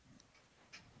later.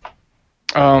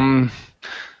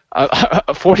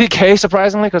 40K,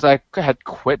 surprisingly, because I had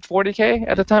quit 40K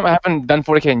at the time. I haven't done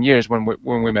 40K in years when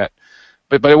we met.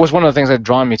 But it was one of the things that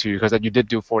drawn me to you, because you did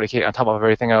do 40K on top of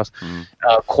everything else.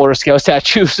 Quarter scale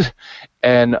statues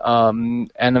and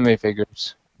anime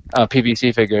figures.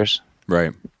 PVC figures.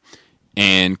 Right.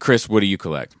 And Chris, what do you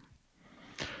collect?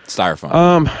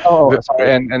 Styrofoam.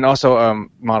 Sorry. And also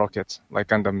model kits, like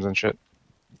Gundams and shit.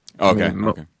 Okay.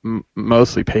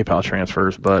 Mostly PayPal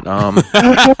transfers, but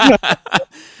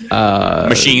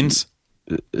machines.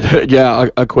 Yeah,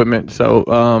 equipment. So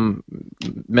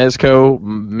Mezco,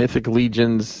 Mythic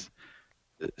Legions,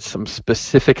 some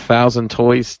specific 1,000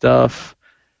 Toys stuff,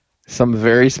 some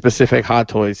very specific Hot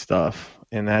Toys stuff,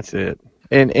 and that's it.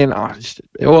 And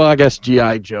I guess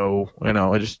G.I. Joe,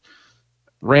 just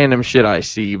random shit I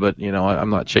see, but I'm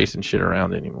not chasing shit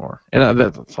around anymore. And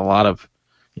that's a lot of,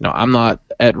 I'm not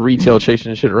at retail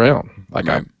chasing shit around like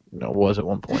I was at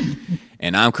one point.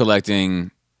 And I'm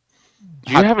collecting.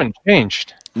 You haven't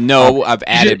changed. No, I've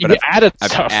added, but I've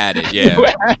added, yeah. You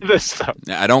added stuff.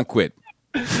 I don't quit.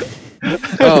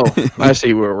 Oh, I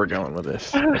see where we're going with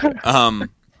this. Okay. And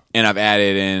I've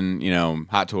added in,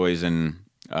 Hot Toys and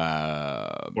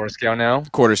quarter scale now.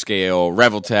 Quarter scale,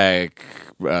 Reveltech,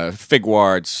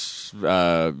 Figuarts,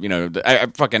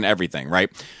 fucking everything, right?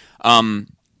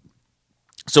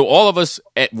 So all of us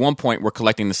at one point were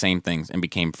collecting the same things and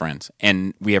became friends,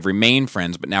 and we have remained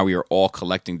friends. But now we are all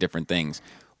collecting different things.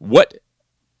 What,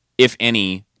 if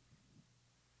any,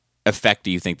 effect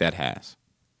do you think that has?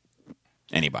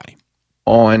 Anybody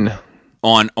on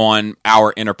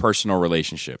our interpersonal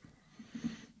relationship?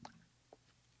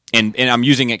 And I'm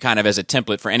using it kind of as a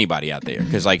template for anybody out there,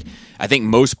 because I think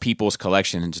most people's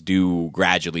collections do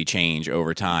gradually change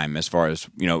over time. As far as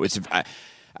I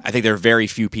think there are very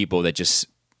few people that just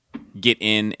get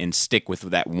in and stick with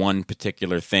that one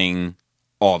particular thing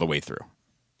all the way through.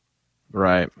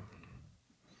 Right.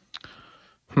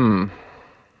 I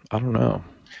don't know.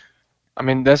 I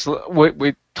mean,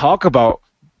 we talk about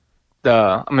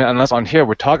unless on here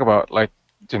we talk about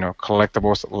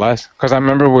collectibles less, because I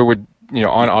remember we would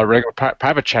on our regular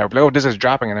private chat, we're like, oh, this is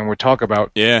dropping, and then we talk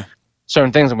about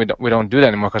certain things, and we don't do that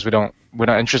anymore because we're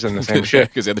not interested in the same shit.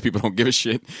 Because other people don't give a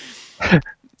shit. I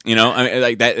mean,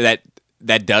 like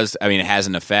that does. I mean, it has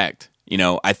an effect.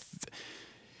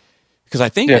 Because I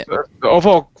think the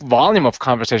overall volume of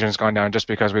conversation has gone down just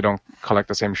because we don't collect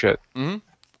the same shit. Mm-hmm.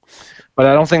 But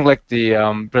I don't think like the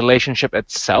relationship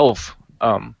itself,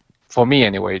 for me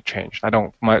anyway, changed.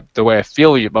 The way I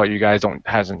feel about you guys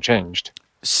hasn't changed.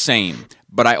 Same,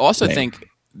 but I also think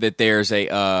that there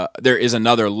is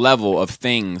another level of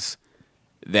things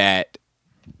that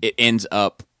it ends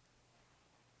up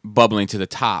bubbling to the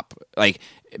top, like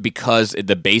because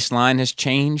the baseline has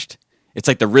changed. It's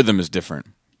like the rhythm is different.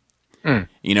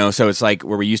 So it's like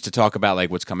where we used to talk about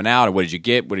like what's coming out or what did you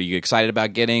get, what are you excited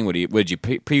about getting, what did you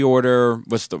pre-order,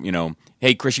 what's the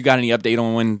hey Chris, you got any update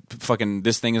on when fucking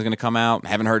this thing is going to come out?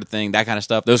 Haven't heard a thing, that kind of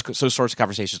stuff. Those sorts of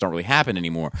conversations don't really happen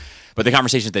anymore. But the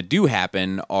conversations that do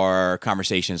happen are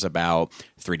conversations about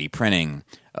 3D printing,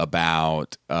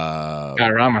 about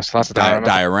dioramas, lots of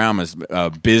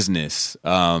dioramas, business,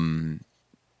 and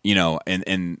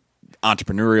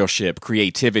entrepreneurship,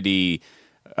 creativity.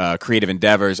 Creative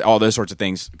endeavors, all those sorts of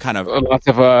things, kind of lots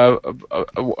of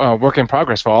work in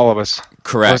progress for all of us.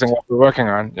 Correct. What we're working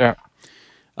on, yeah.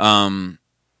 But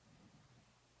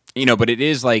it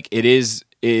is like it is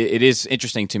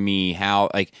interesting to me how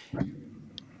like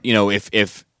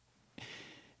if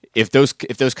those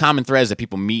common threads that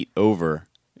people meet over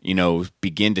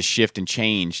begin to shift and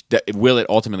change, will it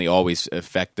ultimately always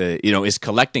affect is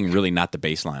collecting really not the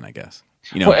baseline, I guess.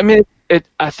 Well, I mean,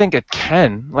 I think it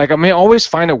can. Like, I mean, I always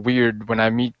find it weird when I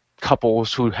meet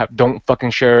couples who don't fucking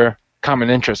share common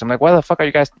interests. I'm like, why the fuck are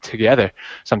you guys together?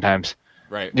 Sometimes,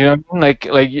 right? You know, what I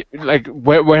mean? like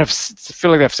where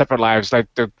feel like they have separate lives.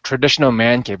 Like the traditional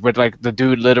man cave, where like the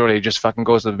dude literally just fucking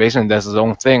goes to the basement and does his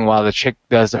own thing while the chick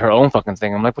does her own fucking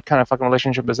thing. I'm like, what kind of fucking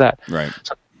relationship is that? Right.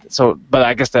 So, but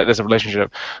I guess that is a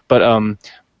relationship.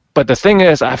 But the thing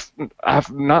is, I've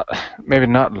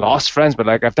not lost friends, but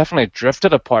like I've definitely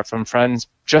drifted apart from friends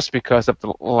just because of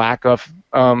the lack of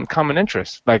common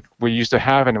interests like we used to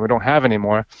have and we don't have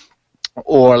anymore.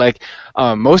 Or like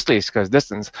mostly it's because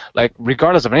distance. Like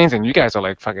regardless of anything, you guys are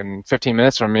like fucking 15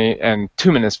 minutes from me and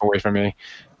 2 minutes away from me.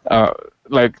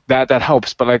 Like that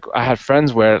helps. But like I had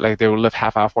friends where like they would live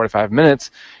half hour, 45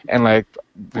 minutes, and like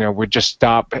we'd just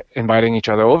stop inviting each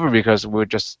other over because we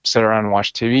would just sit around and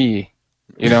watch TV.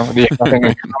 There's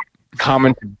nothing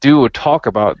common to do or talk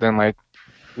about. Then, like,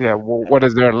 yeah, well, what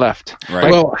is there left? Right.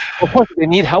 Like, well, of course, if they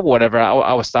need help, or whatever,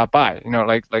 I will stop by.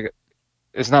 Like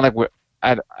it's not like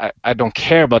I don't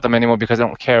care about them anymore because I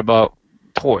don't care about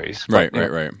toys. Right.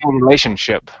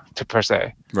 Relationship per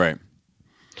se. Right.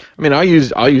 I mean, I'll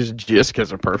use Jisk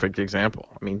as a perfect example.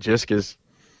 I mean,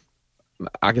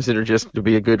 I consider Jisk to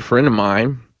be a good friend of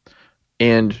mine,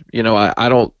 and I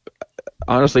don't.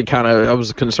 Honestly, I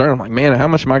was concerned. I'm like, man, how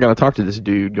much am I going to talk to this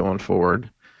dude going forward?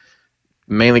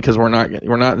 Mainly because we're not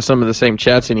in some of the same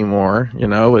chats anymore.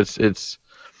 It's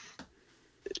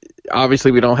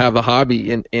obviously we don't have the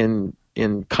hobby in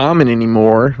common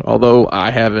anymore. Although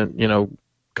I haven't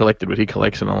collected what he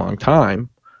collects in a long time.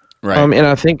 Right. And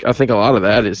I think a lot of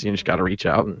that is you just got to reach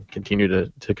out and continue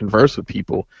to converse with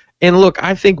people. And look,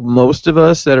 I think most of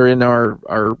us that are in our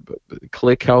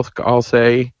clique health, I'll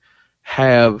say,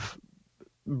 have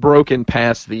broken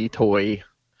past the toy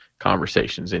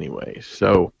conversations anyway.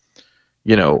 So,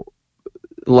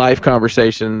 life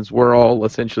conversations, we're all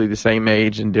essentially the same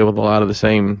age and deal with a lot of the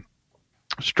same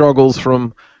struggles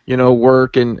from,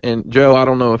 work. And Joe, I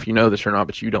don't know if you know this or not,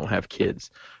 but you don't have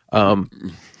kids.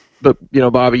 But,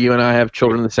 Bobby, you and I have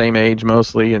children the same age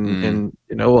mostly and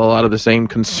a lot of the same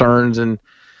concerns and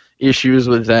issues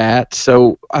with that.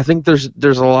 So I think there's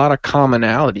a lot of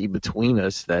commonality between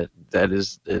us that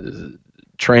is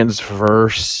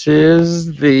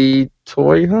transverses the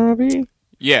toy hobby.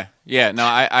 Yeah. No,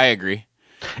 I agree.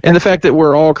 And the fact that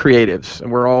we're all creatives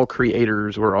and we're all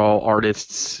creators, we're all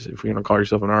artists, if you want to call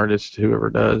yourself an artist,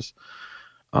 whoever does,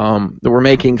 that we're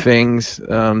making things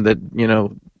that,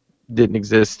 didn't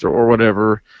exist or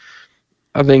whatever.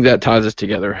 I think that ties us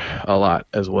together a lot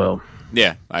as well.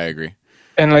 Yeah, I agree.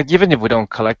 And like even if we don't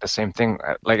collect the same thing,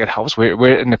 like it helps.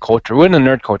 We're in the culture. We're in the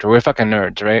nerd culture. We're fucking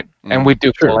nerds, right? And we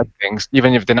do collect things,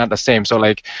 even if they're not the same. So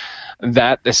like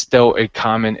that is still a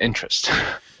common interest.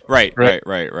 Right. Right.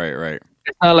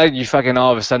 It's not like you fucking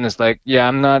all of a sudden it's like, yeah,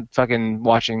 I'm not fucking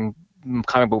watching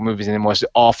comic book movies anymore. It's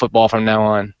all football from now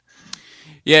on.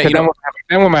 Yeah, then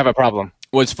we might have a problem.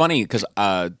 Well, it's funny because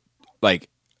like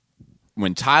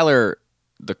when Tyler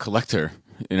the collector,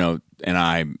 and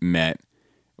I met.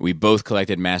 we both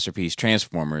collected Masterpiece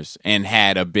Transformers and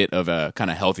had a bit of a kind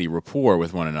of healthy rapport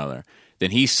with one another.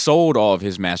 Then he sold all of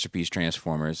his Masterpiece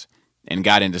Transformers and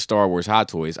got into Star Wars Hot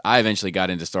Toys. I eventually got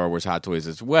into Star Wars Hot Toys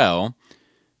as well.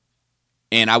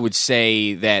 And I would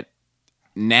say that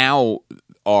now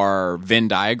our Venn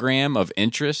diagram of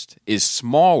interest is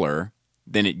smaller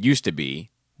than it used to be,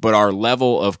 but our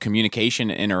level of communication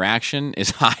and interaction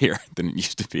is higher than it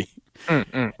used to be.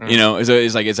 You know, so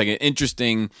it's like an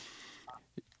interesting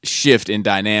shift in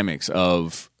dynamics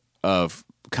of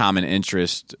common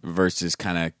interest versus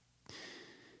kind of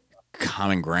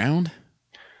common ground.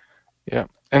 Yeah,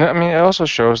 and I mean, it also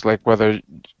shows like whether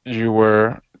you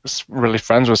were really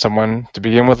friends with someone to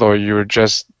begin with, or you were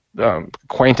just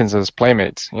acquaintances,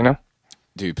 playmates. You know,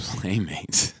 dude,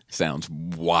 playmates sounds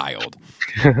wild.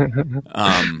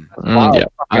 Yeah,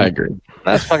 I agree.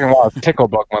 That's fucking wild.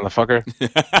 Ticklebuck, motherfucker.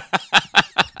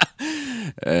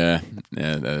 Yeah,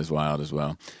 that is wild as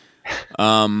well.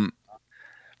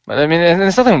 But I mean,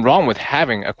 there's nothing wrong with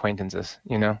having acquaintances.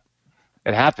 You know,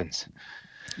 it happens.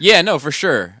 Yeah, no, for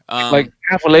sure. Like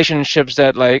have relationships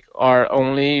that like are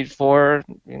only for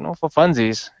for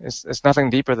funsies. It's nothing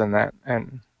deeper than that,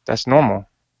 and that's normal.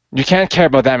 You can't care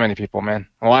about that many people, man.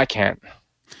 Well, I can't.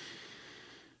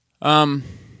 I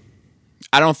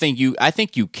don't think you. I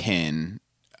think you can.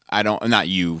 I don't. Not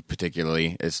you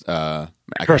particularly. It's A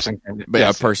person can. but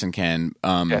Yes. a person can.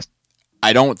 Yes.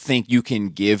 I don't think you can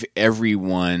give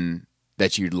everyone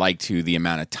that you'd like to the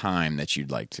amount of time that you'd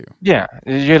like to. Yeah,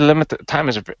 your limited time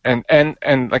is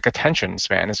and like attention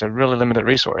span is a really limited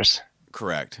resource.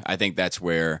 Correct. I think that's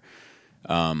where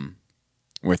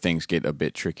things get a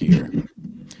bit trickier.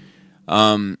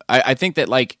 I think that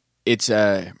like it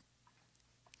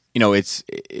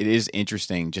is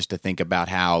interesting just to think about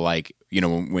how like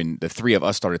when the three of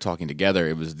us started talking together,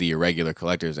 it was the irregular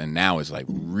collectors, and now it's like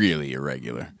really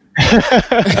irregular.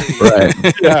 Right.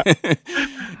 Yeah.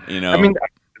 I I mean,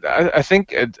 I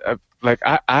think like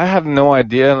I have no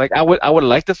idea. Like I would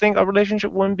like to think our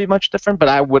relationship wouldn't be much different, but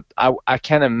I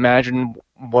can't imagine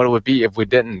what it would be if we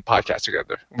didn't podcast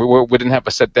together. We didn't have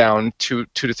a sit down 2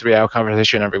 to 3 hour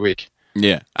conversation every week.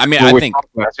 yeah. I mean, Where I we think talk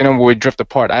less, when we drift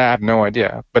apart. I have no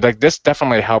idea, but like this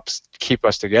definitely helps keep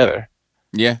us together.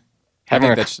 yeah.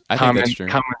 Having I a think common that's true.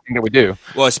 thing that we do.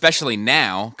 Well, especially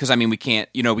now, because I mean, we can't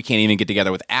even get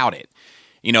together without it.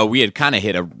 We had kind of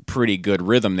hit a pretty good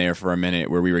rhythm there for a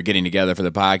minute where we were getting together for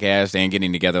the podcast and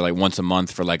getting together like once a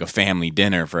month for like a family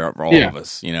dinner for all of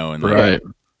us, and like, Right.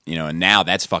 and now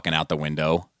that's fucking out the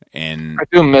window. And I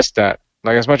do miss that.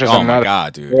 Like as much as oh I'm my not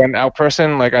god, dude, an out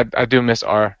person, like I do miss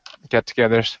our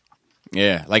get-togethers.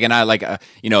 yeah, like and I like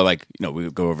we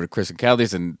would go over to Chris and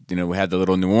Kelly's and we had the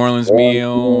little New Orleans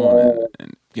meal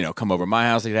and come over to my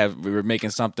house. We were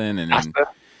making something and then,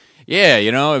 yeah,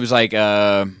 it was like.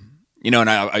 And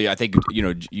I think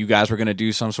you guys were gonna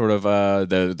do some sort of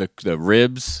the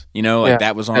ribs, like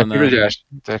that was on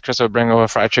the Chris would bring over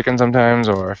fried chicken sometimes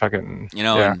or fucking and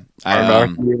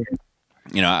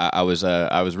I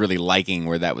was really liking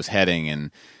where that was heading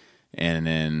and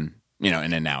then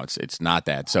and then now it's not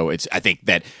that. So I think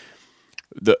that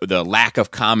the lack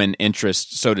of common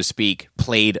interest, so to speak,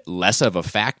 played less of a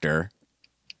factor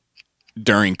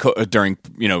during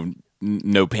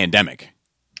no pandemic.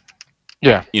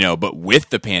 Yeah. But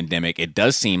with the pandemic, it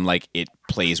does seem like it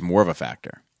plays more of a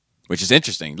factor, which is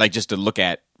interesting. Like just to look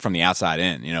at from the outside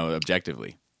in,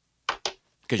 objectively,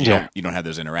 because you don't have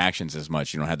those interactions as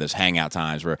much. You don't have those hangout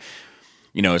times where,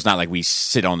 it's not like we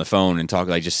sit on the phone and talk,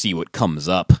 like just see what comes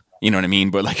up. You know what I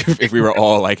mean? But like if we were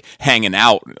all like hanging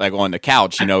out like on the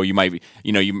couch, you might be,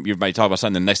 you might talk about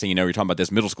something. The next thing you know, you're talking about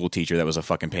this middle school teacher that was a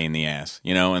fucking pain in the ass.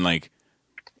 And like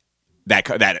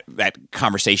that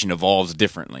conversation evolves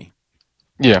differently.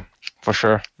 Yeah, for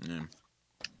sure. Yeah.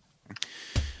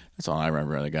 That's all I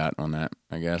really got on that,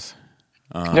 I guess.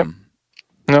 Yep.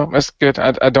 No, that's good.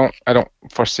 I don't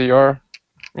foresee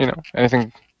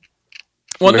anything.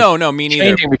 Well, no, me neither.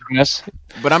 Changing between us.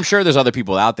 But I'm sure there's other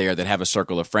people out there that have a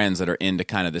circle of friends that are into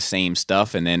kind of the same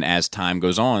stuff, and then as time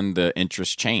goes on, the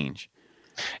interests change.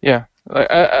 Yeah,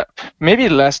 maybe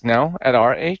less now at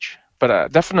our age,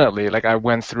 but definitely, like I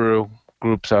went through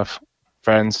groups of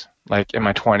friends like in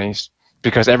my 20s.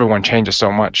 Because everyone changes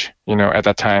so much, at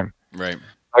that time. Right.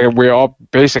 Like we're all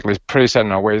basically pretty set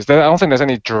in our ways. I don't think there's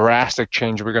any drastic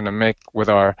change we're going to make with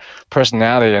our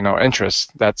personality and our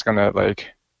interests that's going to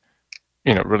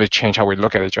really change how we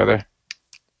look at each other.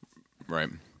 Right.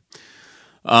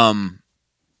 Yeah.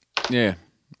 I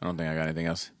don't think I got anything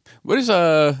else. What is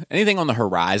anything on the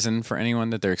horizon for anyone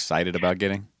that they're excited about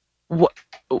getting? What?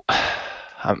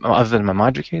 other than my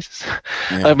Madre cases.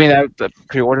 Yeah. I mean, I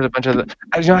pre-ordered a bunch of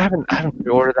I haven't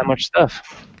pre-ordered that much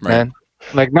stuff, Right. man.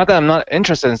 Like, not that I'm not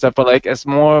interested in stuff, but like it's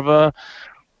more of a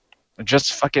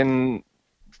just fucking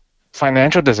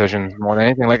financial decision more than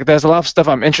anything. Like, there's a lot of stuff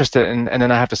I'm interested in, and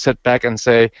then I have to sit back and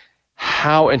say,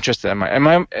 how interested am I? Am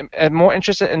I more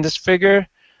interested in this figure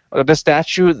or this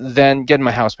statue than getting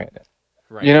my house painted?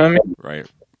 Right. You know what I mean? Right.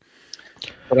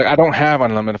 But like, I don't have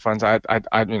unlimited funds. I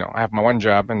have my one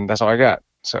job, and that's all I got.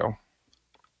 So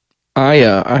I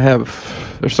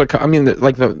have. There's like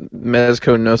the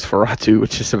Mezco Nosferatu,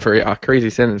 which is a very crazy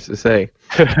sentence to say.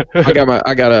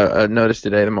 I got a notice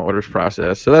today that my order's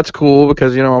processed, so that's cool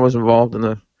because I was involved in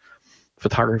the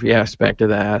photography aspect of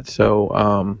that.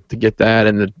 So to get that,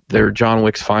 and their John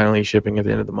Wick's finally shipping at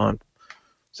the end of the month,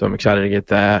 so I'm excited to get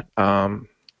that.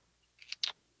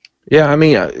 Yeah, I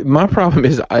mean, my problem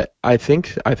is I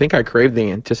think I crave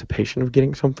the anticipation of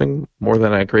getting something more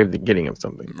than I crave the getting of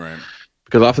something. Right.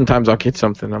 Because oftentimes I'll get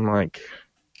something, I'm like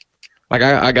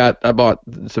I bought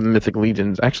some Mythic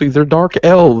Legions. Actually, they're Dark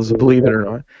Elves, believe it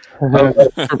or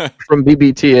not, from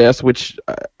BBTS, which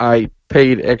I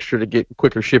paid extra to get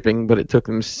quicker shipping, but it took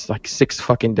them like 6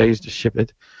 fucking days to ship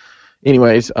it.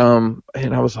 Anyways, and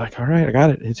I was like, all right, I got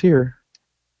it. It's here.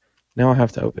 Now I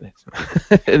have to open it.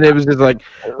 And it was just like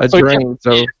a drain.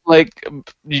 So like,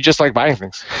 you just like buying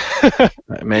things.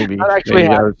 maybe Not actually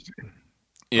I would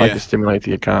Yeah. like to stimulate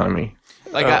the economy.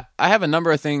 Like I have a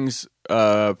number of things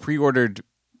pre-ordered,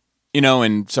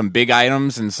 and some big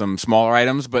items and some smaller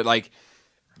items. But like,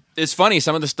 it's funny.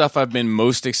 Some of the stuff I've been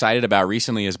most excited about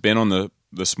recently has been on the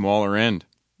smaller end.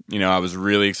 I was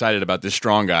really excited about this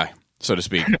strong guy, so to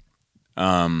speak.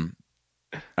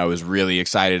 I was really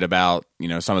excited about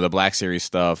some of the Black Series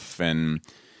stuff, and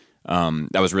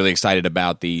I was really excited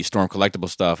about the Storm collectible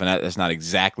stuff. And that's not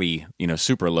exactly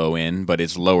super low end, but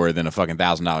it's lower than a fucking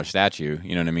 $1,000 statue.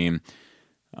 You know what I mean?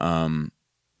 And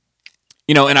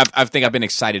I think I've been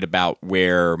excited about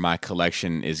where my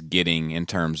collection is getting in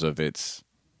terms of its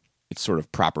sort of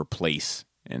proper place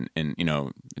and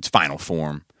its final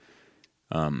form.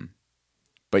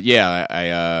 But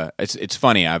yeah, it's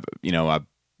funny.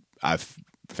 I've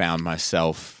found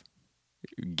myself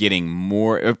getting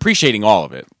more appreciating all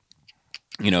of it,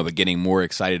 but getting more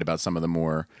excited about some of the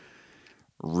more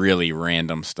really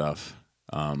random stuff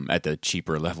at the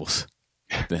cheaper levels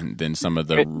than some of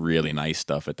the really nice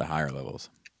stuff at the higher levels.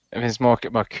 I mean, it's more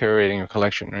about curating your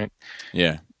collection, right?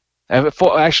 Yeah.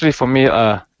 For me,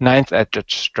 9th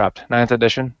just dropped 9th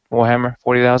edition Warhammer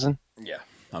 40,000. Yeah,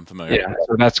 I'm familiar. Yeah,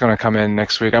 so that's gonna come in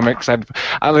next week. I'm excited.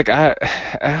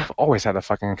 I've always had a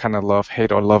fucking kind of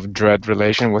love-hate or love-dread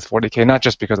relation with 40K, not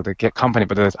just because of the company,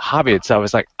 but the hobby itself.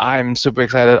 It's like, I'm super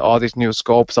excited. All these new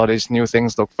scopes, all these new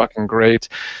things look fucking great.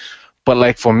 But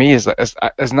like, for me,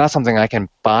 it's not something I can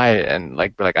buy and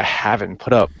like I haven't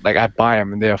put up. Like, I buy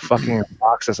them and they're fucking in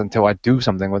boxes until I do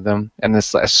something with them, and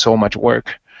it's so much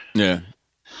work. Yeah.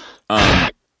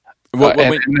 And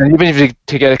even if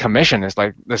to get a commission, it's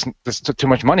like there's too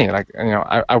much money. Like,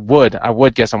 I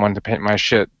would get someone to paint my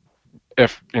shit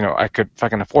if I could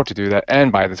fucking afford to do that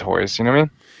and buy the toys. You know what I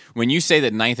mean? When you say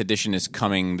that 9th edition is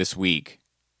coming this week,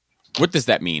 what does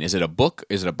that mean? Is it a book?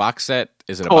 Is it a box set?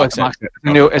 Is it a box set? Box set.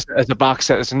 It's a box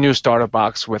set. It's a new starter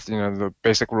box with the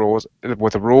basic rules,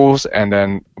 and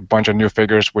then a bunch of new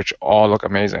figures, which all look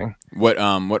amazing. What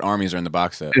armies are in the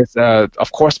box set? It's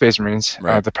of course Space Marines,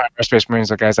 Right. the primary Space Marines,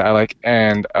 the guys that I like,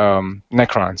 and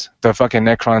Necrons. The fucking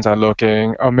Necrons are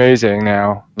looking amazing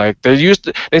now. Like, they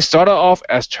started off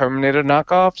as Terminator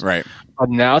knockoffs, Right. but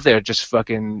now they're just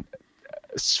fucking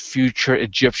future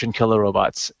Egyptian killer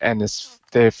robots, and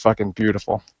they're fucking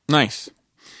beautiful. Nice.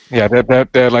 Yeah,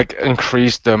 they're like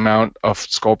increased the amount of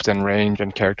scopes and range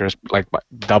and characters like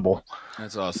double.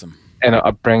 That's awesome. And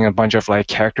bring a bunch of like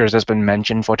characters that's been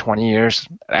mentioned for 20 years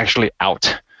actually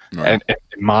out, Right. and in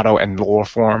motto and lore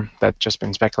form that's just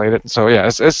been speculated. So yeah,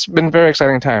 it's been a very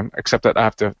exciting time. Except that I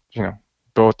have to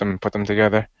build them, put them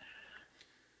together.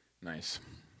 Nice.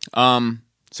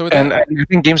 So with that, I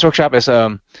think Games Workshop is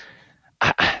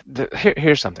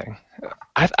here's something.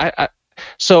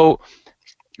 So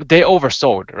they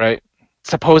oversold, right?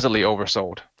 Supposedly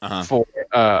oversold for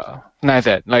 9th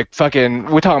ed. Like, fucking,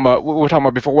 we were talking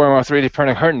about before Warhammer 3D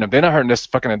printing hurting them. They're not hurting this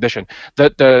fucking edition.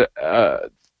 The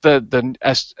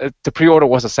pre-order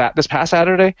was this past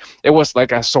Saturday. It was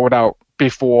like I sold out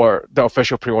before the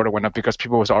official pre-order went up because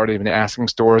people was already even asking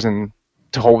stores and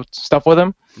to hold stuff with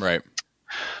them. right.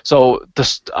 So the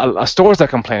stores are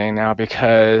complaining now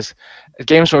because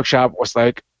Games Workshop was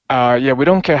like, Yeah, we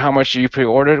don't care how much you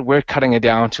pre-ordered. We're cutting it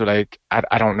down to like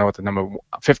I don't know what the number,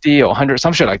 50 or 100,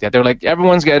 some shit like that. They're like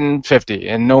everyone's getting 50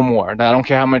 and no more. And I don't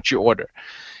care how much you order.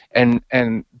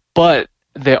 But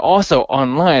they're also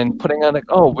online putting out like,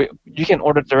 you can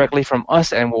order directly from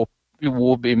us and we'll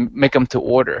make them to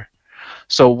order.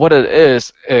 So what it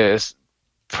is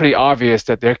pretty obvious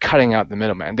that they're cutting out the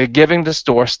middleman. They're giving the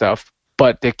store stuff,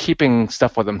 but they're keeping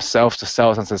stuff for themselves to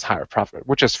sell since it's higher profit,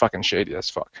 which is fucking shady as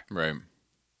fuck. Right.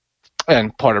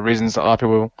 And part of the reasons a lot of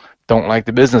people don't like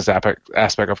the business aspect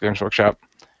of Games Workshop.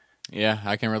 Yeah,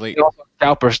 I can relate.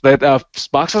 Scalpers,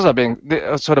 boxes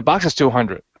are so the box is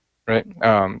 $200, right?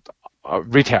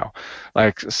 Retail,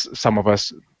 like some of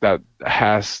us that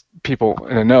has people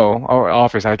in the know or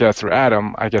office, I get through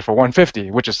Adam, I get for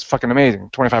 $150, which is fucking amazing,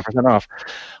 25% off.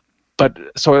 But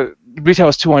so retail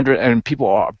is $200, and people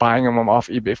are buying them off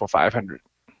eBay for $500.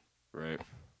 Right.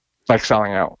 Like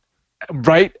selling out,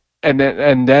 right? And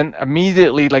then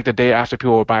immediately, like the day after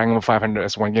people were buying them for $500,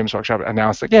 is when Games Workshop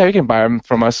announced, like, yeah, you can buy them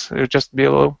from us. It'll just be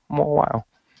a little more while.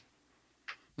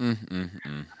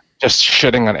 Just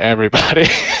shitting on everybody.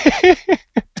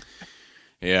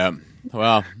 Yeah.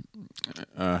 Well,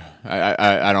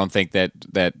 I don't think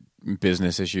that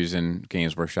business issues in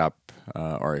Games Workshop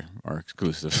are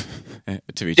exclusive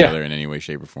to each other in any way,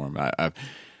 shape, or form. I've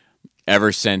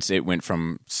ever since it went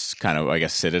from kind of, I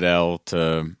guess, Citadel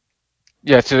to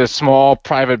the small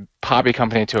private hobby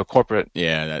company to a corporate.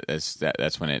 Yeah,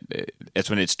 that's when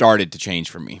it started to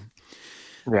change for me.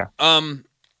 Yeah.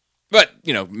 But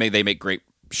they make great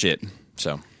shit.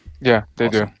 So yeah, they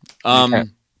awesome.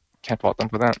 Do. Can't fault them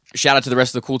for that. Shout out to the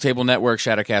rest of the Cool Table Network,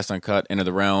 Shadowcast Uncut, Into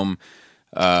the Realm,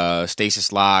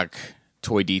 Stasis Lock,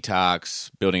 Toy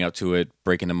Detox, Building Up to It,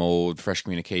 Breaking the Mold, Fresh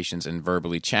Communications, and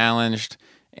Verbally Challenged.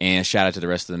 And shout out to the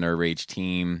rest of the Nerd Rage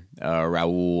team,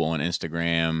 Raul on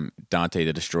Instagram, Dante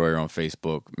the Destroyer on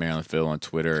Facebook, Maryland Phil on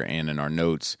Twitter, and in our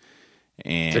notes.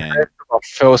 And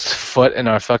Phil's foot in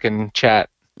our fucking chat.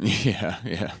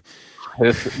 Yeah.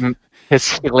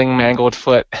 His healing mangled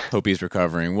foot. Hope he's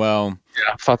recovering well.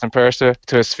 Yeah, thoughts and prayers to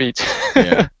his feet.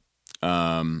 Yeah.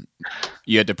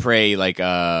 You had to pray like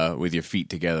with your feet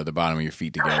together, the bottom of your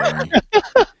feet together.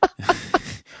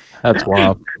 That's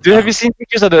wild. Have you seen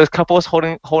pictures of the couples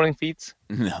holding feet?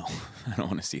 No, I don't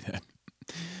want to see that.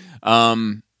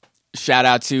 Shout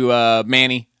out to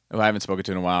Manny, who I haven't spoken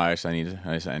to in a while. I need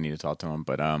to talk to him.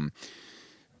 But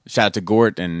shout out to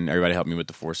Gort and everybody helped me with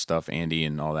the Force stuff, Andy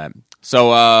and all that.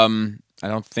 So I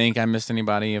don't think I missed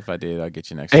anybody. If I did, I'll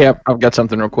get you next time. Hey, I've got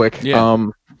something real quick. Yeah.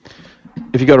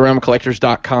 If you go to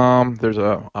realmcollectors.com,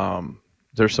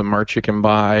 there's some merch you can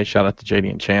buy. Shout out to JD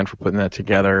and Chan for putting that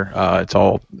together. It's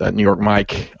all that New York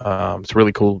Mike. It's a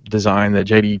really cool design that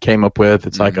JD came up with.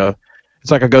 It's like a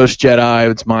Ghost Jedi.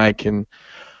 It's Mike, and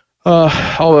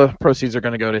all the proceeds are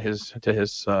going to go to his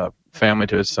family,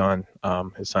 to his son.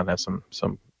 His son has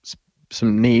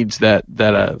some needs that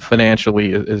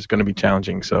financially is going to be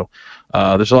challenging. So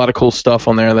there's a lot of cool stuff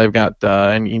on there. They've got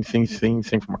anything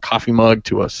from a coffee mug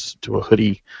to a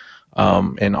hoodie.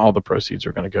 And all the proceeds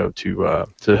are going to go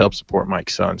to help support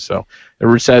Mike's son. So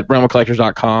it's at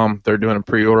realmcollectors.com. They're doing a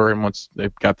pre-order, and once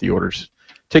they've got the orders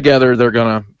together, they're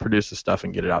going to produce the stuff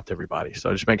and get it out to everybody.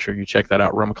 So just make sure you check that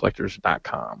out,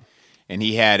 realmcollectors.com. And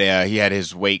he had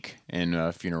his wake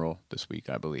and funeral this week,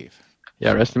 I believe.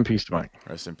 Yeah, rest in peace to Mike.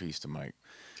 Rest in peace to Mike.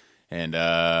 And then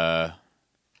I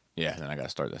got to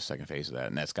start the second phase of that,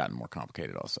 and that's gotten more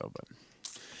complicated also. But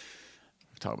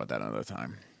we'll talk about that another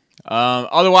time.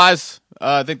 Otherwise,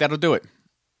 I think that'll do it.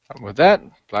 With that,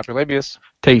 flap your labius.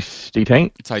 Tasty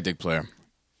taint. It's High Dig Player.